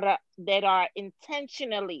that are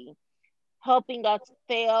intentionally helping us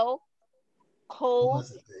fail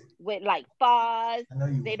codes with like FARs.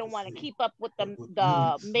 They don't want to keep up with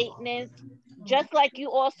the maintenance. Just like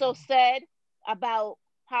you also said about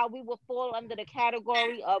how we will fall under the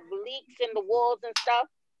category of leaks in the walls and stuff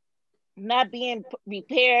not being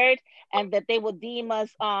repaired, and that they will deem us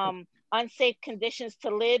unsafe conditions to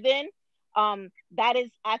live in. That is,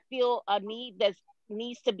 I feel, a need that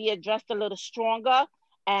needs to be addressed a little stronger,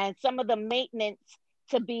 and some of the maintenance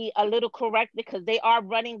to be a little correct, because they are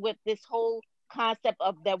running with this whole concept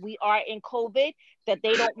of that we are in COVID, that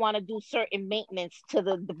they don't want to do certain maintenance to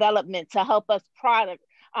the development to help us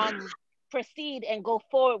proceed and go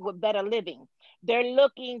forward with better living. They're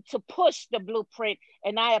looking to push the blueprint,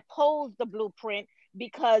 and I oppose the blueprint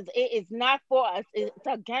because it is not for us, it's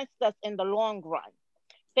against us in the long run.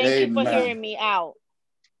 Thank you for hearing me out.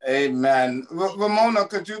 Amen. Ramona,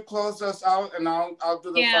 could you close us out, and I'll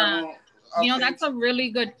do the final updates? You know, that's a really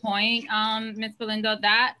good point, Ms. Belinda.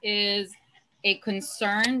 That is a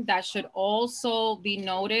concern that should also be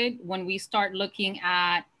noted when we start looking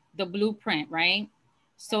at the blueprint, right?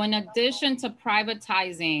 So in addition to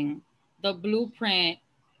privatizing, the blueprint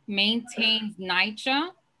maintains NYCHA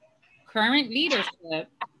current leadership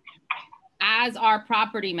as our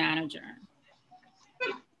property manager,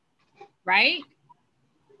 right?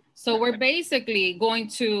 So we're basically going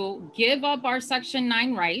to give up our Section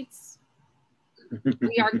 9 rights.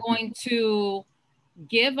 We are going to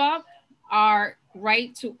give up our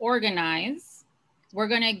right to organize. We're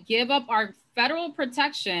going to give up our federal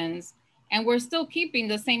protections, and we're still keeping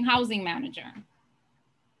the same housing manager.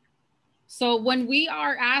 So when we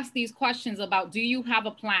are asked these questions about, do you have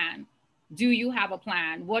a plan? Do you have a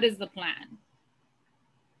plan? What is the plan?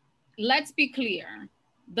 Let's be clear.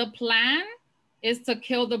 The plan is to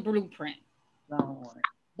kill the blueprint.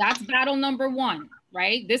 That's battle number one,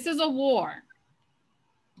 right? This is a war.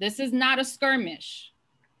 This is not a skirmish.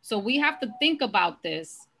 So we have to think about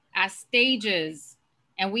this as stages,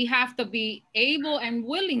 and we have to be able and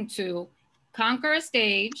willing to conquer a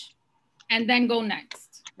stage and then go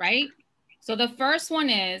next, right? So the first one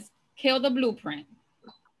is kill the blueprint.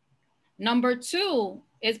 Number two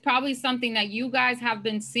is probably something that you guys have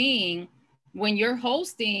been seeing when you're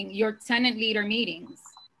hosting your tenant leader meetings.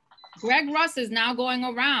 Greg Russ is now going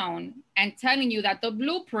around and telling you that the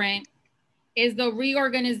blueprint is the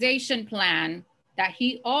reorganization plan that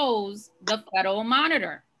he owes the federal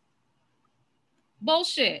monitor.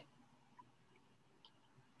 Bullshit.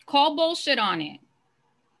 Call bullshit on it.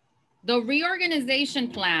 The reorganization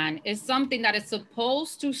plan is something that is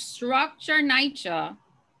supposed to structure NYCHA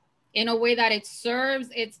in a way that it serves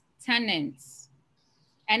its tenants.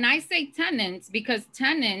 And I say tenants because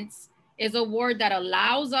tenants is a word that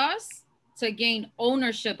allows us to gain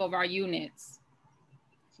ownership of our units.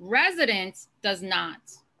 Residents does not,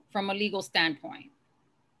 from a legal standpoint.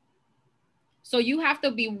 So you have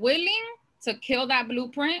to be willing to kill that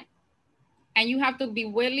blueprint, and you have to be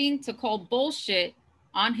willing to call bullshit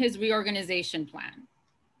on his reorganization plan.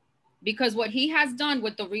 Because what he has done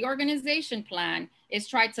with the reorganization plan is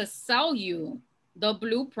try to sell you the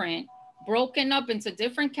blueprint broken up into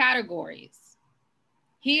different categories.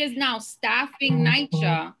 He is now staffing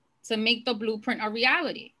NYCHA to make the blueprint a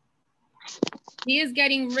reality. He is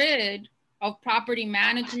getting rid of property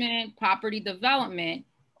management, property development,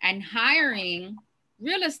 and hiring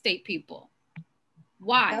real estate people.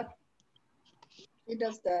 Why? Yep. He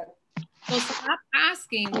does that. So stop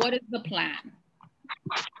asking, what is the plan?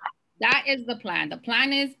 That is the plan. The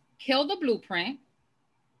plan is kill the blueprint.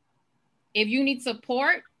 If you need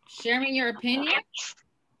support, sharing your opinion,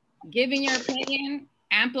 giving your opinion,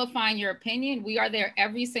 amplifying your opinion, we are there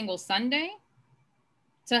every single Sunday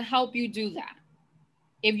to help you do that.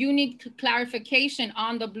 If you need clarification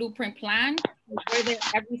on the blueprint plan, we're there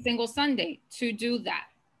every single Sunday to do that.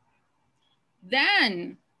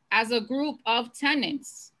 Then, as a group of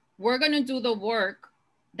tenants, we're gonna do the work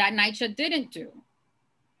that NYCHA didn't do.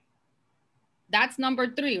 That's number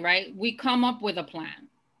 3, right? We come up with a plan.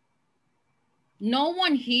 No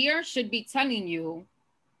one here should be telling you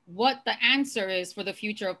what the answer is for the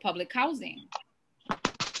future of public housing.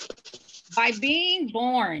 By being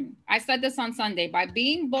born, I said this on Sunday, by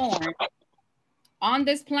being born on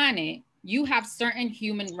this planet, you have certain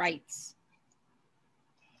human rights.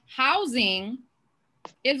 Housing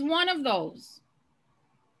is one of those.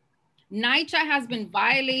 NYCHA has been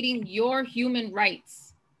violating your human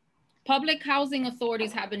rights. Public housing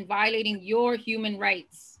authorities have been violating your human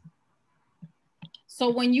rights. So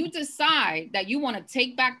when you decide that you want to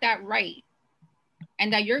take back that right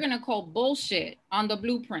and that you're going to call bullshit on the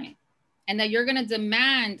blueprint and that you're going to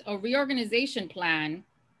demand a reorganization plan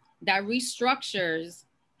that restructures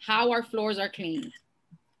how our floors are cleaned,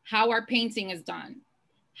 how our painting is done,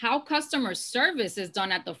 how customer service is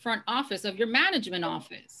done at the front office of your management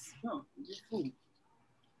office.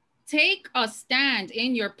 Take a stand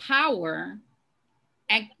in your power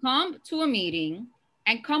and come to a meeting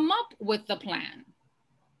and come up with the plan.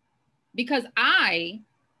 Because I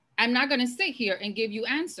am not gonna sit here and give you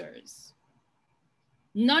answers.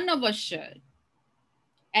 None of us should.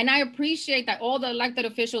 And I appreciate that all the elected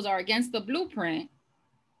officials are against the blueprint,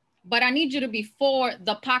 but I need you to be for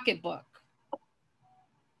the pocketbook.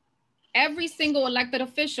 Every single elected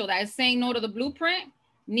official that is saying no to the blueprint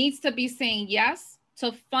needs to be saying yes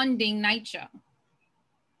to funding NYCHA.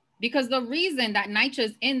 Because the reason that NYCHA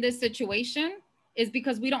is in this situation is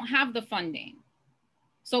because we don't have the funding.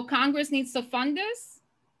 So Congress needs to fund this.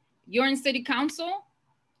 You're in city council,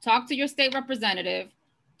 talk to your state representative,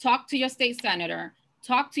 talk to your state senator,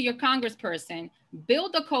 talk to your congressperson,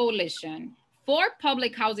 build a coalition for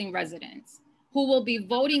public housing residents who will be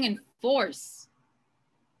voting in force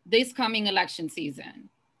this coming election season,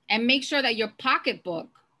 and make sure that your pocketbook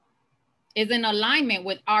is in alignment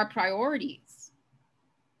with our priorities.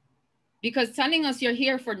 Because telling us you're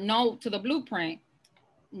here for no to the blueprint,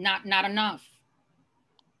 not enough.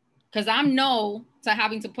 Because I'm no to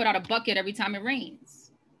having to put out a bucket every time it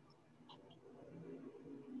rains.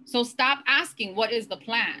 So stop asking what is the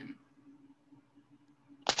plan.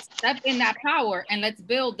 Step in that power and let's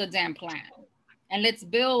build the damn plan. And let's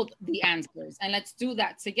build the answers and let's do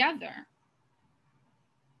that together.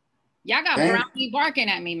 Y'all got brownie barking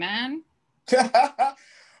at me, man.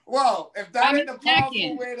 Well, if that ain't a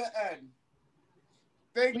powerful way to end.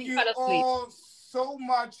 Thank you all so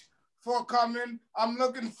much for coming. I'm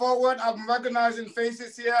looking forward. I'm recognizing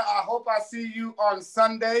faces here. I hope I see you on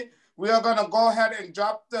Sunday. We are going to go ahead and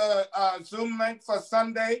drop the Zoom link for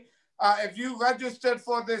Sunday. If you registered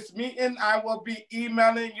for this meeting, I will be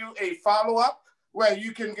emailing you a follow-up where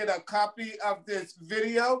you can get a copy of this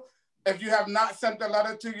video. If you have not sent a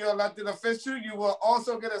letter to your elected official, you will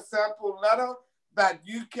also get a sample letter that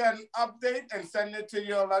you can update and send it to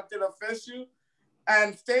your elected official.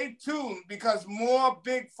 And stay tuned because more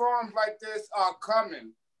big forums like this are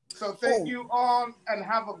coming. So thank you all and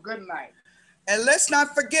have a good night. And let's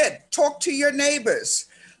not forget, talk to your neighbors.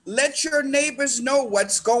 Let your neighbors know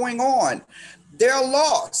what's going on. They're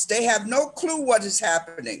lost. They have no clue what is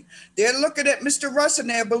happening. They're looking at Mr. Russ and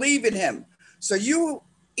they're believing him. So you,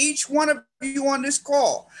 each one of you on this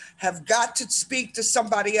call have got to speak to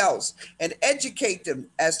somebody else and educate them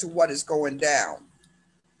as to what is going down.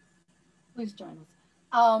 Please join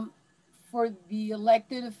us. For the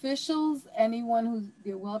elected officials, anyone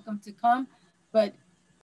they're welcome to come, but